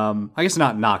 I guess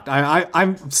not knocked.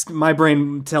 My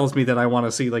brain tells me that I want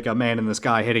to see like a man in the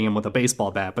sky hitting him with a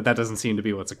baseball bat, but that doesn't seem to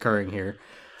be what's occurring here.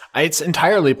 It's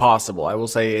entirely possible. I will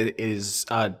say it is,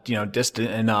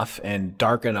 distant enough and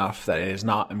dark enough that it is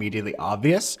not immediately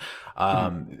obvious.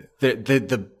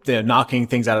 The knocking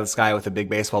things out of the sky with a big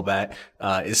baseball bat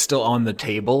is still on the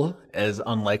table, as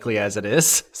unlikely as it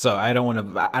is. So I don't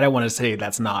want to say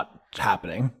that's not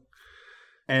happening.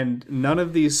 And none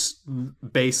of these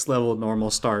base level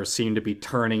normal stars seem to be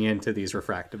turning into these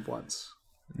refractive ones.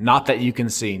 Not that you can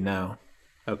see, no.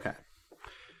 Okay.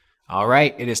 All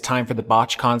right, it is time for the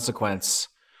botch consequence.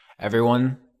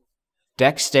 Everyone,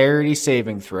 dexterity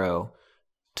saving throw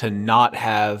to not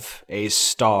have a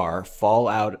star fall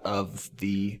out of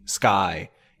the sky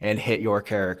and hit your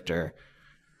character.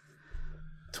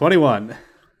 21.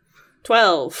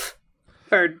 12.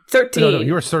 Or 13. No,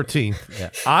 you were 13. Yeah.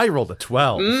 I rolled a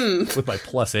 12 with my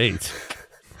 +8.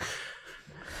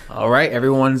 All right,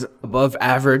 everyone's above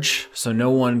average, so no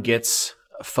one gets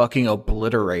fucking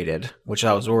obliterated, which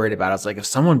I was worried about. I was like, if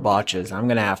someone botches, I'm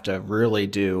going to have to really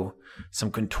do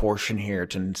some contortion here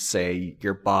to say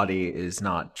your body is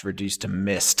not reduced to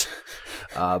mist.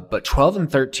 But 12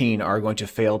 and 13 are going to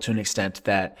fail to an extent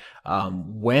that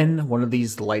when one of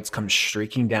these lights comes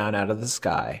streaking down out of the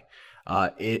sky,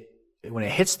 when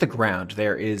it hits the ground,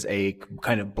 there is a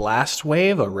kind of blast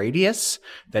wave, a radius,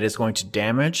 that is going to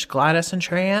damage Gladys and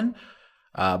Treyan.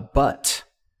 But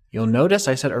you'll notice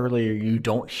I said earlier you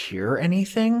don't hear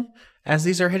anything as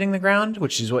these are hitting the ground,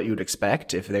 which is what you would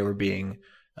expect if they were being,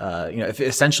 if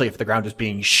the ground was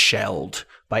being shelled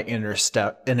by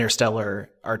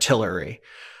interstellar artillery.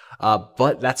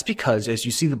 But that's because as you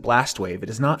see the blast wave,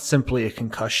 it is not simply a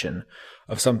concussion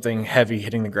of something heavy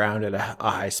hitting the ground at a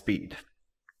high speed.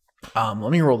 Let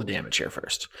me roll the damage here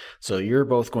first. So you're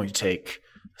both going to take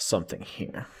something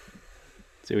here.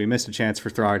 See, we missed a chance for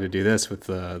Throg to do this with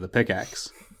the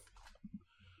pickaxe.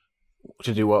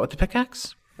 To do what with the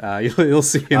pickaxe? You'll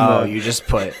see in you just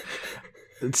put...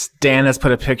 Dan has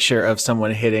put a picture of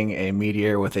someone hitting a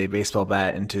meteor with a baseball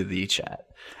bat into the chat.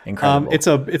 Incredible.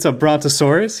 It's a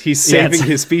brontosaurus. He's saving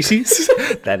his species.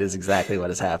 That is exactly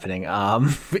what is happening.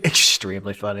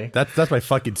 Extremely funny. That's my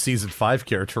fucking season 5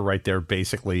 character right there,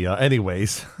 basically.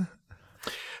 Anyways.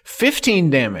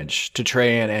 15 damage to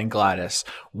Treyan and Gladys.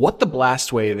 What the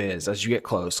blast wave is as you get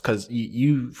close, because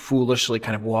you foolishly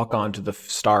kind of walk onto the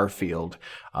star field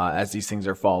as these things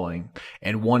are falling,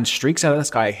 and one streaks out of the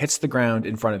sky, hits the ground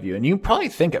in front of you, and you probably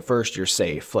think at first you're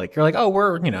safe. Like, you're like, oh,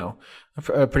 we're,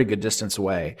 a pretty good distance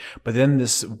away. But then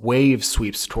this wave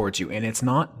sweeps towards you, and it's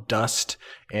not dust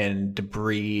and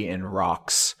debris and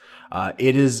rocks.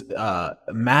 It is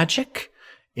magic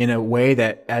in a way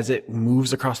that as it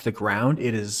moves across the ground,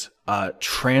 it is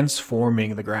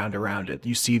transforming the ground around it.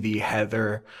 You see the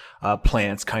heather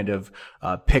plants kind of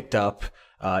picked up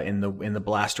in the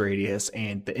blast radius,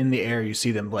 and in the air you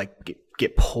see them like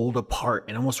get pulled apart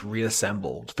and almost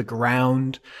reassembled. The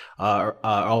ground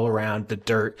all around, the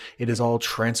dirt, it is all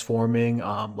transforming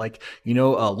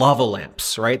lava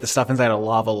lamps, right? The stuff inside a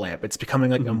lava lamp, it's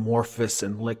becoming like amorphous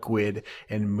and liquid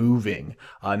and moving,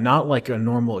 not like a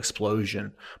normal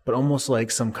explosion, but almost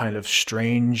like some kind of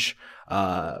strange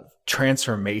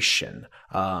transformation.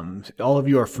 All of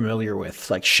you are familiar with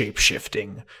like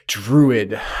shape-shifting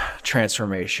druid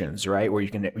transformations, right? Where you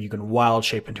can wild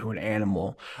shape into an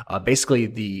animal. Basically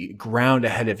the ground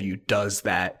ahead of you does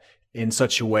that in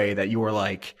such a way that you are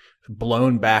like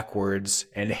blown backwards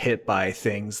and hit by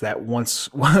things that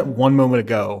once one moment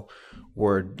ago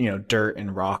were, dirt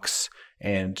and rocks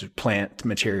and plant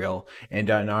material, and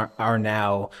are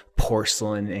now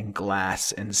porcelain and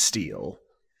glass and steel.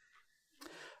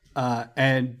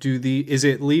 And is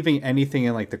it leaving anything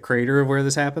in like the crater of where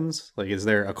this happens? Like, is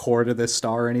there a core to this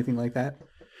star or anything like that?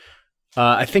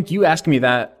 I think you asked me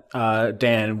that,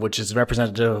 Dan, which is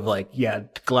representative of like, yeah,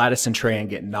 Gladys and Trayan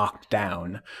get knocked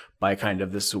down by kind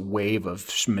of this wave of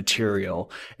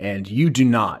material, and you do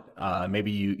not. Maybe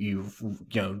you've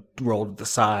rolled to the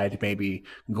side. Maybe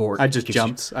Gort. I just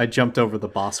jumped. I jumped over the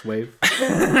boss wave.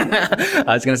 I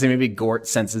was gonna say maybe Gort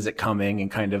senses it coming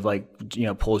and kind of like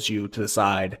pulls you to the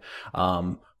side.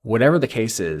 Whatever the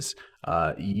case is,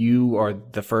 you are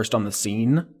the first on the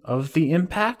scene of the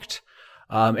impact.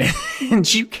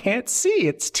 And you can't see;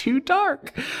 it's too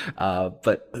dark.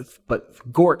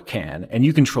 But Gort can, and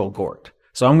you control Gort.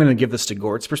 So I'm going to give this to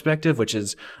Gort's perspective, which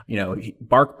is,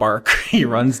 bark, bark. He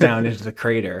runs down into the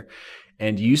crater,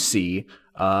 and you see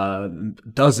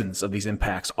dozens of these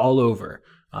impacts all over,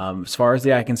 as far as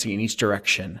the eye can see in each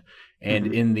direction.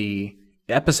 And in the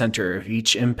epicenter of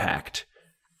each impact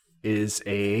is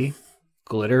a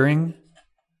glittering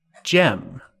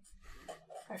gem.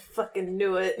 I fucking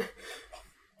knew it.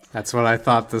 That's what I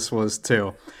thought this was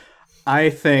too.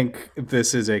 I think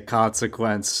this is a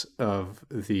consequence of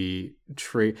the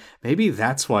trade. Maybe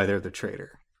that's why they're the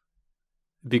traitor.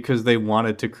 Because they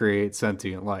wanted to create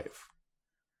sentient life.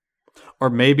 Or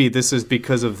maybe this is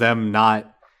because of them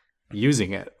not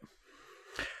using it.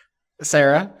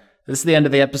 Sarah, this is the end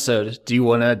of the episode. Do you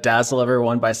want to dazzle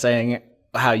everyone by saying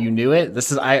how you knew it?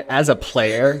 As a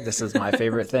player, this is my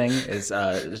favorite thing, is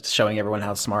showing everyone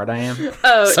how smart I am.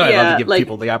 Oh, so yeah, I love to give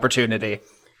people the opportunity.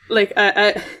 Like,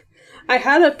 I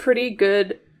had a pretty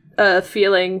good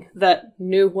feeling that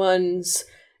New Ones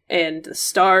and the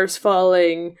stars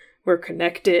falling were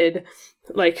connected.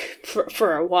 Like,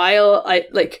 for a while, I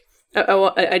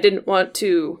didn't want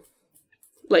to,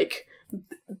 like,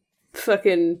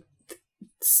 fucking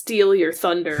steal your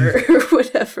thunder or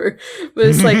whatever, but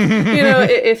it's like,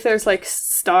 if there's like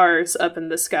stars up in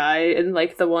the sky and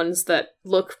like the ones that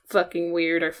look fucking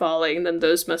weird are falling, then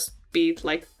those must be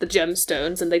like the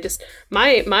gemstones, and they just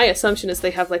my assumption is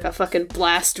they have like a fucking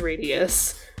blast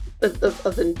radius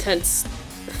of intense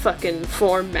fucking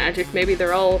form magic. Maybe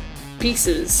they're all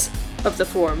pieces of the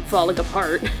form falling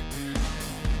apart.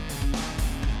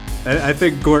 I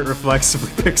think Gort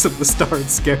reflexively picks up the star and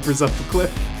scampers up the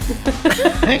cliff.